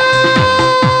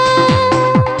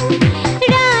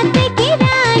रात की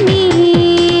रानी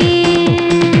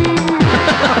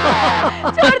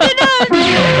छोड़ दे छोड़ दे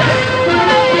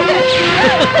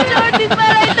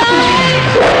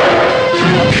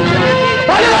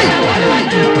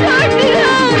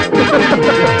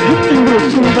तिम्रो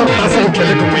सुन्दरतासँग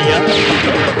खेलेको मैया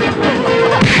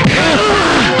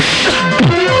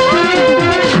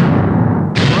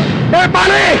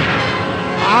नेपाली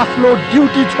आफ्नो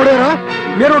ड्युटी छोडेर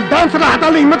मेरो डान्सलाई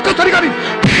हातले हिम्मत कसरी गरी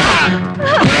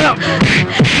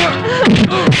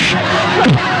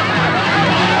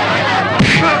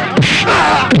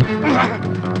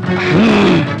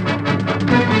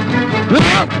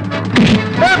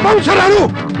वंशहरू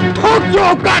ठोक जो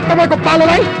औकात तपाईँको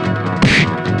पालोलाई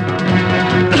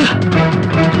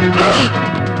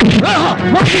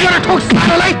मक्सी गरेर ठोक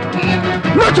सालोलाई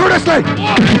नछोड यसलाई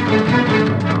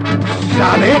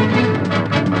साले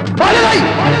पालोलाई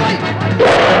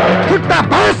खुट्टा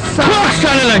भाँस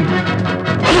सालेलाई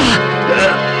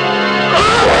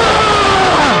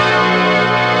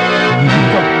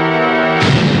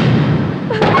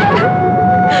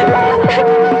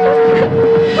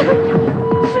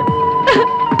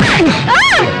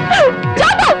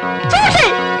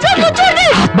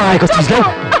हातमा आएको चिजलाई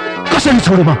कसरी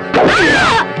छोडु म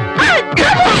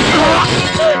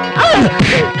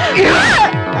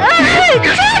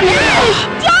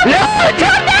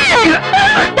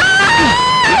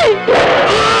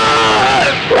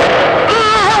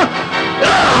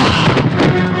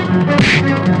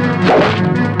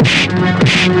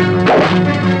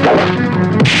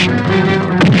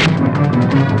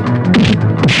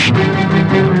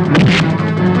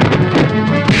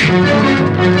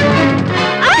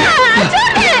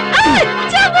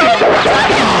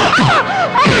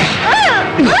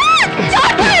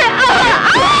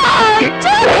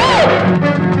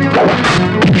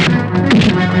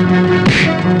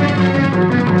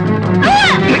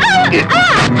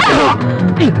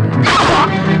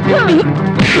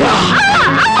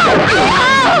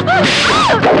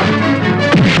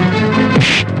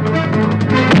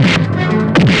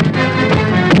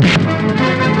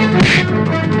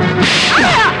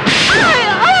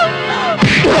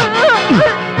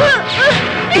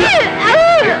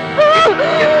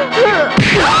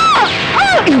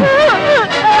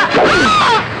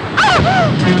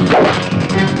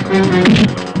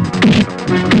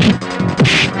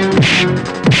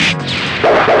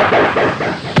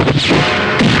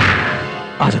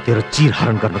आज तेरो चिर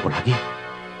हरण गर्नको लागि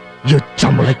यो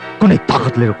जम्बुलाई कुनै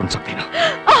ताकतले रोक्न सक्दैन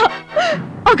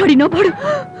अगाडि नबढ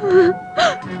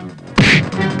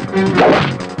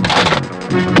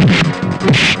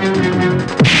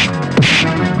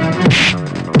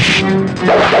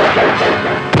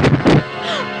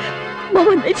म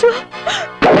भन्दैछु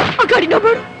अगाडि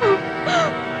नबढ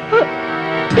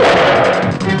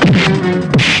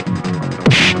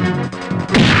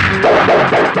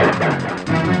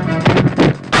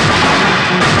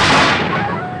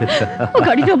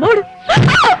अगाडि नबढ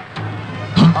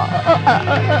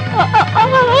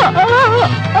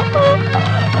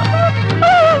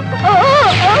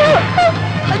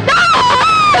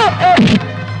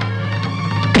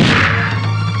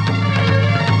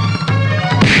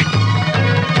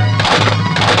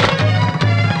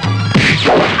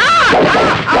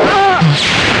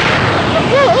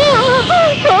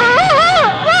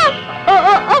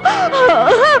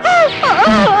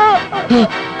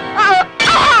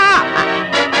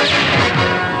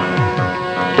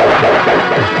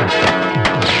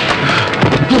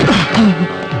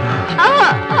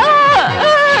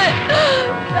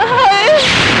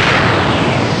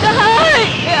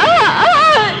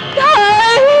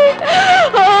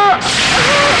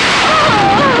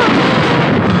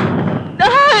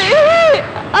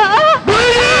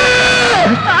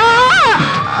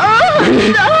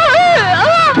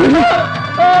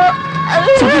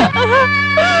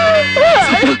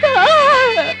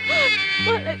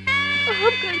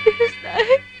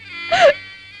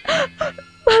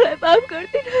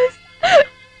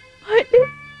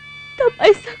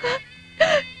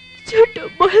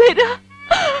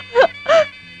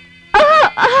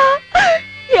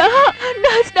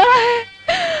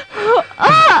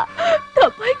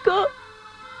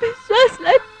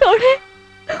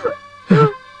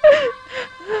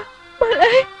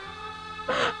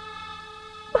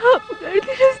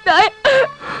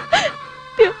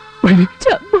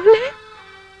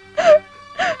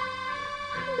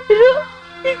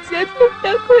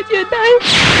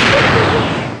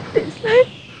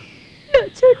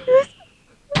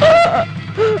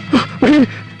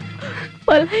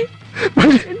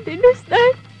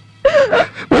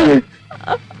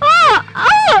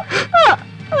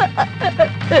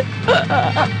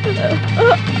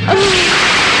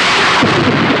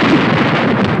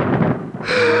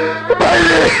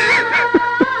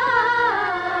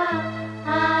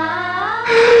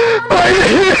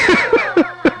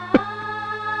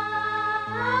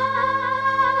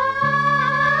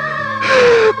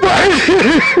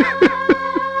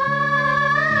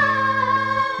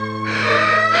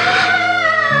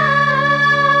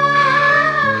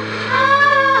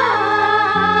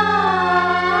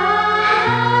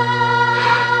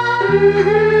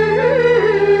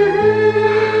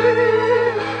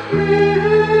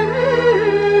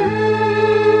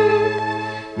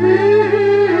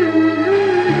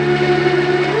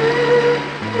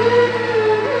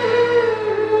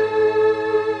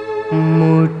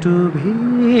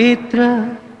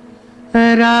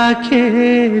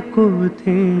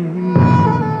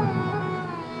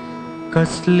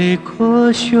कसले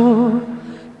खोस्यो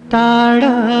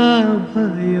टाढा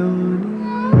भयो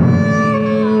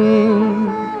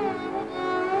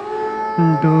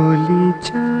डोली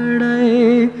चढाए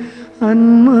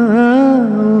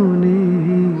अन्माउने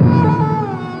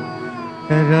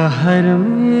रहर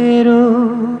मेरो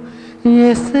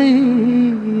यसै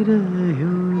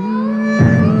रह्यो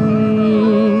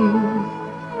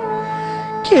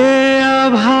के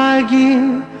अभागी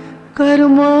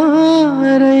कर्म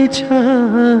रहेछ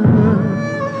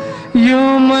यो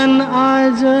मन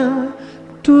आज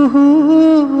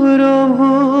टुहुरो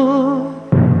भो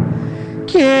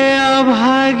के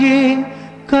अभागी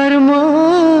कर्म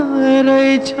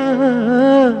रहेछ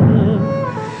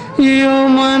यो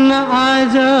मन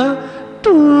आज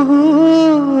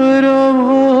टुहुरो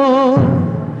भो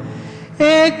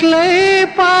एक्लै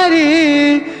पारी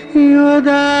यो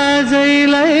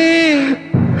दाजैलाई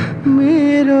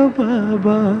मेरो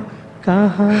बाबा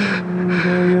कहाँ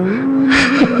गयो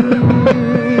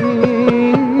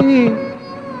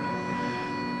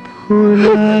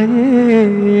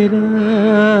फुलाएर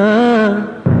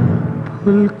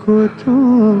फुलको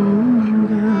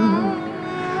तुङ्गा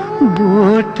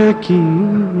बोट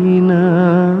किन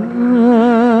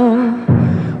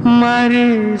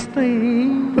मारेस्तै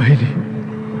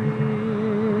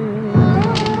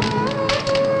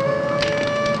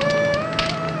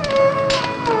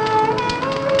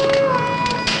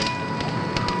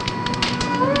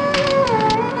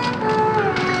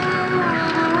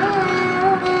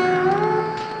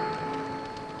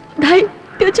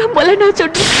मलाई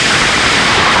नछोड्नु।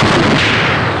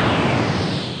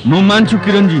 म मान्छु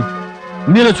किरणजी,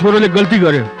 मेरो छोरोले गल्ती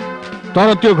गर्यो, तर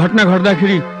त्यो घटना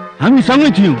घट्दाखेरि हामी सँगै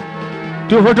थियौं।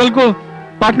 त्यो होटलको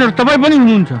पार्टनर तपाई पनि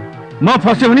हुनुहुन्छ। म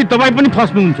फस्यो भने तपाई पनि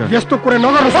फस्नुहुन्छ। यस्तो कुरा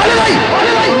नगर्नुस्।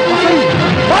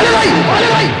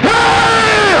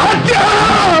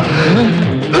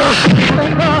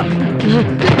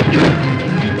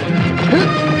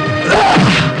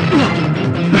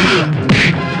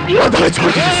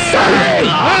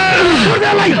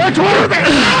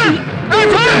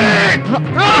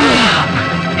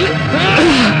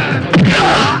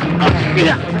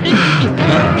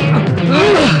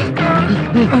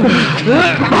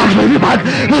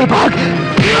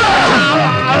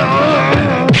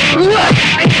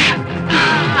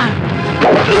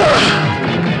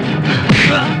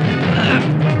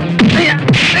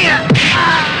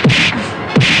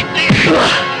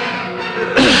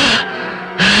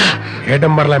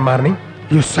 हेडम्बरलाई मार्ने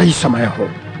यो सही समय हो।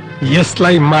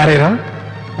 यसलाई मारेर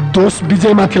दोष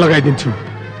विजयमाथि लगाइदिन्छु।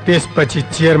 त्यसपछि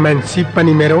चेयरम्यानशिप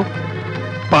पनि मेरो,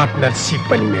 पार्टनरशिप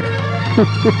पनि मेरो। हेलो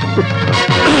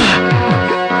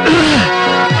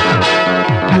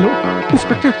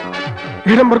इंस्पेक्टर,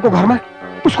 हेडम्बरको घरमा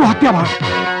उसको हत्या भयो।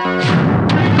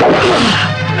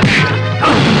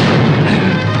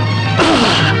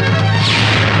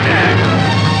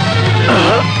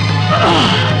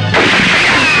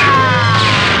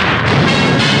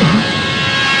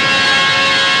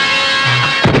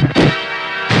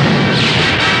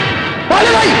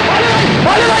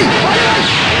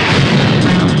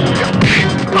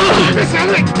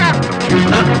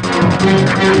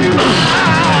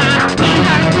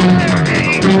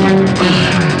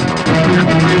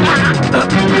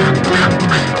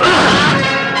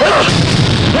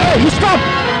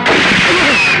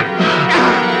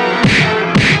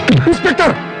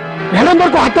 इंस्पेक्टर,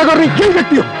 हेडम्बरको हत्या गर्ने के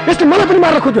व्यक्ति हो? यसले मलाई पनि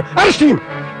मार्न खोज्यो। अरेस्ट हिम।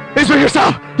 इंस्पेक्टर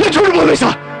साहब, ये झूठ बोल्दैछ।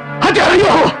 हत्यारा यो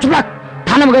हो। चुप लाग,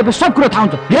 थानामा गएपछि सब कुरा थाहा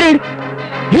हुन्छ। हिँड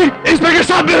हिँड। इंस्पेक्टर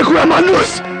साहब, मेरो कुरा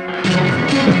मान्नुहोस्।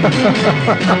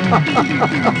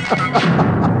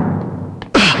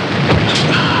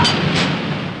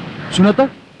 सुन त,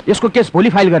 यसको केस भोलि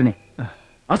फाइल गर्ने।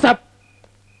 साहब,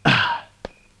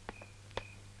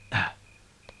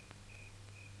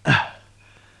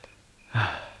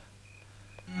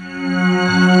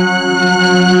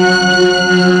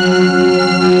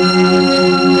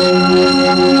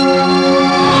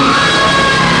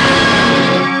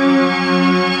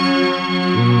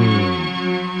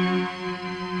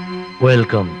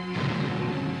 वेलकम।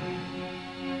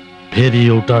 फेरि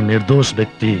एउटा निर्दोष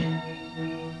व्यक्ति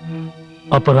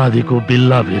अपराधीको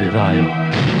बिल्ला भिरेर आयो।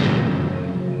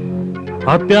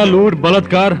 हत्या, लुट,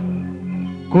 बलात्कार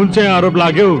कुन चाहिँ आरोप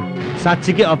लाग्यो?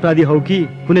 साँच्चीकै अपराधी हौ कि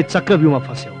कुनै चक्रव्यूहमा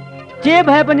फस्यौ? जे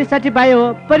भए पनि साथीभाइ हो,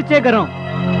 परिचय गरौँ।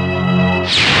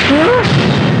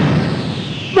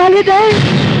 पालेदाई,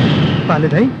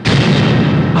 पालेदाई,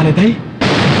 पालेदाई,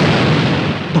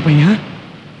 तपाईँ यहाँ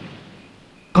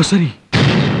कसरी?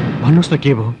 भन्नुहोस् न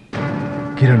के भयो?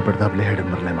 किरण प्रतापले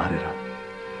हेडम्बरलाई मारेर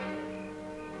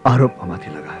आरोप माथि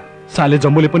लगायो। साले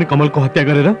जम्बुले पनि कमलको हत्या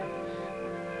गरेर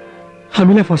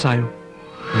हामीलाई फसायो।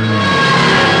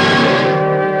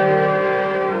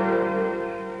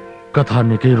 कथा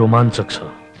निकै रोमाञ्चक छ।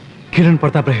 किरण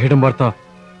प्रताप र हेडम्बर त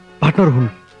पार्टनर हुन्,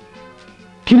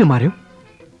 किन मार्यो?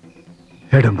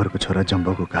 हेडम्बरको छोरा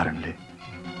जम्बुको कारणले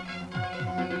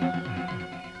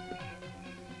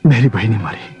मेरी बहिनी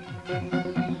मरी।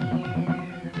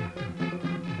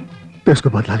 त्यसको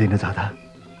बदला लिन जाँदा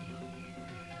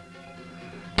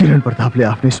किरण प्रतापले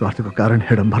आफ्नै स्वार्थको कारण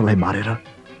हेडम्बरलाई मारेर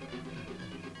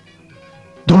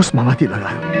दोष माथि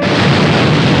लगायो।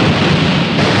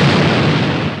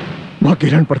 म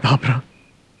किरण प्रताप र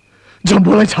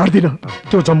जम्बुलाई छाड्दिन।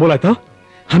 त्यो जम्बुलाई त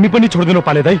हामी पनि छोड्दैनौँ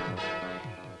पालेदाई।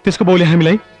 त्यसको बाउले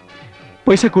हामीलाई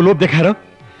पैसाको लोभ देखाएर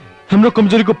हाम्रो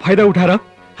कमजोरीको फाइदा उठाएर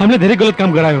हामीले धेरै गलत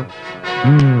काम गरायो।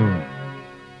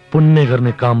 पुण्य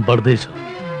गर्ने काम बढ्दैछ।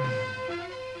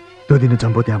 त्यो दिन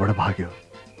जम्बो त्यहाँबाट भाग्यो,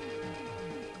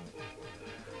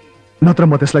 नत्र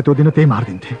म त्यसलाई त्यो दिन त्यही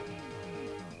मारिदिन्थे।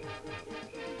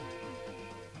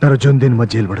 तर जुन दिन म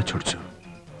जेलबाट छुट्छु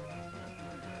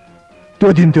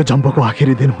त्यो दिन त्यो जम्बोको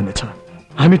आखिरी दिन हुनेछ।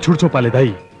 हामी छुट्छौँ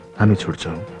पालेदाई, हामी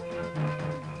छुट्छौँ।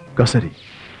 कसरी?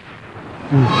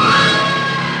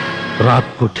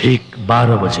 रातको ठीक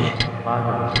 12 बजे।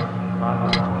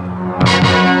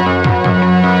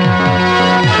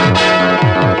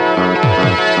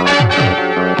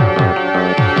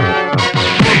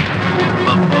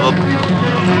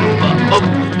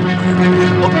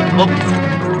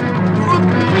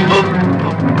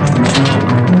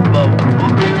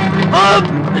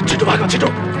 छिटो भाग, छिटो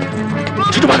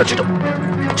छिटो भाग, छिटो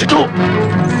छिटो।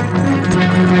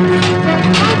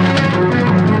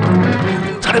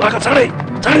 चाँडै भाग, चाँडै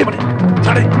चाँडै भने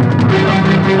चाँडै।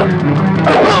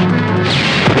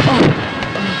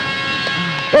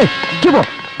 ए के भयो?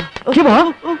 के भयो?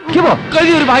 के भयो?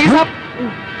 कैदीहरू भागे साहब।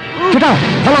 केटा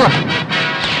फलो।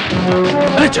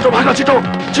 ए छिटो भाग, छिटो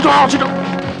छिटो आओ, छिटो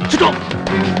छिटो।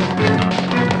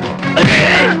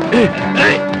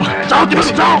 जाओ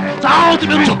तिमीहरू, जाओ जाओ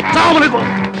तिमीहरू, जाओ भनेको।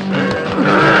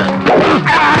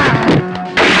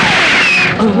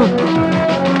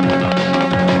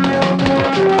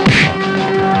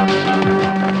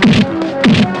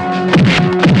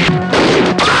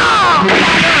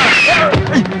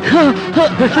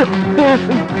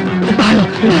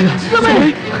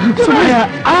 समय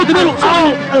आओ तिमीहरू, आओ।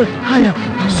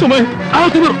 समय आओ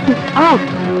तिमीहरू, आओ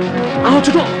आओ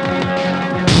छिटो।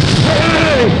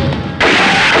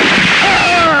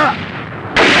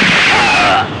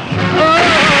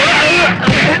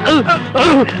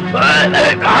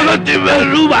 भागो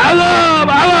तिमीहरू, भागो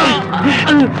भागो।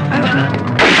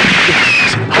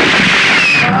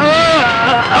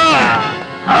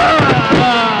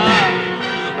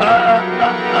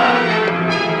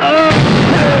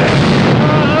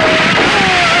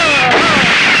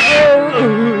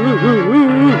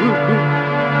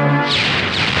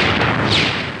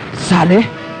 साले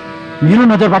मेरो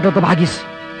नजरबाट त भागिस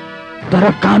तर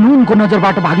कानुनको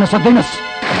नजरबाट भाग्न सक्दैनस्।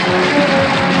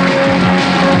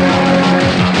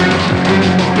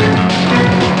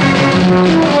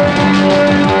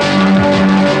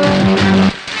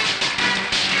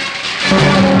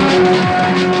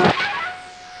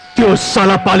 त्यो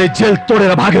साला पाले जेल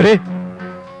तोडेर भाग्यो रे।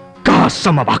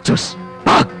 कहाँसम्म भाग्छस्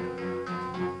भाग,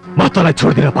 म तँलाई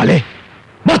छोड्दिन पाले,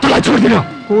 म तँलाई छोड्दिन।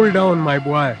 कूल down my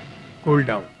boy, cool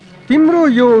down. तिम्रो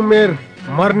यो उमेर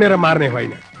मर्ने र मार्ने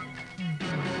होइन,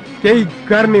 केही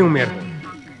गर्ने उमेर हो।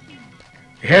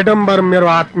 हेडम्बर मेरो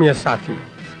आत्मीय साथी,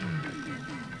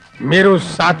 मेरो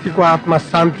साथीको आत्मा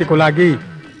शान्तिको लागि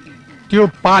त्यो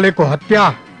पालेको हत्या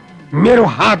मेरो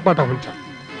हातबाट हुन्छ।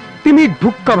 तिमी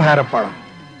ढुक्क भएर पढ।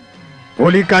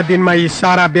 भोलिका दिनमा यी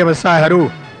सारा व्यवसायहरू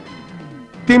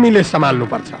तिमीले सम्हाल्नु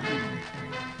पर्छ।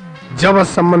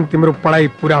 जबसम्म तिम्रो पढाइ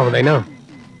पूरा हुँदैन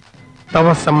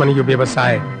तबसम्म यो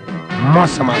व्यवसाय म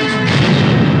सम्हाल्छु।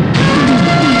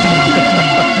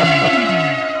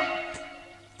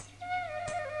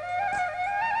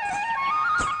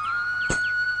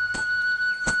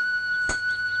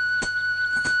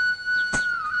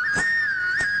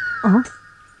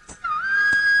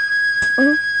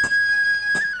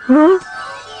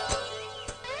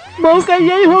 मौका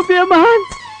यही हो बेमान।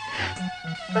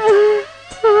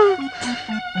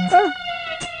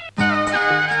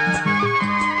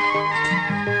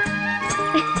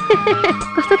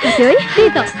 कस्तो खाथ्यो है त्यही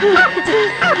त।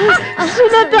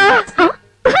 सुन त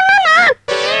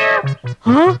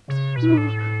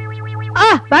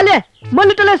भाले,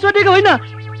 मैले तँलाई सोधेको होइन,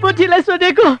 पोथीलाई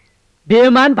सोधेको।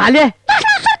 बेमान भाले,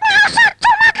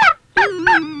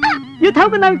 यो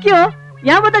ठाउँको नाम के हो?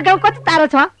 यहाँबाट गाउँ कति टाढो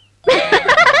छ?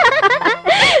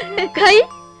 खै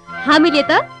हामीले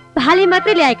त भाले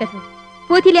मात्रै ल्याएका छौँ,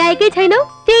 पोथी ल्याएकै छैनौ।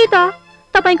 त्यही त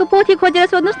तपाईको पोथी खोजेर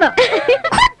सोध्नुस् न।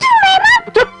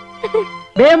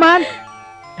 बेमान,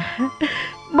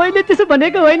 मैले त्यसो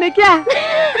भनेको होइन क्या।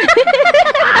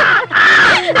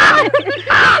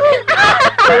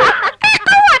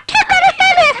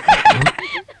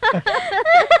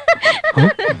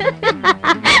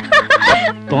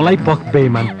 तँलाई पक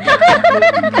बेइमान।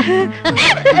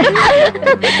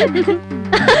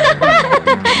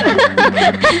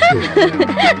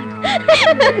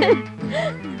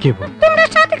 के भयो? तिम्रो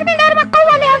साथीको निधारमा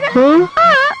कौवाले आयो।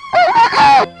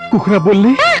 कुखुरा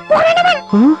बोल्ने?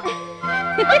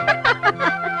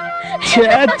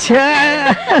 छ्या छ्या।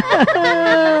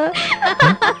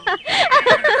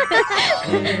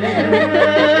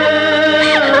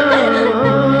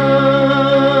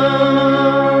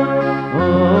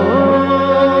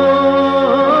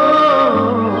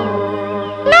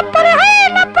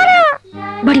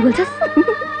 बढी बोल्छस्?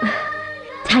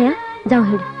 छाया जाऊ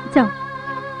हिँड, जाऊ।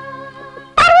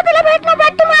 पार्वतीलाई भेट्न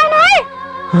बाटोमा आउनु है।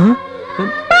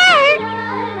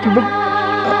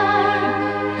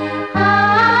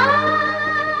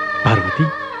 पार्वती,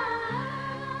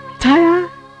 छाया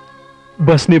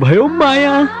बस्ने भयो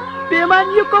माया। बेमान,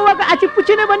 यो कौवाको आँची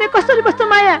पुछिने भने कसरी बस्छ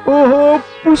माया? ओहो,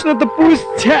 पुस्न त पुछ।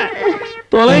 छ्या,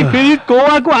 तँलाई फेरि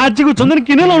कौवाको आँचीको चन्दन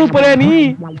किन लाउनु पर्यो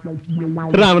नि?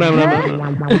 राम राम राम।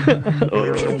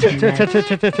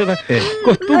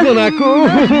 कस्तो बनाएको।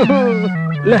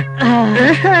 ल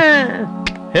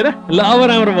हेर, ल अब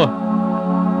राम्रो भयो।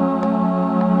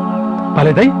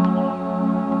 पालेदाई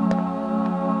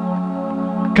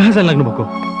कहाँ जान लाग्नु भएको?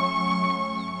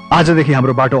 आजदेखि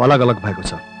हाम्रो बाटो अलग अलग भएको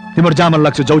छ। तिम्रो जहाँ मन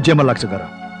लाग्छ जाऊ, जे मन लाग्छ गर।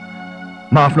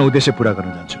 म आफ्नो उद्देश्य पूरा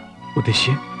गर्न जान्छु।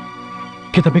 उद्देश्य?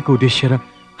 के तपाईँको उद्देश्य र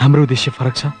हाम्रो उद्देश्य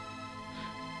फरक छ?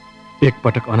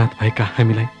 एकपटक अनाथ भएका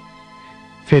हामीलाई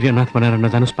फेरि अनाथ बनाएर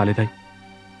नजानुस् पालेदाई।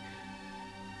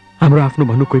 हाम्रो आफ्नो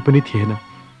भन्नु कोही पनि थिएन।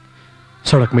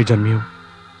 सडकमै जन्मियौँ,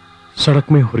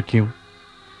 सडकमै हुर्कियौँ।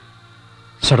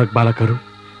 सडक बालकहरू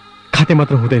खाते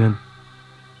मात्र हुँदैनन्,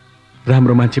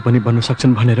 राम्रो मान्छे पनि बन्न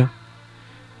सक्छन् भनेर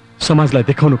समाजलाई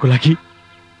देखाउनको लागि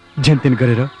जेनतेन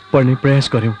गरेर पढ्ने प्रयास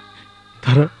गर्यौँ।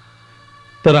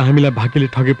 तर हामीलाई भाग्यले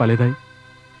ठगे पालेदाई।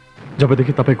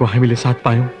 जबदेखि तपाईँको हामीले साथ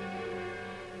पायौँ,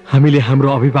 हामीले हाम्रो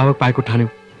अभिभावक पाएको ठान्यौँ।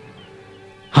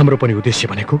 हाम्रो पनि उद्देश्य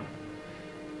भनेको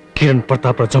किरण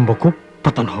प्रताप र जम्बोको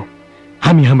पतन हो।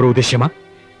 हामी हाम्रो उद्देश्यमा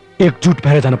एकजुट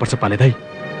भएर जानुपर्छ पालेदाई।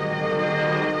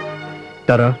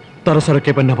 तर सर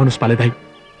के पनि नभन्नुस् पालेदाई।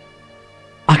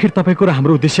 आखिर तपाईँको र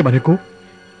हाम्रो उद्देश्य भनेको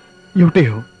एउटै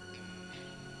हो।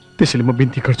 त्यसैले म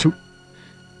बिन्ती गर्छु,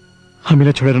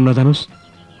 हामीलाई छोडेर नजानुस्।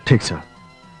 ठिक छ,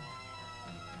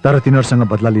 तर तिनीहरूसँग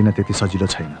बदला लिन त्यति सजिलो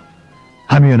छैन।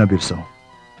 हामी यो नबिर्सौँ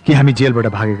कि हामी जेलबाट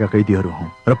भागेका कैदीहरू हौँ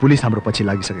र पुलिस हाम्रो पछि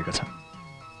लागिसकेका छन्।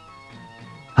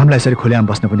 हामीलाई यसरी खुलेआम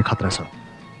बस्न पनि खतरा छ।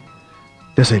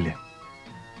 त्यसैले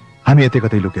हामी यतै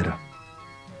कतै लुकेर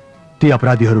ती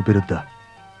अपराधीहरू विरुद्ध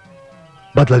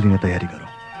बदला लिने तयारी गरौँ।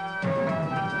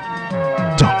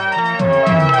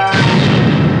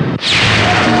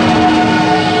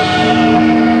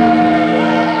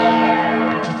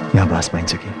 यहाँ बास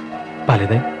पाइन्छ कि?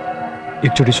 पालेदाई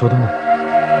एकचोटि सोधौँ न।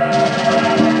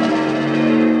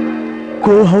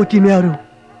 को हौ तिमीहरू?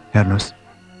 हेर्नुहोस्,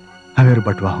 हामीहरू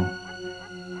बटुवा हौँ।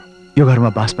 यो घरमा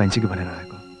बास पाइन्छ कि भनेर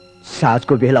आएको।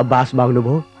 साँझको बेला बास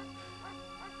माग्नुभयो,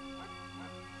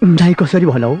 उनलाई कसरी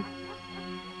भनौ?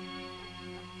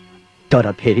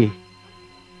 तर फेरि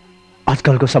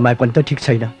आजकलको समय पनि त ठिक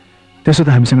छैन। त्यसो त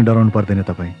हामीसँग डराउनु पर्दैन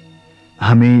तपाईँ।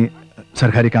 हामी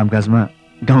सरकारी कामकाजमा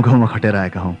गाउँ गाउँमा खटेर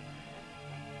आएका हौँ।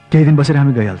 केही दिन बसेर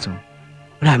हामी गइहाल्छौँ।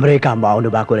 राम्रै काममा आउनु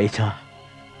भएको रहेछ।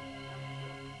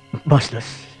 बस्नुहोस्।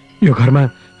 यो घरमा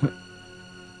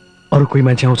अरू कोही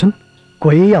मान्छे आउँछन्?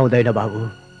 कोही आउँदैन बाबु।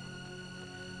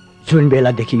 जुन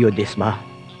बेलादेखि यो देशमा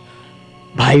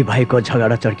भाइ भाइको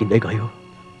झगडा चर्किँदै गयो,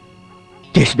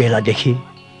 त्यस बेलादेखि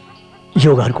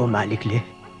यो घरको मालिकले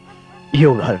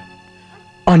यो घर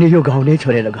अनि यो गाउँ नै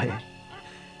छोडेर गए।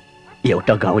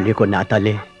 एउटा गाउँलेको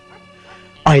नाताले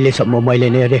अहिलेसम्म मैले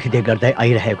नै रेखदेख गर्दै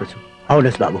आइरहेको छु।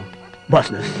 आउनुहोस् बाबु,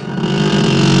 बस्नुहोस्।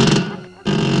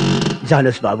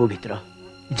 जानुहोस् बाबु भित्र,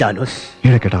 जानुहोस्।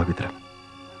 हिँड केटा भित्र।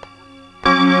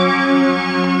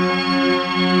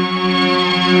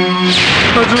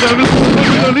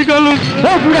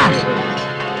 बुढा,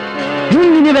 नुन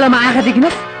लिने बेलामा आँखा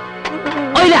देखिनुहोस्,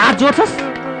 अहिले हात जोड्छस्।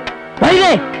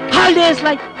 भैले हाल्दे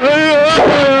यसलाई।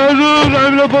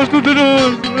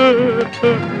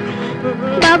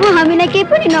 बाबु, हामीलाई केही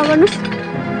पनि नगर्नुहोस्।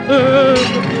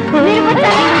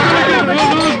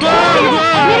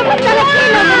 मेरो बच्चालाई केही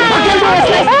नगर्नुहोस्।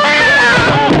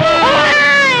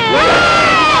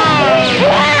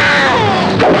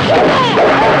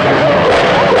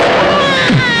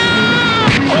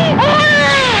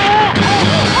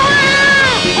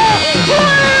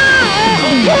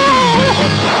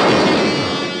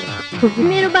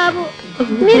 मेरो बाबु,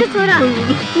 मेरो छोरा,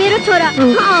 मेरो छोरा,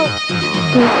 आओ।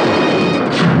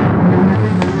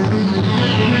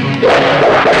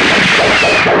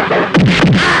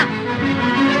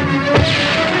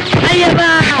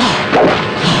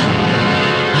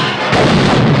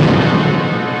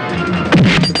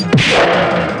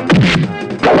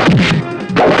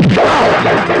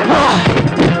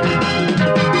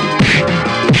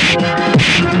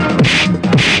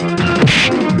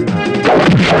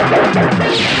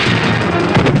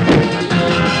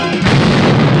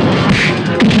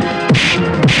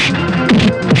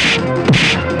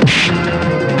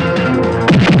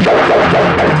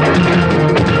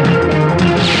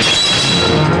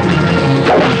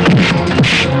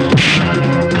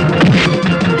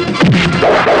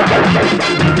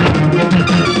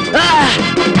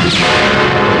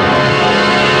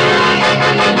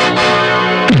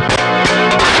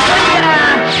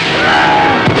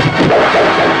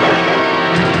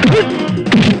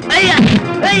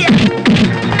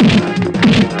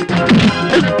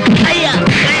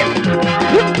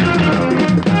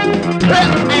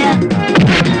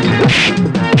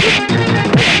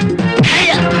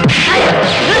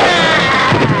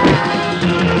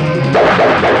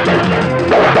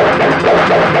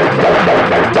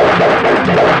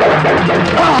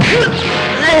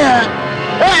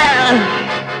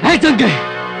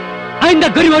 आइन्दा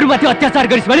गरिबहरूमाथि अत्याचार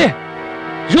गरिस् भने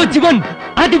यो जीवन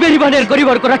आधीबेरी बनेर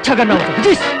गरिबहरूको रक्षा गर्न आउँछ,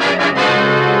 बुझिस्?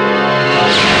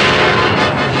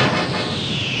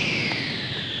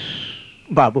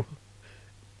 बाबु,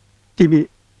 तिमी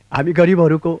हामी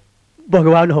गरिबहरूको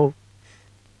भगवान हौ।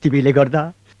 तिमीले गर्दा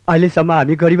अहिलेसम्म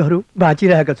हामी गरिबहरू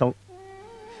बाँचिरहेका छौँ।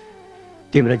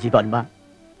 तिम्रो जीवनमा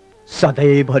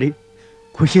सधैँभरि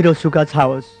खुसी र सुख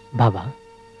छाओस्। बाबा,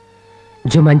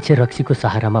 जो मान्छे रक्सीको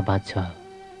सहारामा बाँच्छ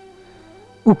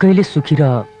ऊ कहिले सुखी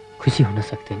र खुसी हुन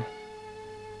सक्दैन।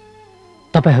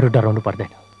 तपाईहरू डराउनु पर्दैन।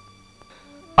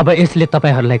 अब यसले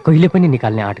तपाईहरूलाई कहिले पनि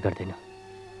निकाल्ने आँट गर्दैन।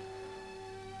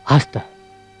 हस् त।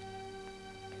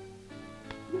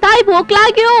 दाइ भोक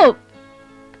लाग्यो,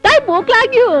 दाइ भोक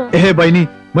लाग्यो। ए बहिनी,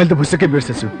 मैले त भुसक्कै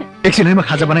बिर्सेछु। एकछिनैमा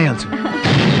खाजा बनाइहाल्छु।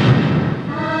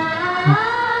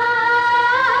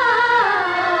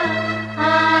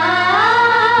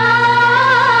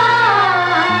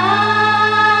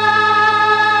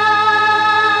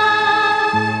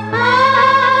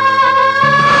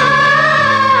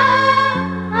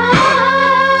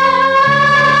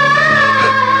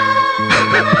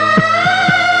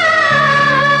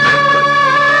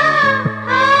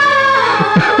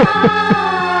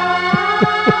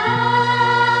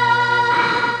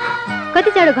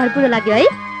 कति चाँडो घर पुग्न लाग्यो है?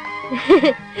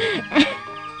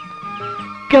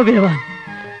 क्या बेमान,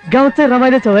 गाउँ चाहिँ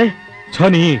रमाइलो छ है? छ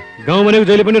नि, गाउँ भनेको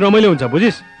जहिले पनि रमाइलो हुन्छ,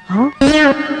 बुझिस्?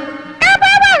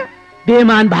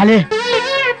 बेमान भाले।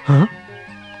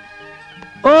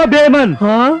 ओ बेमान,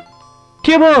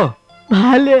 के भो?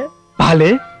 भाले।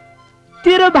 भाले?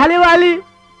 तेरो भाले वाली।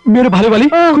 मेरो भाले वाली?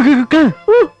 कहाँ?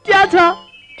 क्या छ?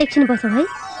 एकछिन बसौ है।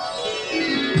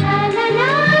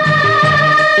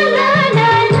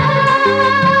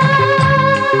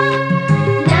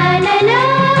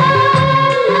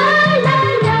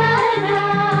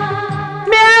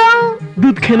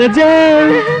 दूध खान जाऊ।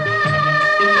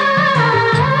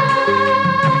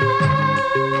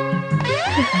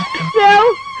 म्याऊ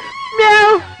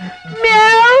म्याऊ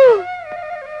म्याऊ।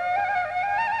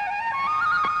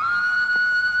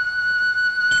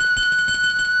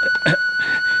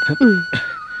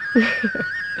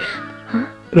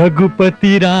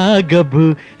 रघुपति राघव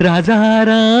राजा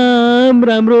राम,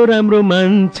 राम्रो राम्रो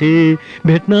मान्छे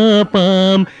भेट्न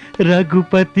पाम।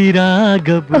 रघुपति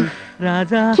राघव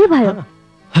राजा। के भयो?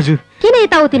 हजुर, किन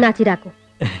यताउति नाचिरहेको?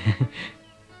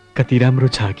 कति राम्रो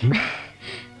छ कि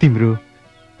तिम्रो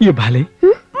यो भाले?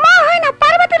 म होइन,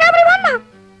 पार्वती राम्रो भन्न।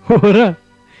 हो र?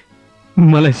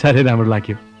 मलाई साह्रै राम्रो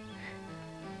लाग्यो।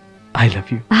 I love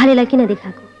you. भालेलाई किन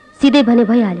देखाएको? सिधै भने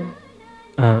भइहाल्यो।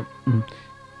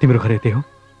 तिम्रो घर यतै हो?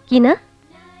 किन?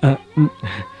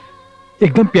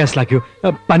 एकदम प्यास लाग्यो,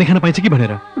 पानी खान पाइन्छ कि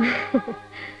भनेर।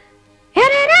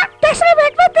 हेर हेर, तेस्रो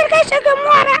भेटमा तिर्खाइसक्यो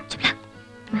मोरा।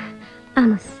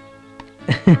 आउनुहोस्।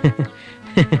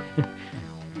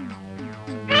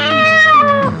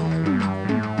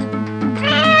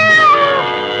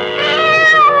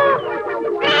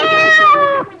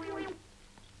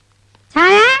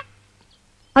 छाया,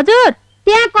 हजुर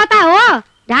त्यहाँ कता हो?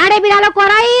 ढाडे बिरालो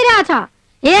कराइरहेछ।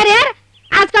 हेर हेर,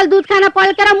 आजकल दुध खान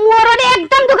पल्केर मोरोले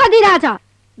एकदम दुःख दिइरहेछ।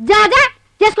 जा जा,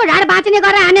 त्यसको ढाड बाँच्ने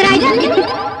गरेर हानेर आइज।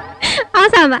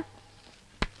 आमा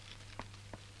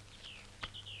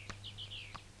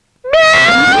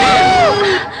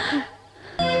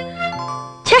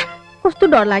कस्तो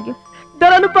डर लाग्यो।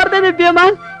 डराउनु पर्दैन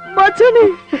बेमान, म छु नि।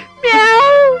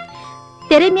 म्याऊ।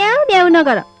 तेरे म्याऊ म्याऊ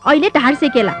नगर, अहिले ढाड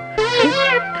सेकेला।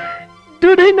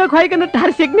 दुधै नखुवाइकन ढाड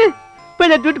सेक्ने?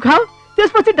 पहिला दुध खाऊ,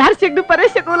 त्यसपछि ढाड सेक्नु पर्यो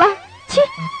सेकौला। छी,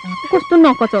 कस्तो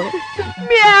नकचौ।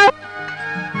 म्याऊ।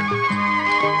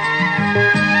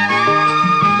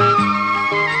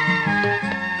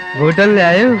 होटल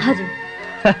ल्यायो? हजुर।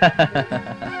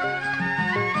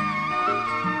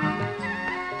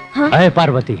 अरे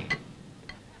पार्वती,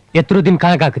 यत्रो दिन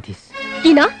कहाँ गएको थिइस्?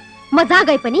 किन? म जहाँ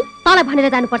गए पनि तँलाई भनेर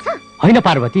जानुपर्छ? होइन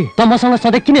पार्वती, त मसँग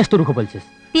सधैँ किन यस्तो रुखो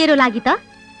बोल्छस्? तेरो लागि त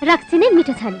रक्सी नै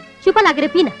मिठो छ नि, चुप लागेर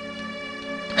पिन।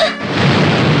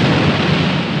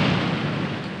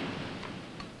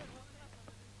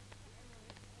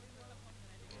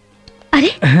 अरे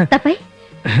तपाईँ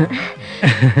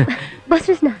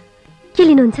बस्नुहोस् न, के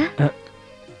लिनुहुन्छ?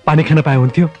 पानी खान पाए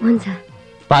हुन्थ्यो। हुन्छ।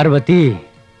 पार्वती,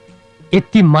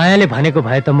 यति मायाले भनेको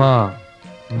भए त म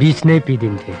बीच नै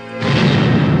पिदिन्थे।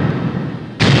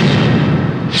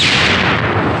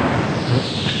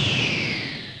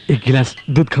 एक गिलास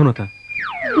दुध खाऊ न त।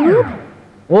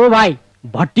 ओ भाइ,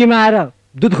 भट्टीमा आएर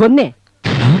दुध खोज्ने?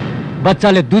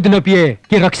 बच्चाले दुध नपिए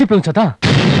के रक्सी पिउँछ त?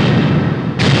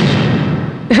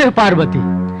 ए पार्वती,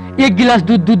 एक गिलास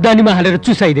दुध दुधदानीमा हालेर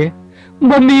चुसाइदे,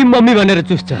 मम्मी मम्मी भनेर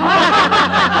चुस्छ।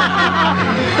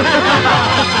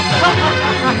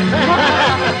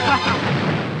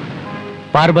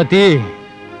 पार्वती,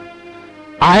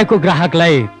 आएको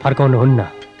ग्राहकलाई फर्काउनुहुन्न।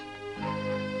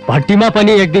 भट्टीमा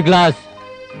पनि एक दुई गिलास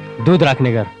दुध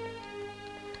राख्ने गर,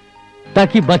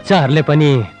 ताकि बच्चाहरूले पनि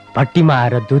भट्टीमा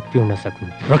आएर दुध पिउन सक्नु।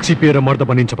 रक्सी पिएर मर्द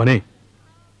बनिन्छ भने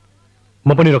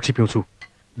म पनि रक्सी पिउँछु।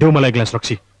 देऊ मलाई एक गिलास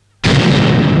रक्सी।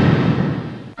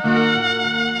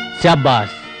 शाबास।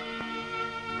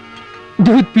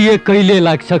 दुध पिए कहिले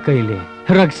लाग्छ कहिले,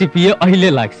 रक्सी पिए अहिले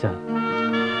लाग्छ।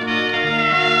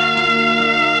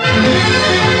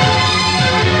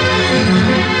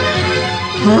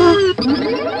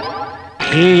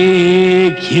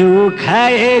 घिउ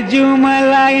खाए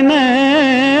जुमलाई न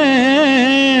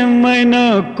मैनो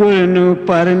कुर्नु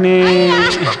पर्ने,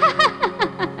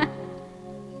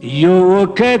 यो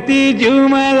ओखती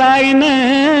जुमलाई न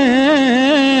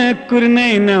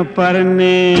कुर्नै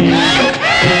नपर्ने।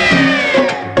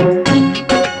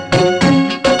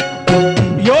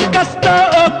 यो कस्तो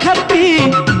ओखती,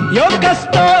 यो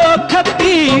कस्तो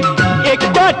ओखती, एक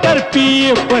क्वार्टर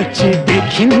पिएपछि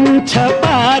देखिन्छ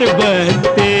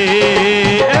पार्वती।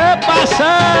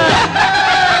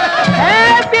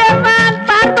 बेमान,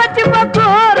 पार्वती बको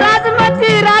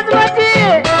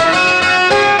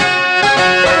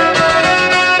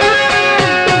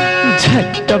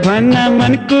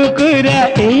मनको कुरा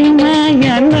ए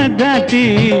माया नदाती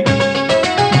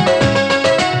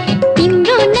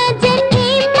तिम्रो नजर ए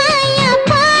माया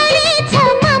परेछ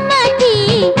ममाथि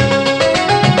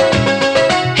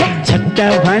झट्टा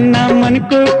भन्न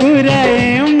मनको कुरा ए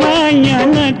माया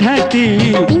नदाती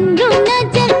तिम्रो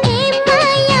नजर ए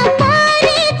माया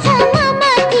परेछ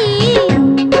ममाथि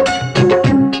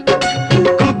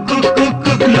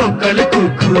लोकल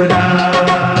कुखुरा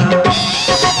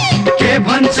के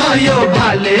भन्छ यो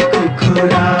भाले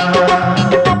कुखुरा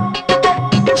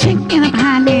छेकिन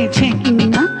भाले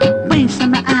छेकिन्न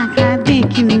पैसामा आँखा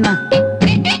देखिन्न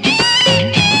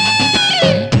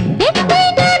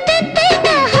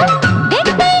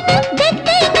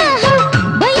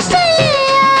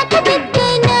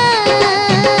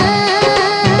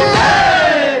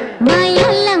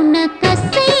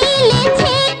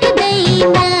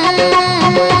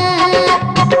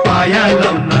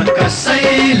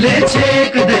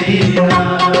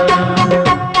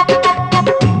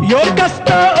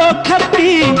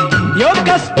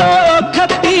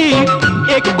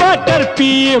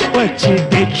पिएपछि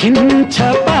देखिन्छ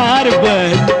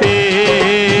पार्वती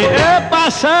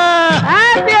पासा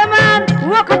बेमान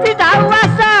वखति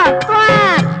धाउवासा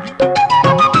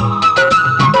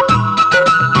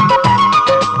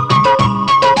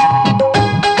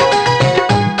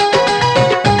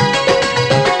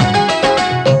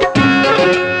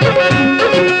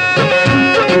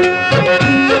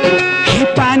हे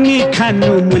पानी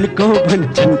खानु मुल्को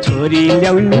भन्छन् छोरी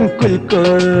ल्याउनु कुलको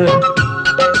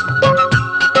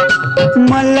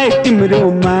मलाई तिम्रो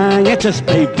माया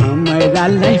जस्तै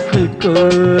भमरालाई फुलको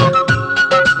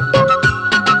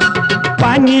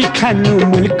पानी खानु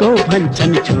मुल्को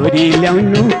भन्छन् छोरी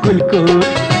ल्याउनु कुलको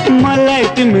मलाई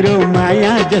तिम्रो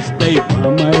माया जस्तै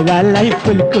भमरालाई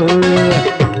फुलको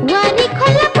वारी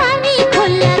खोला पानी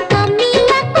खोला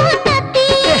कमिलाको ताती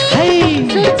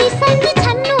सोची सोची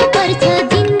छन्नु पर्छ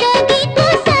जिन्दगीको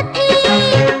साथी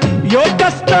यो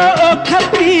कस्तो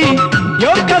ओखती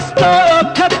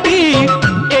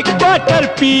एक बोतल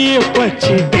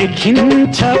पिएपछि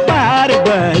देखिन्छ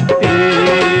पार्वती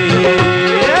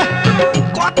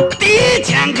कति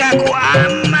झ्याङ्गाको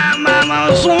आमा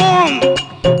सोम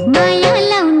माया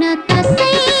लाउन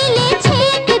कसैले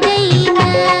छेक्दैन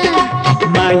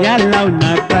माया लाउन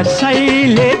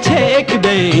कसैले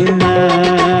छेक्दैन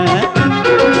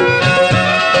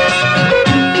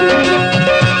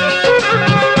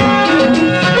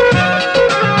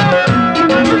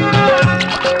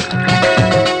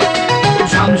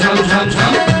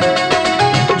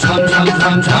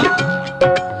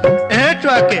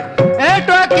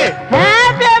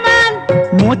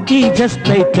मोती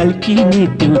जस्तै टल्किने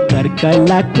त्यो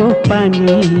कर्कलाको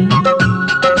पानी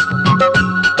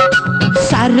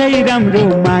साह्रै राम्रो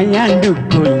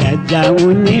मायालुको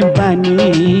लजाउने बानी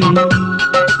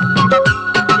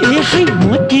ए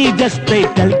मोती जस्तै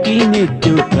टल्किने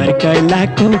त्यो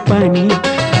कर्कलाको पानी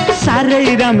साह्रै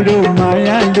राम्रो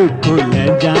मायालुको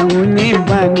लजाउने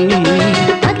बानी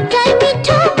अचार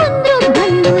मिठो गुन्द्रुक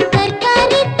भन्नु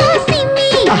तरकारी त सिमी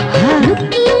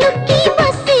लुकी लुकी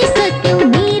बसिसक्यौ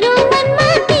मेरो मनमा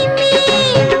तिमी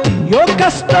यो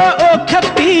कस्तो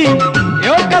ओखती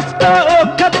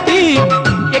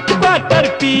एक बाटर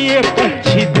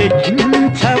पिएपछि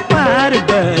देखिन्छ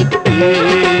पार्वती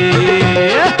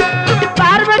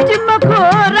पार्वती मुखो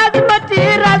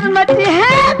राजमती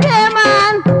हे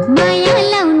बेमान माया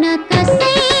लाउन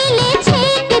कसैले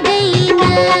छेक्दैन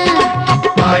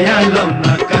माया लाउन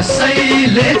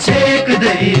कसैले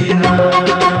छेक्दैन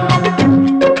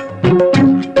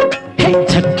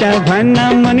झट्टा भन्न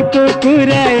मनको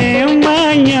कुरा ए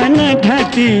माया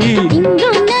नढाती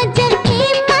तिम्रो नजर ए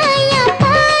माया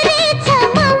परेछ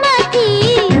ममाथि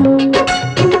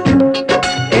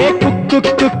ए कुक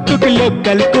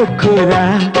लोकल कुखुरा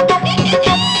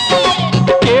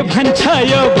के भन्छ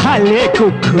यो भाले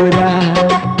कुखुरा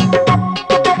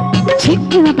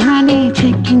छेकिन भाले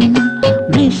छेकिन्न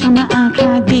बेसमा आँखा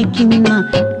देखिन्न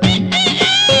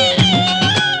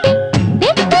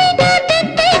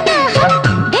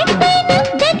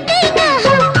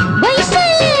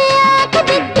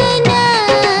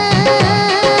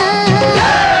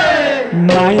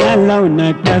माया लाउन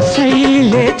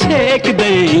कसैले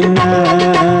छेक्दैन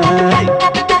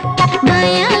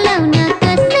माया लाउन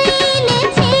कसैले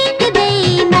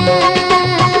छेक्दैन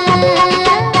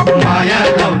माया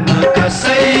लाउन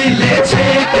कसैले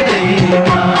छेक्दैन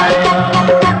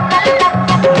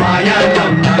माया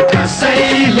लाउन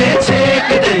कसैले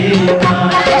छेक्दैन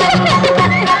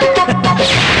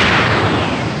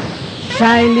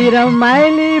साइली र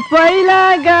माइली पहिला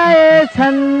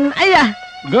गाएछन् आया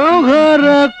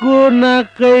गाउँघरको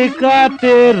नाकै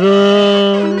काटेर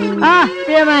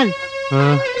पेमान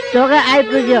ढोका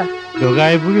आइपुग्यो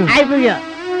आइपुग्यो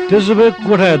त्यसो भए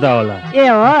कोठा यता होला ए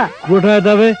हो कोठा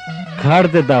यता भए खाड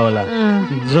त्यता होला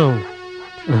जाउँ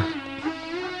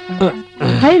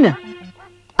होइन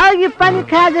अघि पानी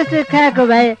खाए जस्तो खाएको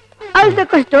भए अहिले त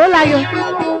कस्तो लाग्यो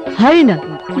होइन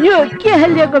यो के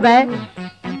हल्लिएको भए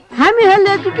हामी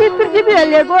हल्लिएको कि पृथ्वी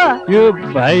हल्लिएको यो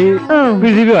भाइ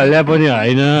पृथ्वी हल्ल्या पनि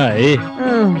होइन है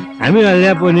हामी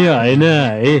हल्ल्या पनि होइन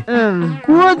है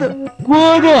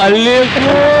कोदो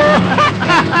हल्लिएको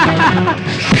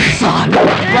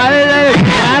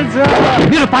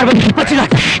मेरो पार्वती पछि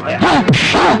राख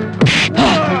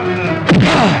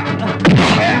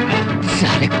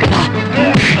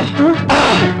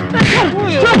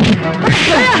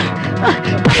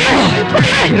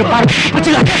मेरो पार्वती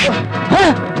पछि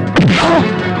राख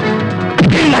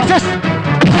राक्षस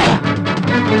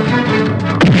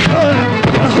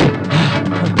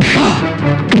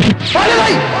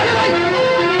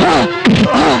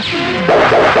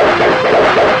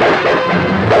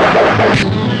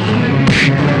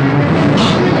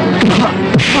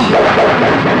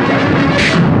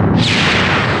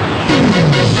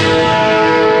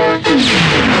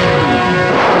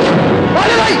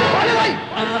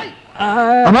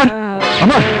अमर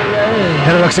अमर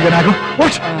हेर रक्सी गर्न आएको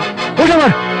उठ उठ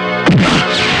अमर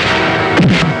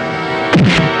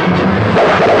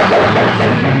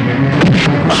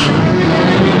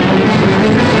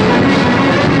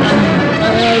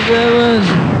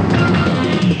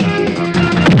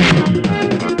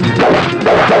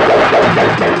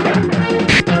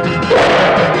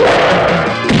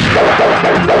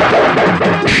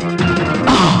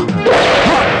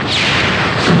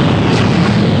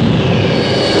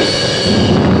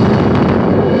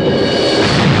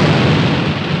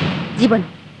जीवन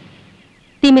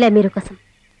तिमीलाई मेरो कसम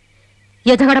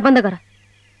यो झगडा बन्द गर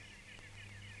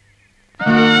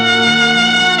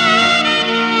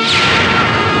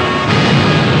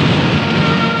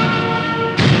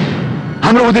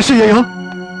हाम्रो उद्देश्य यही हो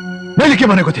मैले के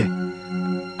भनेको थिएँ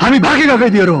हामी भागेका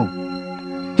कैदीहरू हौं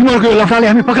तिमीहरूको यो लफडाले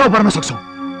हामी पक्राउ पर्न सक्छौं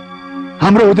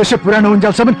हाम्रो उद्देश्य पूरा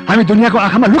नहुन्जेलसम्म हामी दुनियाँको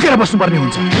आँखामा लुकेर बस्नुपर्ने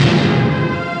हुन्छ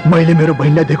मैले मेरो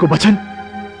बहिनीलाई दिएको वचन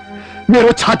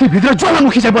मेरो छातीभित्र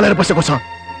ज्वालामुखी चाहिँ बलेर बसेको छ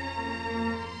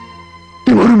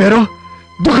तिमीहरू मेरो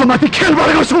दुःखमाथि खेल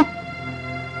गरेको छौ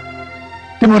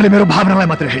तिमीहरूले मेरो भावनालाई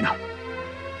मात्रै होइन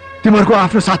तिमीहरूको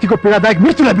आफ्नो साथीको पीडादायक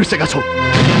मृत्युलाई बिर्सेका छौ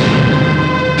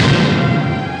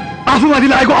आफूमाथि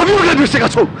लागेको अभियोगलाई बिर्सेका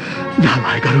छौ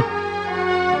नालायकहरू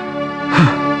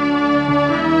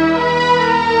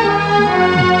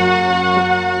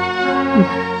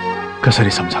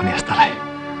कसरी सम्झाउने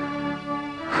यस्तालाई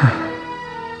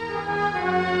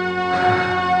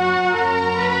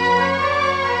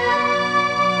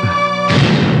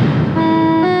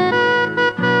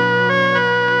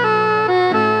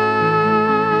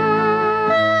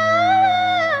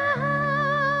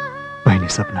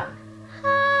सपना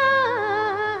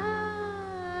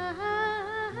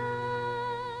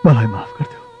मलाई माफ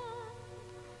गरिदेऊ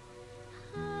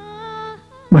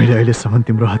मैले अहिलेसम्म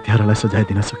तिम्रो हतियारलाई सजाय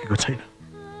दिन सकेको छैन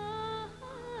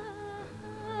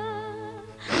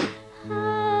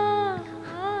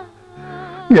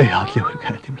यही हातले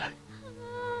हुर्काए तिमीलाई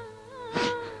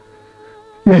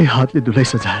यही हातले दुलाई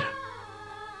सजाएर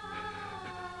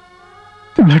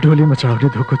तिमीलाई डोलीमा चढाउने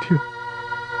धोको थियो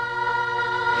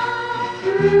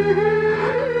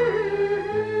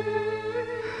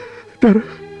तर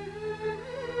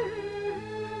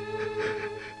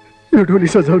यो डोली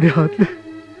सजाउने हातले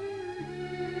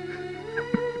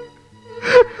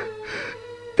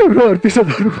तिम्रो अर्थी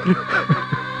सजाउनु पर्यो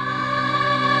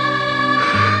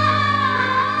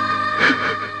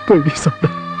पहिली सपना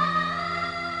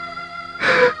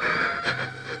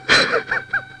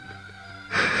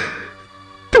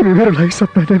तिमी मेरो लागि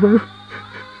सपना नै भयो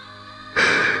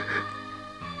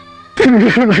तिमी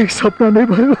मेरो लागि सपना नै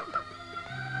भयो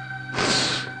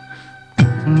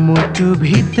मुटु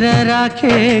भित्र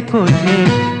राखेको थिए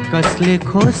कसले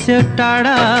खोस्यो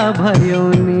टाढा भयो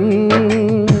नि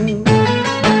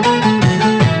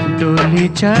डोली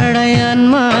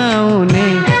चढायानमा आउने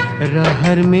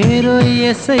रहर मेरो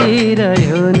यसै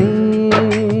रह्यो नि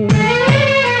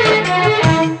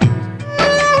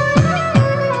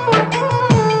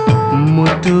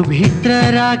मुटु भित्र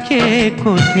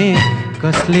राखेको थिए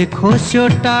कसले खोस्यो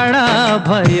टाढा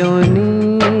भयो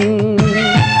नि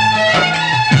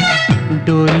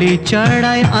डोली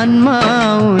चढाई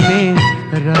अन्माउने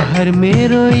रहर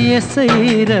मेरो यसै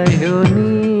रह्यो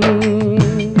नि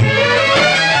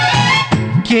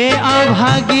के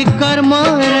अभागी कर्म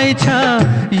रहेछ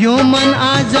यो मन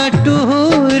आज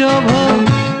टुहुरो भो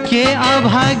के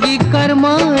अभागी कर्म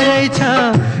रहेछ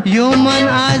यो मन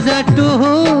आज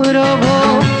टुहुरो भो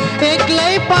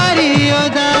एक्लै पारियो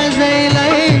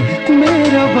दाजैलाई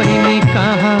मेरो बहिनी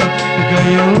कहाँ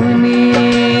गयो नि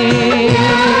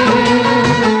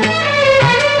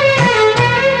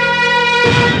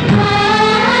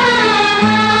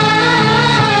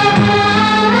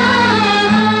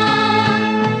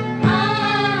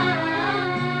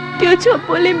त्यो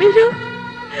छोपोले मेरो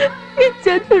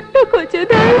इज्जत लुट्न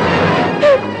खोज्दा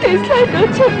त्यसलाई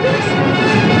नछोड्नुहोस्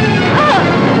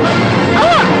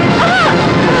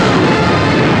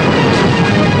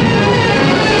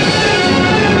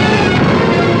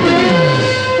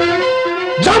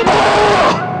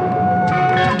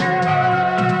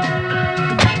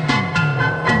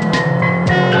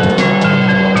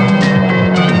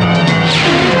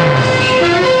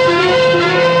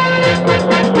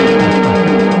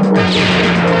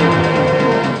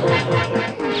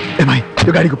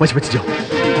त्यो गाडीको पछि पछि जाऊ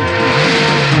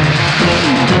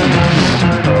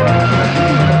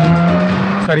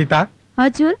सरिता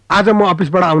हजुर आज म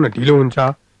अफिसबाट आउन ढिलो हुन्छ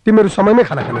तिमीहरू समयमै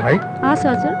खाना खानु है हस्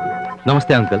हजुर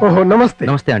नमस्ते अंकल ओहो नमस्ते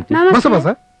नमस्ते आंटी बस बस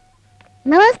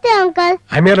नमस्ते अंकल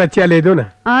हामीहरूलाई चिया ल्याइदेऊ न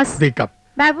हस् 2 कप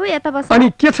बाबु यता बस अनि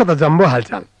के छ त जम्बो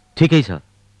हालचाल ठिकै छ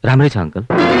राम्रै छ अंकल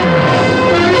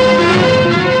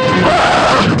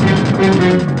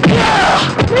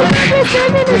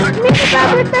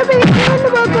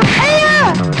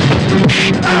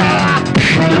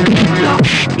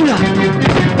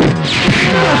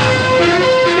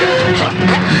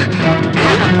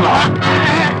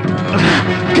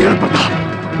किरण प्रताप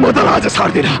म त आज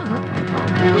छाड्दिन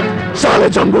साले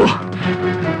जम्बू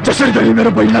जसरी तैँले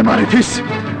मेरो बहिनीलाई मारे थिइस्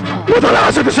म तँलाई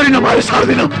आज त्यसरी नमारे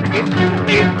छाड्दिन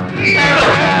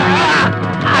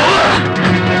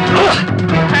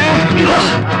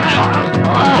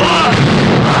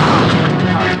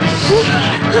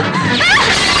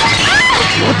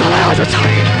म तँलाई आज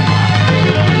छाडेँ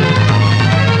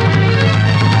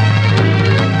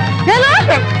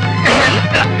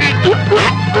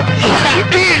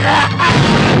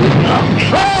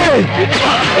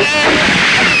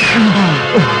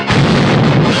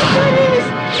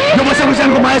यो बच्चाको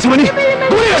ज्यानको माया छ भने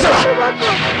कुनै असला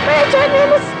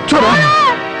छोरा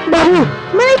बाबु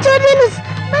मलाई छोड्दिनुस्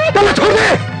तँलाई छोड्दे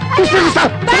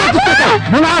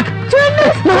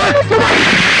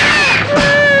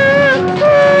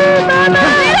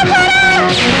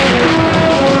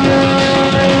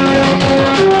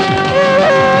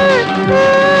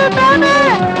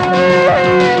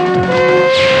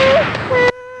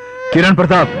किरण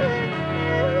प्रताप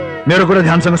मेरो कुरा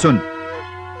ध्यानसँग सुन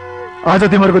आज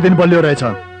तिमीहरूको दिन बलियो रहेछ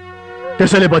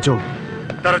त्यसैले बचौ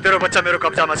तर तेरो बच्चा मेरो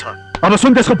कब्जामा छ अब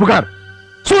सुन त्यसको पुकार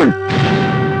सुन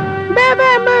बाबा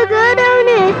म घर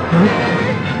आउने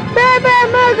बाबा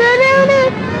म घर आउने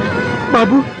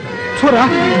बाबु छोरा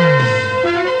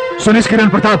सुनिस् किरण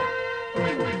प्रताप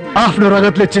आफ्नो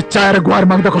रगतले चिच्चाएर गुहार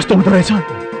माग्दा कस्तो हुँदो रहेछ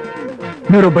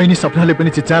मेरो बहिनी सपनाले पनि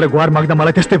चिच्चाएर गुहार माग्दा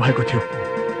मलाई त्यस्तै भएको थियो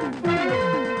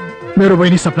मेरो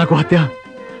बहिनी सपनाको हत्या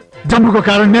जम्बुको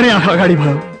कारण मेरै आँखा अगाडि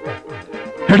भयो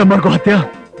हेडम्बरको हत्या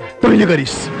तैँले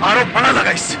गरिस् आरोप मलाई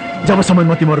लगाइस् जबसम्म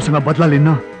म तिमीहरूसँग बदला लिन्न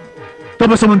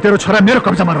तबसम्म तेरो छोरा मेरो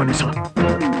कब्जामा रहनेछ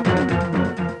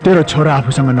तेरो छोरा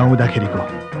आफूसँग नहुँदाखेरिको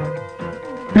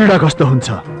पीडा कस्तो हुन्छ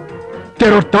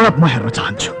तेरो तडप म हेर्न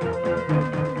चाहन्छु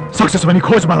सक्सेस भने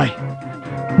खोज मलाई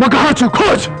म कहाँ छु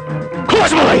खोज खोज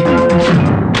मलाई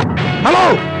हेलो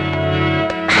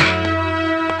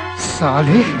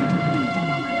साले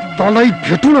तँलाई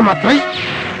भेटुन मात्रै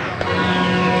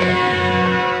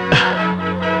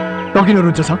त किन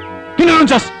रुन्छस् किन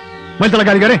रुन्छस् मैले तँलाई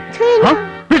गाली गरेँ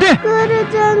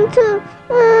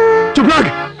चुप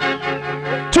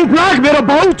लाग मेरो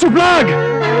बाउ चुप लाग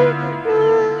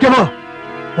के भयो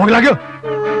भोक लाग्यो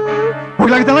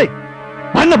तँलाई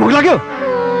भन्न भोक लाग्यो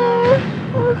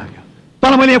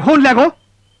तँलाई मैले यहाँ फोन ल्याएको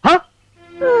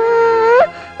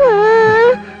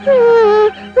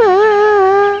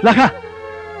खा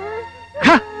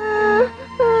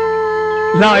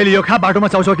ल अहिले यो खा बाटोमा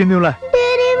चाउचाउ किनिदिउँला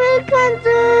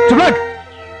चुप लाग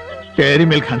डेरी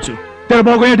मिल्क खान्छु तेरो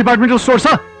बाउको यहाँ डिपार्टमेन्टल स्टोर छ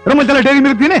र मैले तँलाई डेरी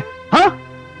मिल्क दिने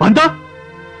भन् त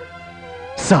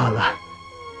साला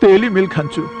डेली मिल्क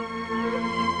खान्छु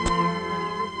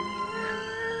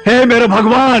हे मेरो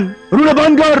भगवान रुन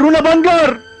बन्द गर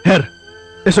हेर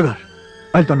यसो गर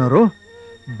अहिले त नरो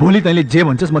भोलि तैँले जे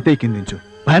भन्छस् म त्यही किनिदिन्छु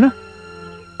भएन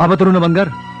अब त रुन बन्द गर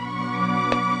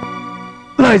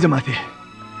लैज माथि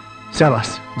शाबास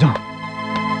जाऊ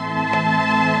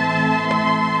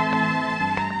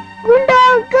गुन्डा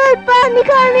अंकल पानी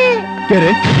खाने के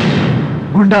रे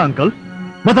गुन्डा अंकल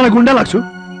म तँलाई गुन्डा लाग्छु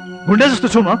गुन्डा जस्तो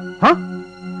छु म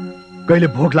कहिले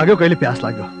भोक लाग्यो कहिले प्यास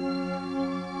लाग्यो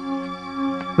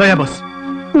ल यहाँ बस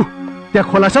त्यहाँ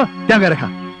खोला छ त्यहाँ गएर खा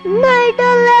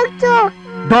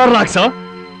डर लाग्छ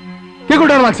के को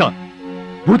डर लाग्छ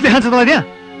भूतले खान्छ तँलाई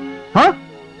त्यहाँ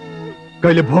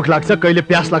कहिले भोक लाग्छ कहिले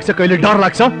प्यास लाग्छ कहिले डर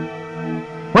लाग्छ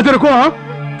म तेरो को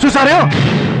सुसारे हो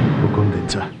हुकुम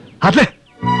दिन्छ हातले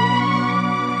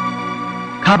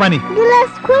खा पानी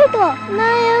गिलास खोइ त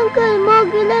नाइ अंकल म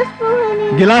गिलास पखानी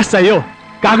गिलास चाहियो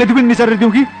कागती पनि निचरेर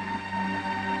दिउँ कि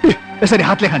यसरी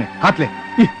हातले खाने हातले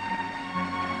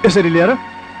यसरी लिएर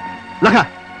ल खा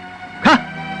खा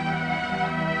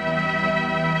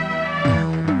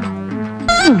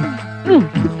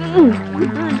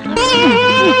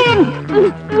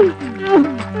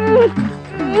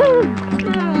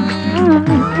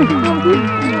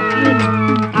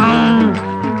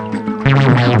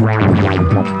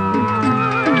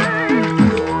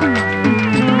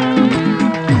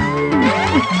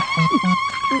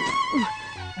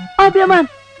अभिमान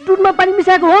दुधमा पानी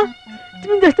मिसाएको हो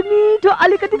तिमी जस्तो मिठो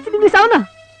अलिकति चिनी मिसाउ न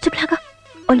चुप लाग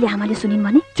अहिले आमाले सुनिन्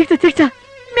भने ठिक छ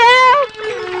म्याउ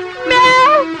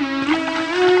म्याउ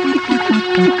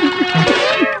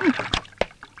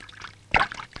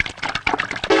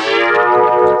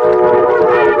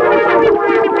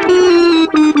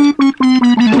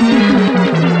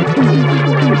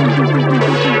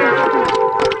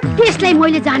त्यसलाई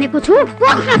मैले जानेको छु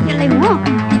पक्का त्यसलाई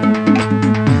म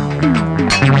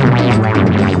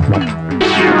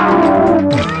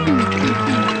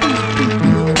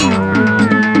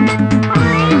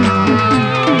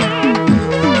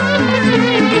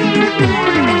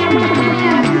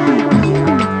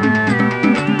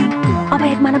अब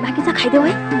एक माना बाँकी छ खाइदेऊ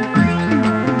है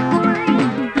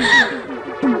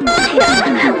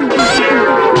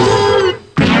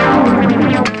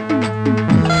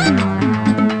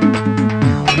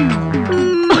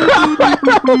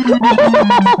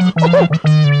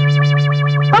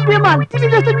अभिमान तिमी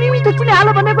जस्तो मिठो चिनी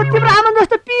हालो भनेको तिम्रो आमा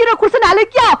जस्तो पिरो खुर्सन हाले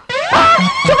क्या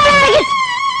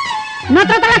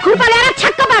नत्र तलाई खुर्पा ल्याएर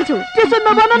छक्क पार्छु त्यसो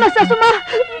नभन न सासुमा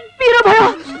पिरो भयो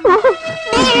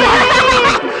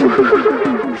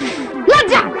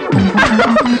लज्जा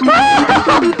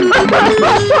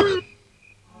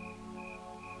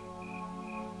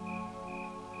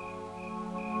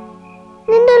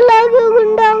निन्दा लाग्यो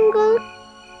गुन्डा अंकल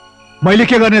मैले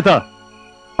के गर्ने त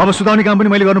अब सुताउने काम पनि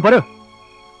मैले गर्नु पर्यो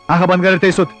आँखा बन्द गरेर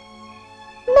त्यही सुत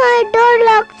नाइ डर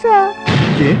लाग्छ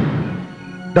के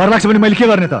डर लाग्छ भने मैले के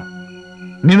गर्ने त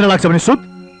निन्द्रा लाग्छ भने सुत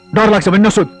डर लाग्छ भने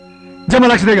नसुत जम्मा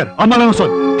लाग्छ त्यही गर अम्मालाई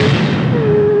नसोध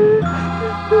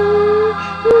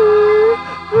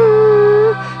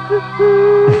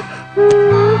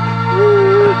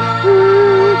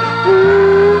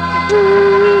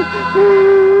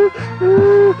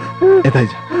यता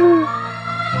आइज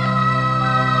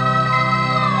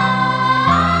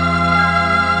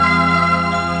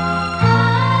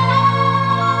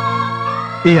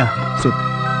यहाँ सुत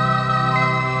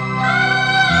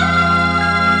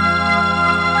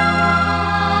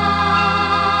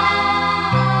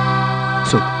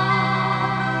सुत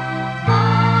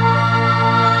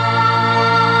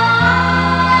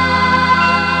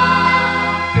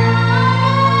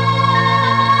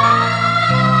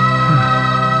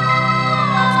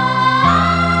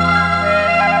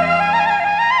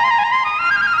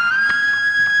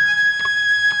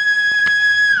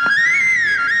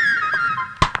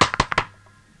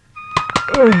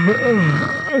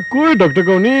कोही डक्टर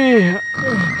कौनी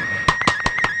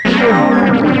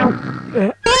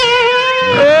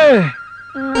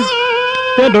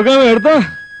त्यहाँ ढोकामा हेर त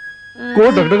को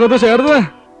डक्टर को त हेर त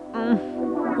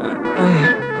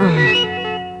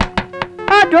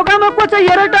ढोकामा को छ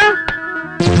हेर त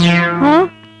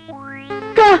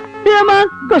एमा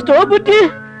कस्तो हो बुद्धि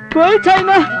कोही छैन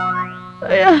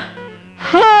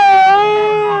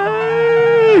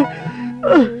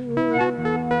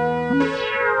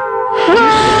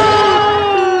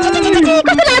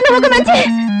कस्तो लाग्नुभएको मान्छे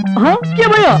के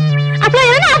भयो आफूलाई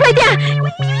हेर न आफूलाई त्यहाँ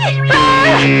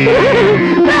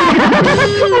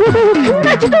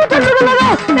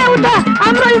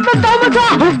हाम्रो इज्जत दाउमा छ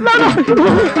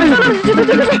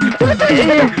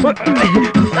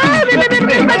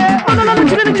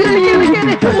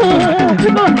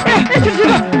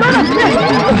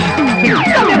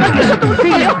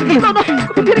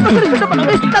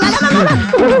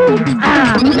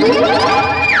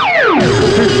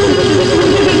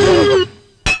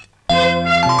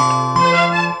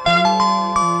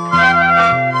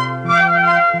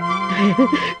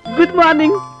गुड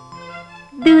मॉर्निंग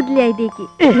दूध ल्याइदिए कि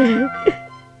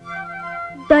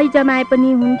दही जमाए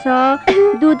पनि हुन्छ,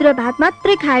 दुध र भात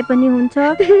मात्रै खाए पनि हुन्छ,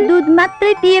 दुध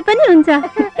मात्रै पिए पनि हुन्छ।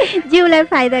 जिउलाई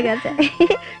फाइदा गर्छ।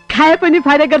 खाए पनि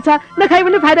फाइदा गर्छ, नखाए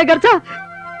पनि फाइदा गर्छ।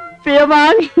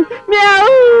 पेयमान म्याउ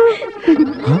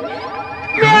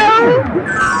म्याउ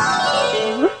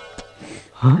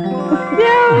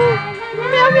म्याउ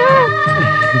म्याउ म्याउ।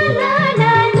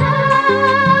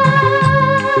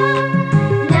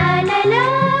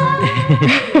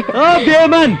 ओ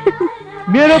बेमान,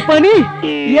 मेरो पनि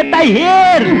यता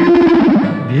हेर।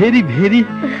 Very very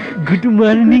good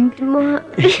morning.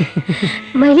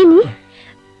 मैले नि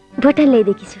भोटन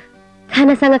ल्याइदिएकी छु,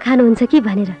 खानासँग खानुहुन्छ कि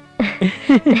भनेर।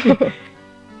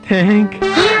 Thank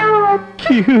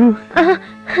you.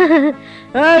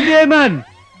 बेमान,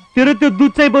 तेरो त्यो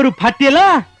दुध चाहिँ बरु फाटिएला,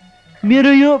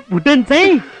 मेरो यो भुटन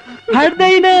चाहिँ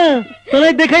फाट्दैन।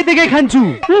 तँलाई देखाइ देखाइ खान्छु।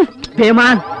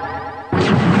 बेमान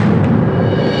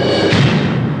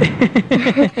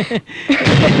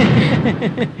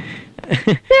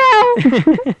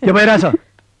के भइरहेछ?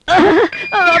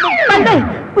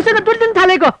 उसैले दुध दिन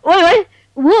थालेको। ओइ ओइ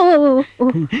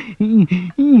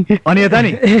अनि यता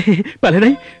नि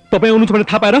पालेदाई, तपाईँ आउनुहुन्छ भने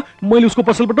थाहा पाएर मैले उसको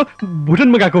पसलबाट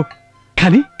भुटनमा गएको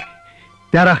खाने।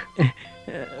 त्यहाँ राख।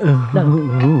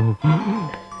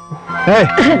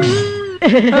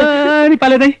 अनि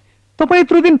पालेदाई, तपाईँ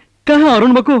यत्रो दिन कहाँ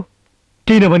हराउनु भएको?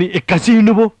 किनभने 81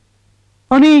 हिँड्नुभयो।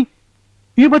 अनि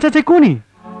यो बच्चा चाहिँ को नि?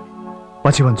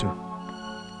 पछि भन्छु।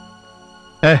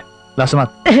 ए लासमात।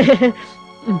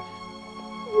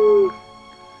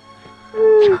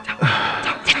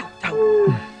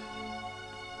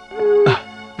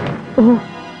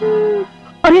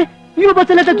 अरे यो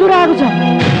बच्चालाई त ज्वरो आएको छ।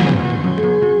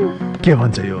 के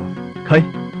भन्छ यो? खै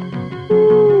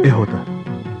ए हो त।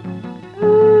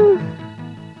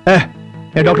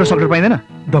 ए डाक्टर सक्टर पाइँदैन?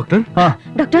 डाक्टर?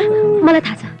 डाक्टर मलाई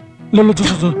थाहा छ। ल ल जो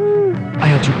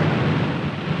आइहाल्छु।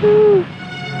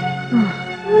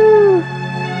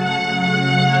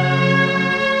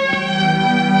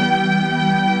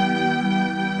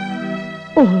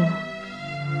 ओहो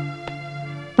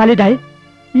पालेदाई,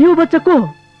 यो बच्चा को?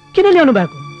 किन ल्याउनु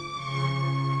भएको?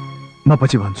 म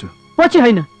पछि भन्छु। पछि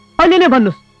होइन, अहिले नै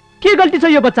भन्नुहोस्। के गल्ती छ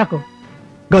यो बच्चाको?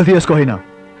 गल्ती यसको होइन,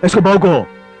 यसको बाउको हो।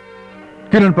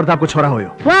 किरण प्रतापको छोरा हो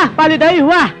यो। वाह पालेदाई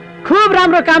वाह, खुब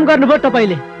राम्रो काम गर्नुभयो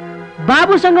तपाईले।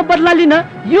 बाबुसँग बदला लिन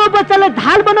यो बच्चालाई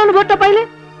ढाल बनाउनु भयो तपाईले।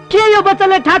 के यो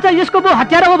बच्चालाई थाहा छ यसको बाउ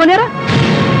हत्यारा हो भनेर?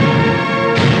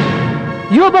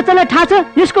 यो बच्चालाई थाहा छ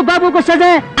यसको बाबुको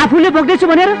सजाय आफूले भोग्दैछु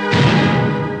भनेर?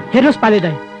 हेर्नुहोस्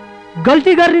पालेदाई,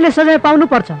 गल्ती गर्नेले सजाय पाउनु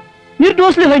पर्छ,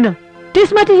 निर्दोषले होइन।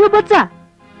 त्यसमाथि यो बच्चा,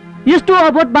 यस्तो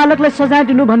अबोध बालकलाई सजाय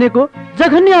दिनु भनेको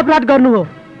जघन्य अपराध गर्नु हो।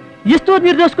 यस्तो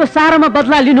निर्दोषको सारामा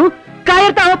बदला लिनु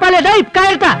कायरता हो पालेदाई,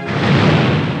 कायरता।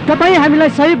 तपाईँ हामीलाई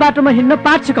सही बाटोमा हिँड्न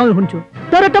पाठ सिकाउनुहुन्छ,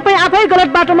 तर तपाईँ आफै गलत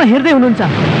बाटोमा हिँड्दै हुनुहुन्छ।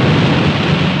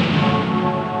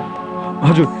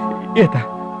 हजुर यता।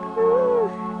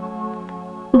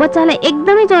 बच्चालाई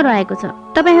एकदमै ज्वरो आएको छ,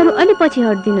 तपाईहरू अलि पछि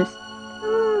हट्दिनुस्।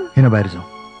 हिँड बाहिर जाऊ।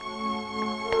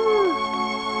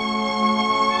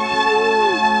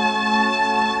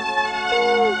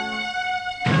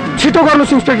 छिटो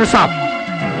गर्नुहोस् इन्स्पेक्टर साहब,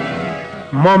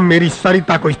 म मेरी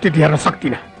सरिताको स्थिति हेर्न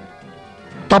सक्दिनँ।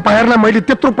 तपाईहरुलाई मैले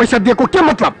त्यत्रो पैसा दिएको के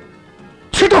मतलब?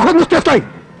 छिटो खोज्नुस् त्यसलाई,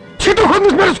 छिटो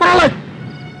खोज्नुस् मेरो छोरालाई।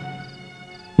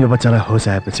 यो बच्चालाई होस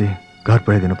आएपछि घर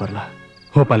पुर्याइदिनु पर्ला।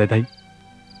 हो पालेदाई,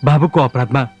 बाबुको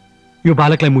अपराधमा यो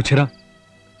बालकलाई मुछेर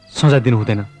सजाय दिनु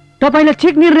हुँदैन। तपाईले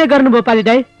ठीक निर्णय गर्नुभयो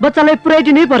पालेदाई, बच्चालाई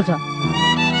पुर्याइदिनै पर्छ।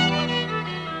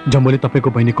 जम्बोले तपाईको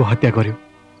बहिनीको हत्या गर्यो।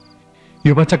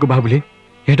 यो बच्चाको बाबुले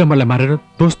हेडम्बरलाई मारेर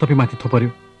दोष तपाईमाथि थोपर्यो।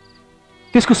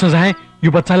 त्यसको सजाय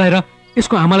यो बच्चालाई र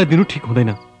यसको आमालाई दिनु ठीक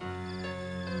हुँदैन।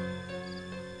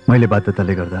 मैले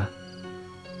बाध्यताले गर्दा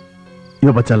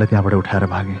यो बच्चालाई त्यहाँबाट उठाएर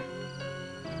भागे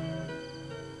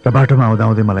र बाटोमा आउँदा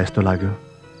आउँदै मलाई यस्तो लाग्यो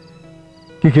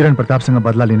कि किरण प्रतापसँग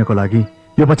बदला लिनको लागि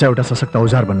यो बच्चा एउटा सशक्त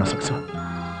औजार बन्न सक्छ।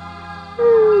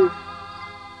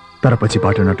 तर पछि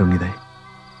बाटो नटुङ्गिँदै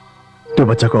त्यो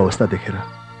बच्चाको अवस्था देखेर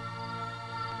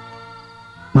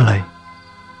मलाई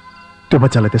त्यो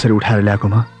बच्चालाई त्यसरी उठाएर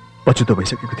ल्याएकोमा पछुतो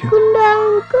भइसकेको थियो।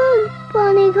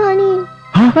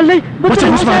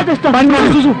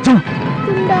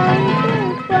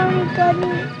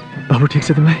 बाबु ठिक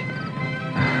छ तिमीलाई?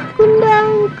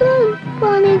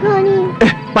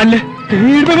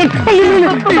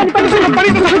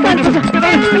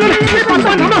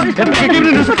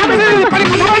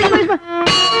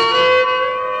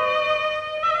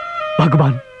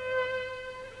 भगवान,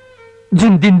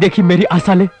 जुन दिनदेखि मेरी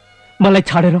आशाले मलाई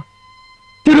छाडेर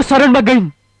तेरो शरणमा गइन्,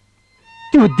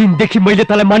 त्यो दिनदेखि मैले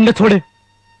तँलाई मान्न छोडे।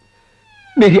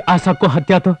 मेरी आशाको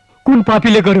हत्या त कुन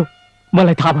पापीले गर्यो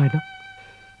मलाई थाहा भएन।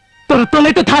 तर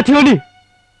तँलाई त थाहा थियो नि,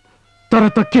 तर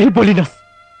त केही बोलिनस्,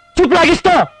 चुप लागिस् त।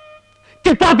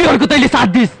 त्यो पापीहरूको तैँले साथ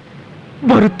दिस्।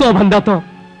 बरु त भन्दा त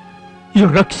यो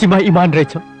रक्सीमा इमान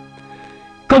रहेछ,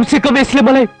 कमसे कम यसले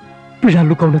मलाई पीडा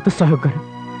लुकाउन त सहयोग गर्यो।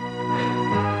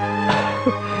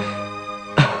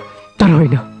 तर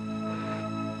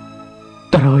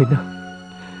होइन,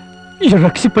 यो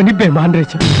रक्सी पनि बेमान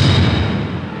रहेछ।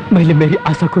 मैले मेरी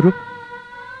आशाको रूप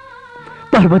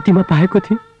पार्वतीमा पाएको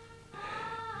थिएँ,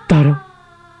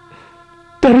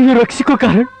 तर यो रक्सीको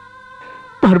कारण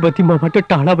पार्वती मबाट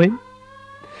टाढा भइन्।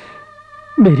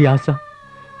 मेरी आशा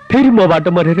फेरि मबाट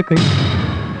मरेर गई।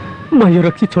 म यो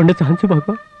रक्सी छोड्न चाहन्छु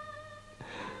भगवान।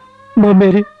 म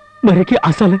मेरी मरेकी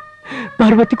आशालाई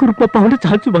पार्वतीको रूपमा पाउन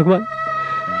चाहन्छु भगवान।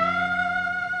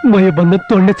 म यो बन्धन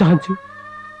तोड्न चाहन्छु,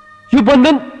 यो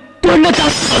बन्धन तोड्न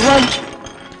चाहन्छु भगवान।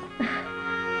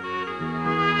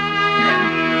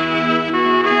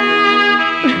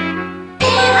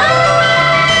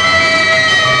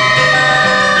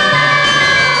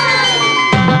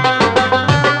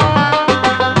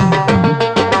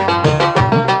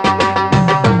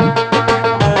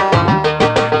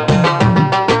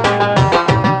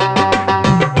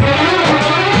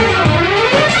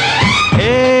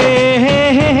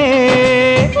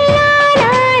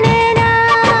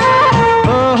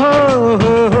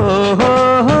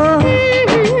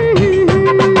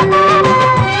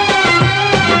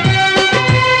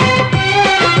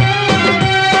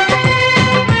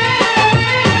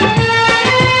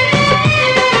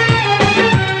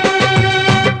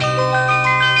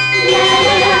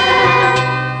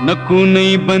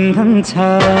 कुनै बन्धन छ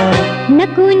न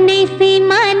कुनै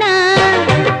सीमाना,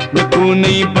 न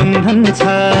कुनै बन्धन छ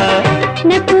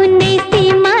न कुनै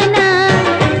सीमाना,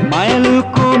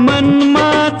 मायालुको मनमा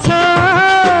छ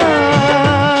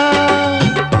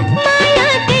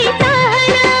मायाकै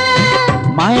चाहना,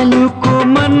 मायालुको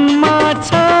मनमा छ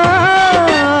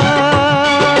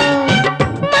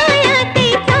मायाकै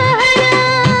चाहना।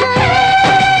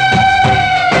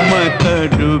 म त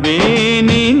डुबे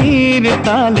नि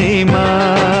तालेमा,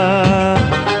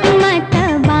 म त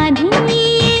बाँधिनी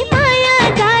माया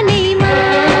जालैमा।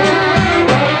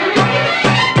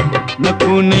 न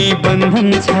कुनै बन्धन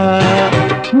छ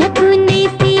न कुनै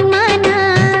सीमाना,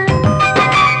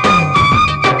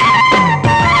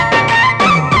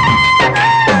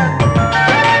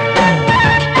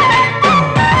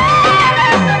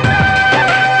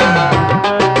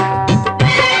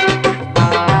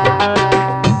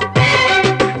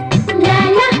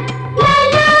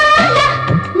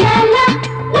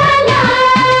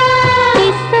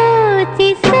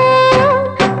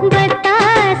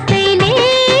 बतासैले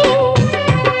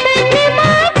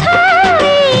तनमा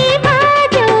छोई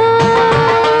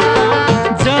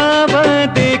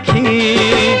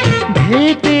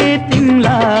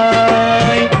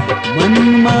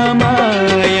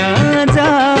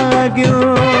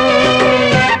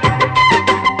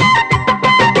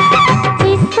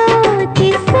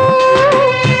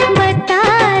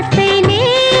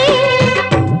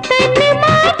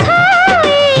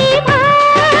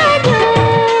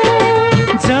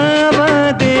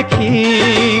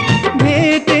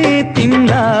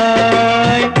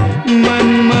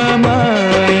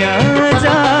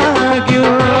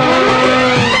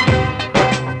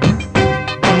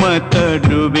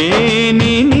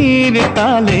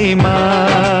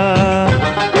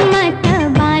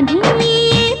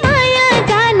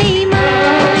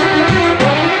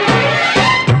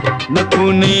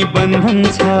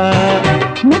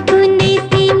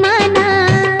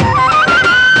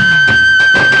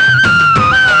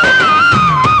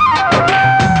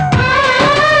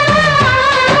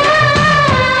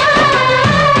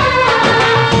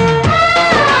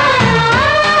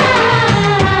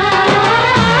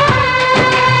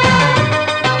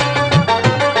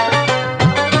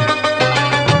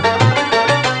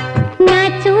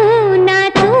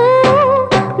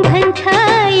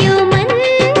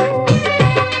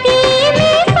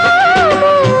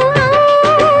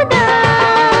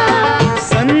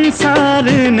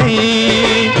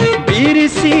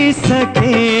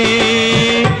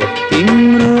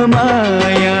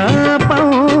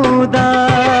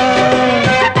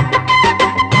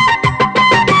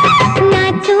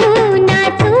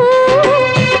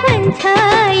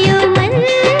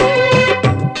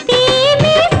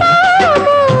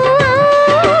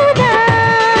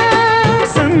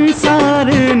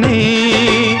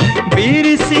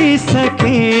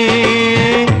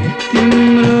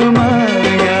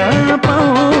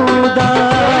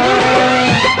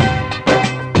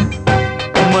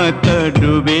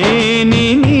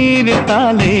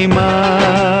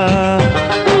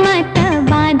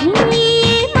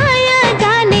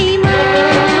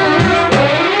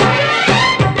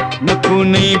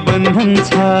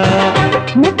रहन्छ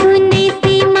न कुनै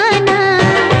सिमाना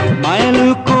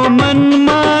मायालुको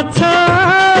मनमा छ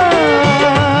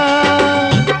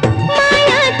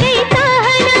मायाकै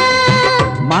चाहना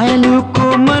मायालुको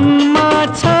मनमा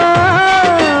छ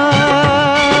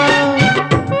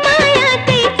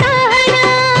मायाकै चाहना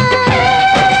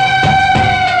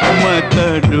म त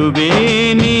डुबे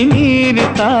नि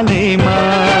निरतालैमा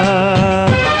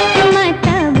म त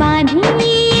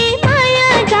बाँधिए माया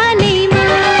जालैमा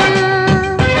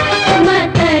म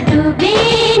त डुबे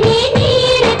नि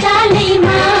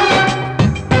निरतालैमा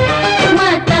म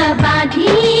त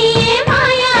बाँधिए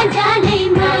माया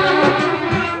जालैमा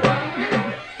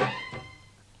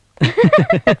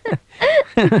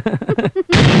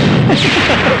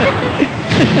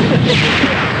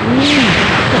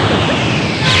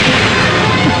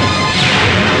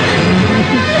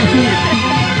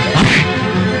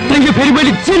तैँले फेरि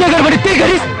मैले जे नगर भने त्यही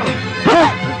गरिस्?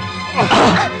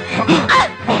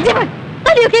 जीवन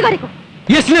तैँले यो के गरेको?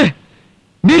 यसले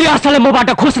मेरी आशालाई मबाट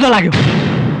खोज्न लाग्यो।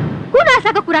 कुन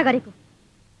आशाको कुरा गरेको?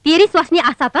 तेरी स्वास्नी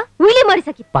आशा त उहिले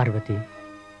मरिसकी। पार्वती,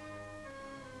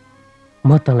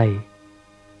 म तँलाई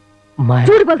माया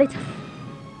झुट बोल्दैछस्।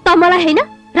 त मलाई हैन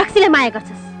रक्सीले माया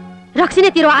गर्छस्। रक्सी नै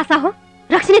तेरो आशा हो,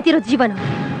 रक्सी नै तेरो जीवन हो।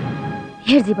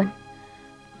 हेर जीवन,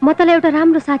 म तँलाई एउटा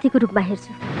राम्रो साथीको रूपमा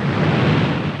हेर्छु।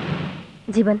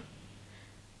 जीवन,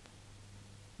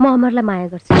 म अमरलाई माया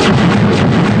गर्छु।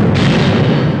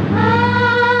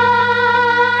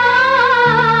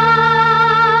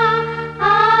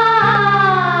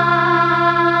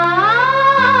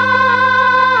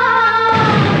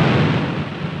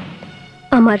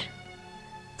 अमर,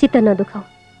 चित्त नदुखाऊ।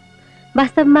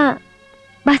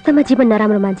 वास्तवमा जीवन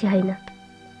नराम्रो मान्छे होइन,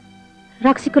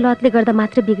 रक्सीको लतले गर्दा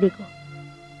मात्र बिग्रेको।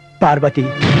 पार्वती,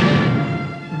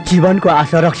 जीवनको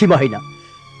आशा रक्सीमा होइन,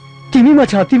 तिमीमा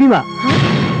छ। तिमीमा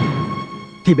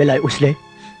तिमीलाई उसले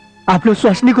आफ्नो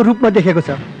स्वास्नीको रूपमा देखेको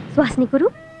छ। स्वास्नीको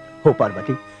रूप? हो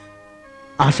पार्वती,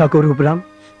 आशाको रूपराम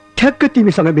ठ्याक्क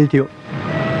तिमीसँग मिल्थ्यो।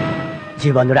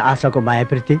 जीवन र आशाको माया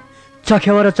प्रीति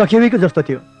चखेवा र चखेवीको जस्तो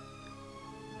थियो।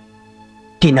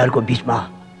 तिनीहरूको बीचमा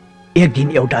एक दिन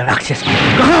एउटा राक्षस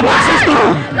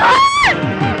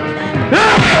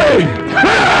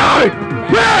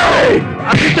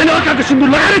तैँले अर्काको सिन्दुर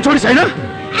लगाएरै छोडिस् होइन?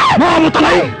 म अब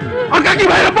तँलाई अर्काकी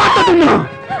भएर बात त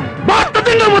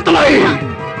दिन्न म तँलाई।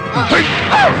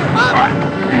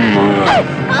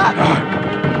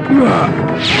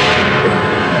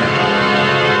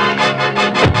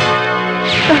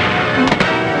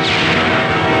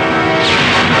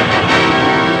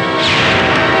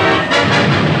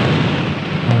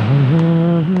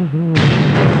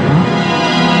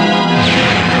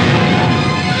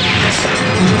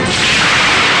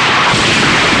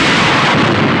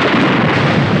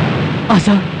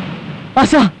 आशा,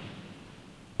 आशा,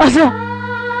 आशा,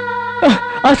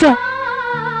 आशा,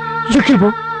 यो के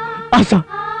भयो? आशा,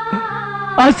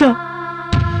 आशा।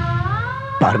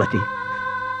 पार्वती,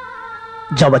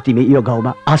 जब तिमी यो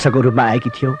गाउँमा आशाको रूपमा आएकी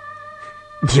थियौ,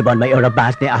 जीवनमा एउटा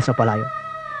बाँच्ने आशा पलायो।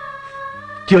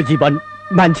 त्यो जीवन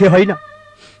मान्छे होइन,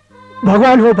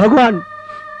 भगवान हो। भगवान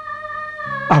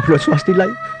आफ्नो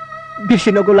स्वास्नीलाई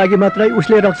बिर्सिनको लागि मात्रै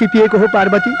उसले रक्सी पिएको हो।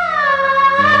 पार्वती,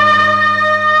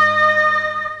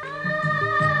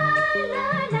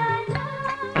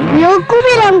 यो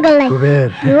कुबेर अङ्कललाई, कुबेर,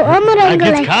 यो अमर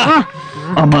अङ्कललाई,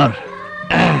 अमर,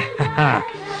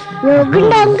 यो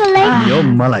गुन्डा अङ्कललाई, यो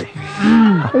मलाई,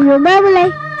 यो बाबुलाई।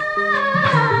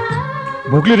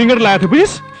 भोकले रिङ्गर ल्याएको थियो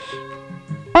प्लिज।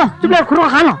 चुप्लाएर खुर्का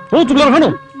खानु। हो, चुप्लाएर खानु।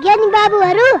 ज्ञानी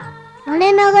बाबुहरू हुने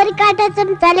नगरी काटा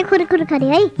चम्चाले खुरखुर खरे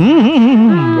है।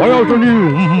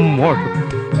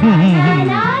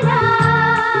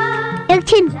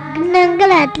 एकछिन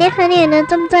अङ्कल हातले खाने होइन,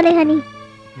 चम्चाले खाने।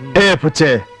 ए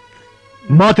फुच्चे,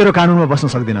 म तेरो कानुनमा बस्न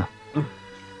सक्दिनँ।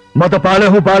 म त पाले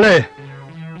हुँ पाले।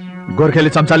 गोर्खेले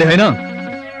चम्चाले होइन,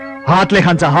 हातले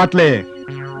खान्छ। हातले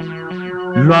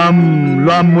ल्वाम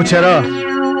ल्वाम मुछेर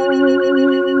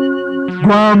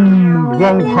ग्वाम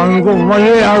ग्वाम खानुको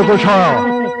मजै आएको छ।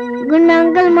 गुन्डा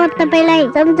अङ्कल, म तपाईँलाई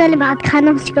चम्चाले भात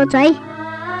खान सिकाउँछु है।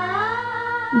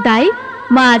 दाई,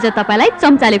 म आज तपाईँलाई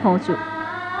चम्चाले खुवाउँछु।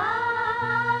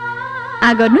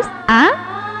 आ गर्नुहोस्।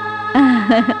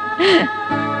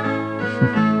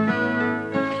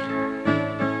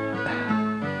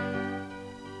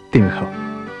 तिमी खाऊ।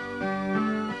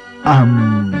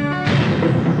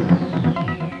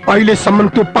 अहिलेसम्म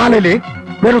त्यो पालेले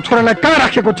मेरो छोरालाई कहाँ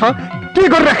राखेको छ, के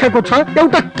गरिराखेको छ,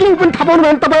 एउटा क्लिउ पनि थाहा पाउनु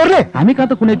भएन तपाईँहरूले? हामी कहाँ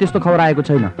त कुनै त्यस्तो खबर आएको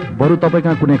छैन। बरु तपाईँ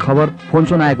कहाँ कुनै खबर फोन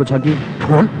सोन आएको छ कि?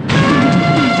 फोन?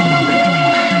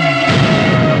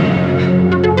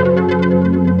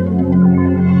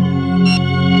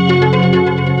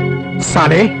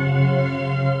 साले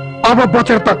अब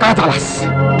बचेर त कहाँ जालास?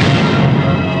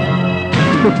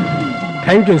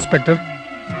 थ्याङ्क यू इन्सपेक्टर,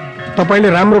 तपाईँले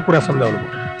राम्रो कुरा सम्झाउनु भयो।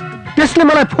 त्यसले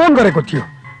मलाई फोन गरेको थियो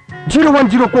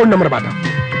 010 कोड नम्बरबाट।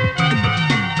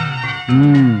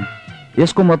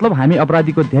 यसको मतलब हामी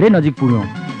अपराधीको धेरै नजिक पुग्यौं।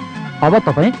 अब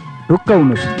तपाईँ ढुक्क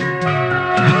हुनुहोस्।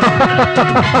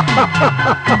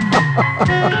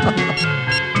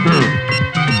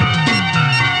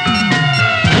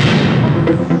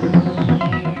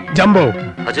 जम्बो।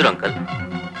 हजुर अंकल।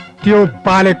 त्यो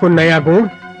पालेको नयाँ गुण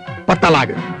पत्ता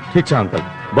लाग्यो। ठीक छ अंकल,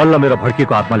 बल्ल मेरो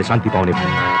भड्किएको आत्माले शान्ति पाउने भयो।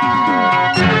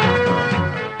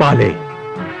 पाले,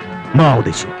 म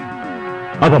आउँदैछु।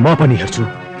 अब म पनि हेर्छु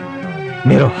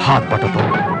मेरो हातबाट त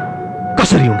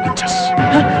कसरी उम्किन्छस्।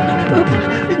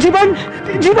 जीवन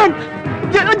जीवन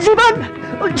जीवन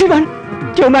जीवन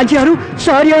त्यो मान्छेहरू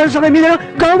सहरीहरूसँग मिलेर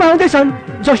गाउँमा आउँदैछन्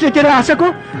जसले तेरो आशाको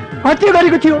हत्या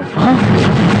गरेको थियो।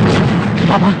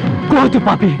 बाबा को हो त्यो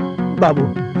पापी? बाबु,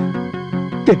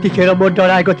 त्यतिखेर म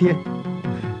डराएको थिएँ,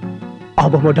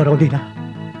 अब म डराउँदिन।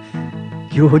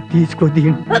 यो हो तीजको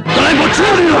दिन।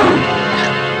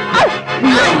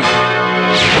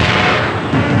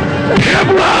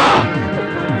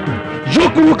 यो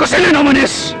कुरो कसैले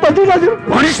नभनिस्।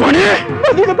 भनिस् भने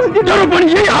तर पनि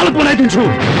यही हालत बनाइदिन्छु।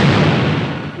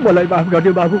 मलाई माफ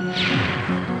गरिदियो बाबु,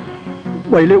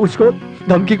 मैले उसको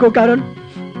धम्कीको कारण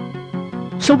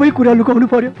सबै कुरा लुकाउनु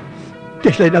पर्यो।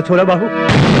 त्यसलाई नछोड बाबु।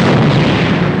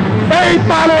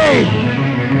 पाले,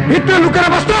 भित्र लुकेर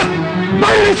बस्नु,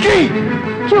 बाहिर निस्कि।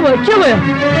 के भयो के भयो?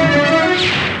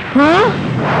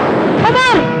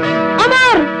 अमर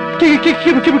अमर के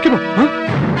भयो?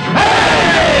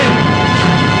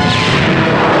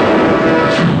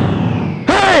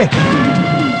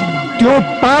 त्यो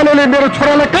पालेले मेरो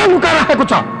छोरालाई कहाँ लुकाएर राखेको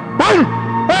छ? भन्,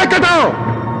 ए केटा हो,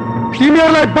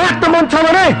 तिमीहरूलाई बाँच्न मन छ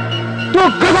भने त्यो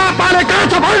गधा पाले कहाँ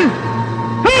छ भन्।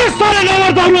 साह्रै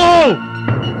नमर्दाहरू हो,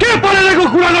 के पालेको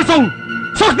कुरा गर्छौ?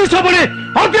 शक्ति छ भने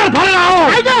हतियार फालेर आऊ।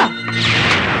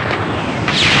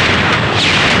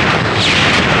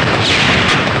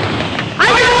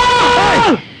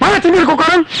 पाले तिमीहरूको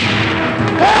कारण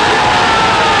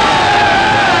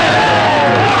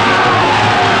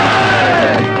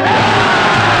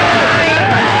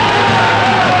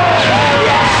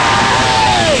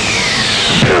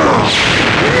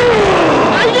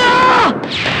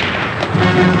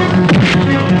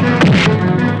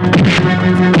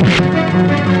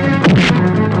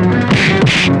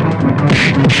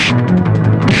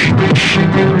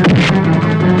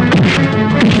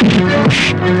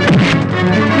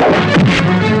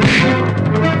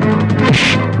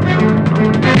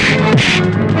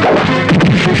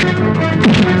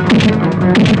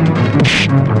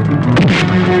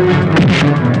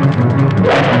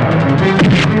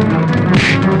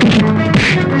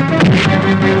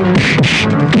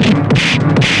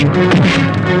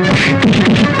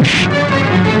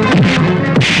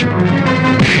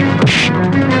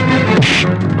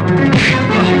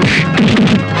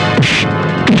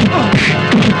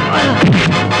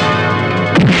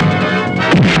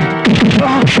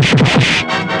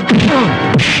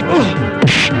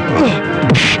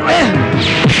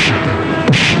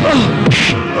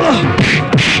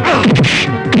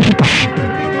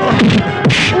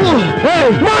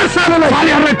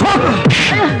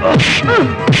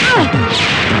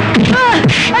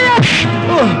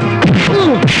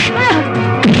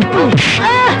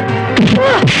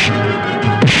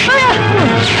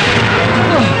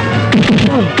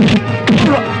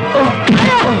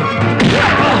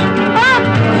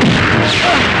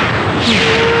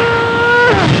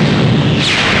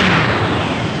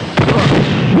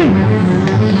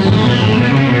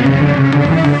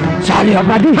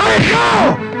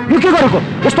यो के गरेको?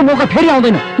 यस्तो मौका फेरि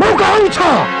आउँदैन। मौका आउँछ,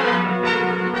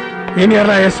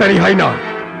 यिनीहरूलाई यसरी होइन,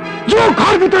 यो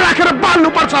घरभित्र राखेर बाल्नु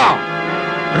पर्छ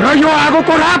र यो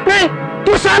आगोको रापले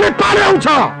तुसाले पाले आउँछ।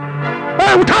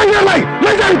 उठा यिनीहरूलाई,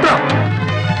 लैजा भित्र।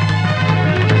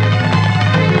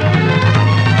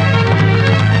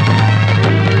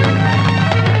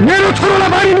 मेरो छोरोलाई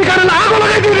बाहिर निकालेर आगो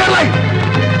लगाइदिनु यिनीहरूलाई।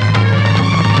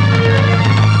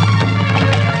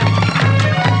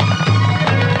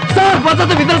 बच्चा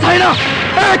त भित्र छैन।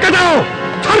 केटा हो,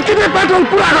 छर्किने पेट्रोल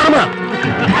पुरा घरमा।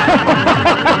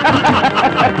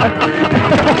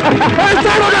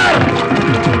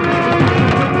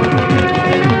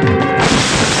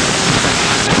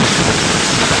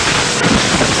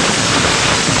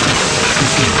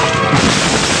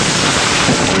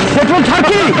 पेट्रोल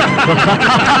छर्की।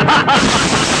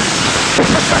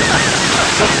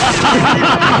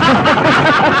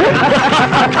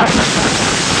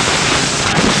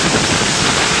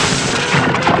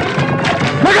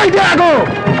 कहिले आगो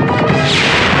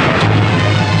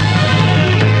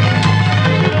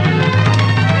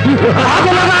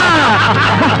आगो लगा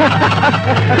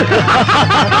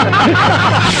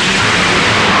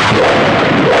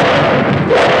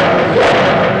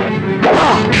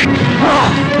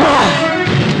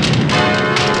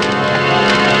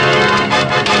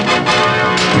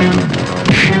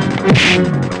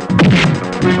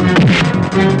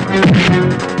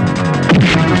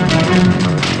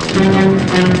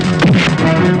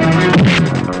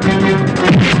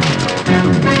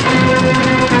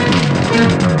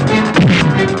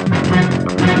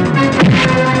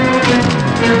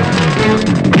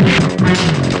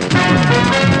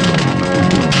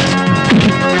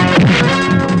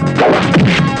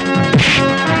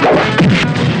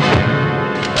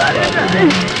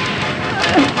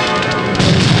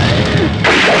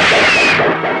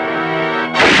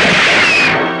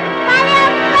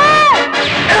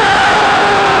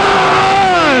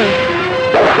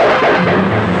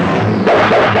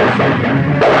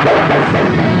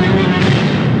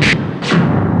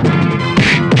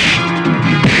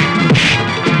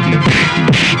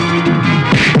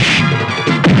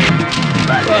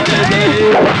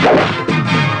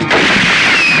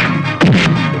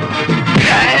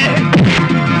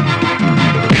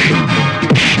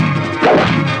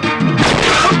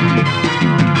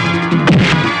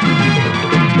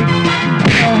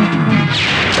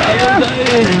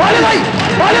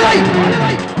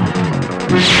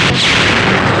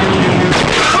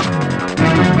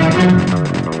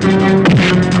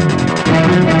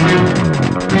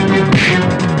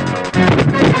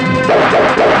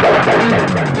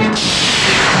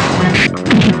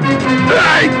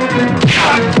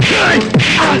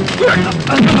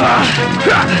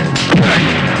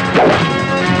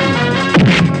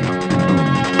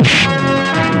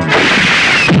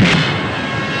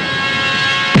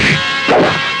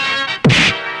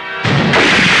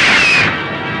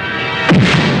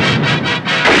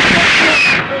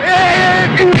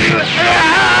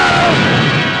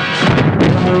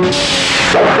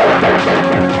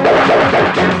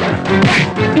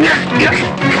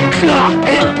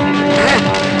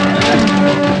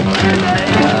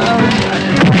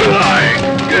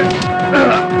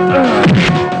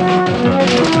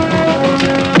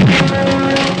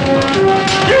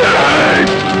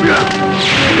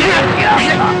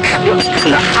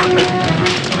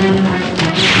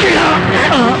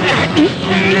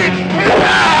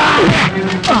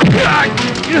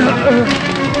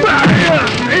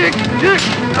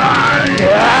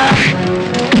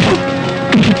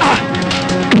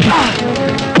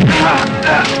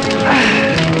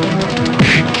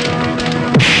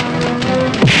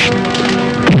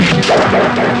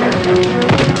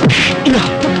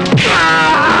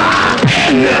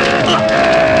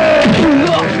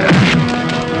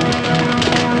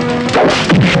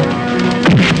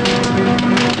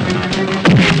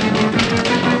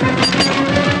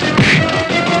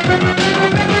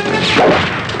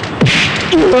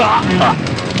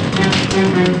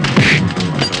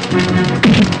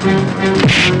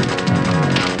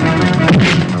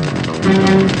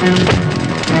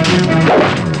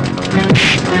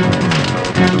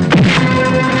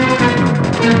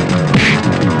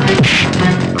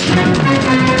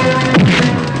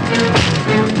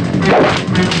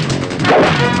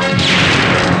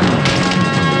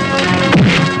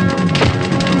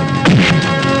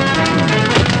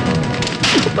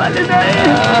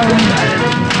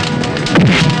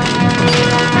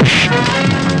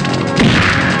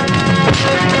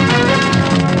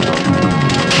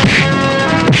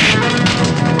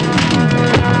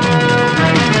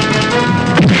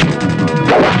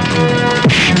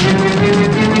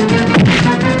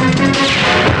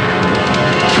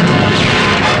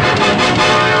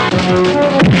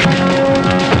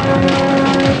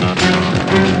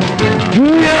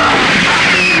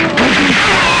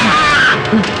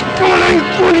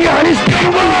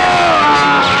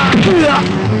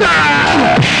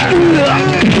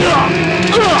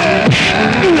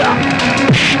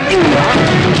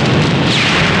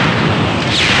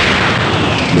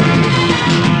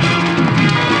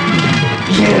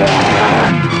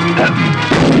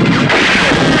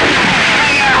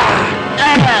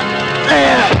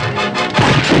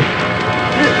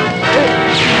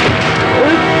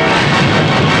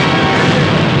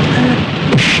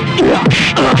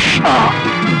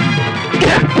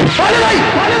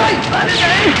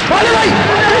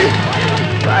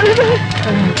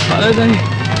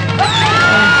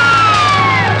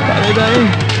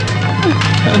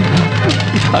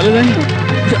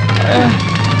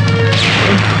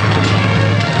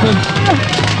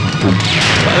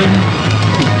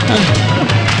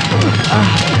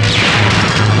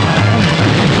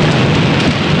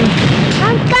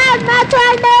अंकल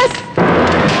नछोड्नुहोस्।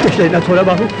 त्यसलाई नछोड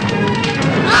बाबु।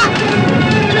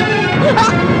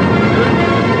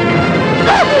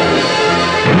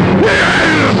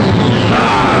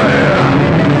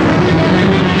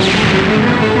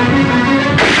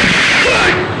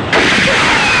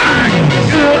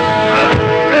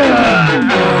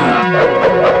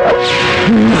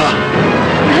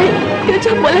 त्यो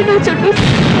चप्पललाई नछोड्नुहोस्,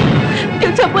 त्यो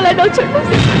चप्पललाई नछोड्नुहोस्।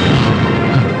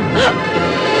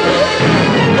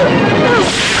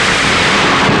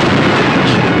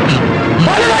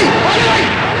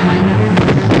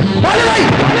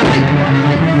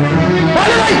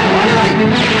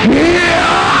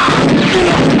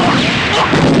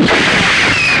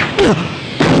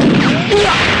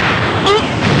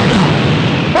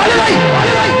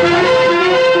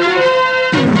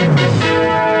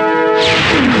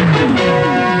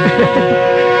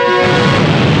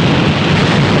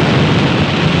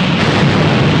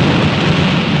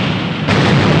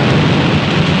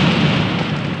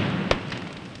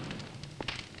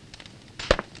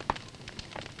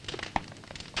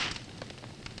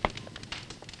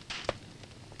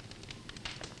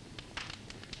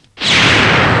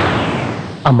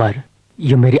 अमर,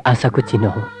 यो मेरी आशाको चिन्ह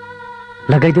हो।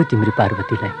 लगाइदेऊ तिम्रो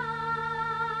पार्वतीलाई।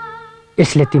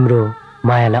 यसले तिम्रो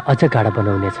मायालाई अझ गाढा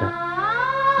बनाउनेछ।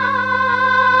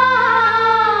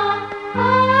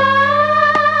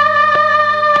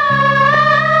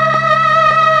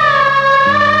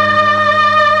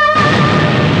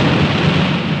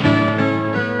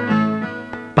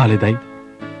 पालेदाई,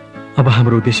 अब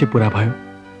हाम्रो उद्देश्य पूरा भयो?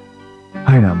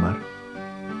 होइन अमर,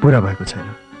 पूरा भएको छैन।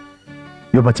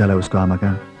 यो बच्चालाई उसको आमाका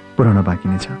पुर्याउन बाँकी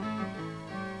नै छ।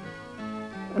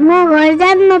 म घर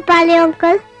जान्न पाले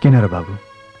अंकल। किन र बाबु,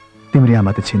 तिम्रो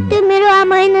आमा त छिन्। त्यो मेरो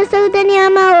आमा होइन, सौदनी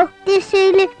आमा हो।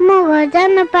 त्यसैले म घर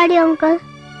जान्न पाले अंकल।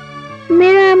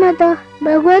 मेरो आमा त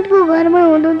भगवानको घरमा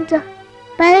हुनुहुन्छ।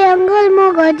 पाले अंकल,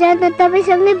 म घर जान्न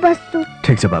तपाईसँगै बस्छु।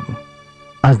 ठिक छ बाबु,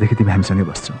 आजदेखि तिमी हामीसँगै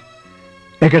बस्छौ।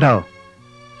 एकेटा हो,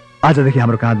 आजदेखि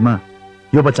हाम्रो काँधमा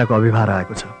यो बच्चाको अभिभार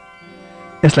आएको छ।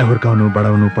 यसलाई हुर्काउनु,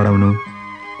 बढाउनु, पढाउनु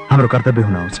हाम्रो कर्तव्य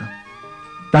हुन आउँछ,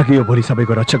 ताकि यो भोलि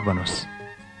सबैको रक्षक बनोस्,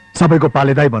 सबैको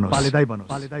पालेदाई बनोस्। पालेदाई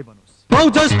बनोस्, पालेदाई बनोस्। बाउ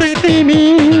जस्तै तिमी,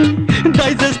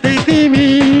 दाइ जस्तै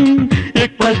तिमी,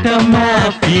 एकपल्ट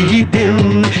माफी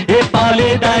देऊ, ए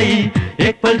पालेदाई,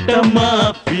 एकपल्ट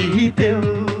माफी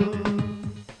देऊ।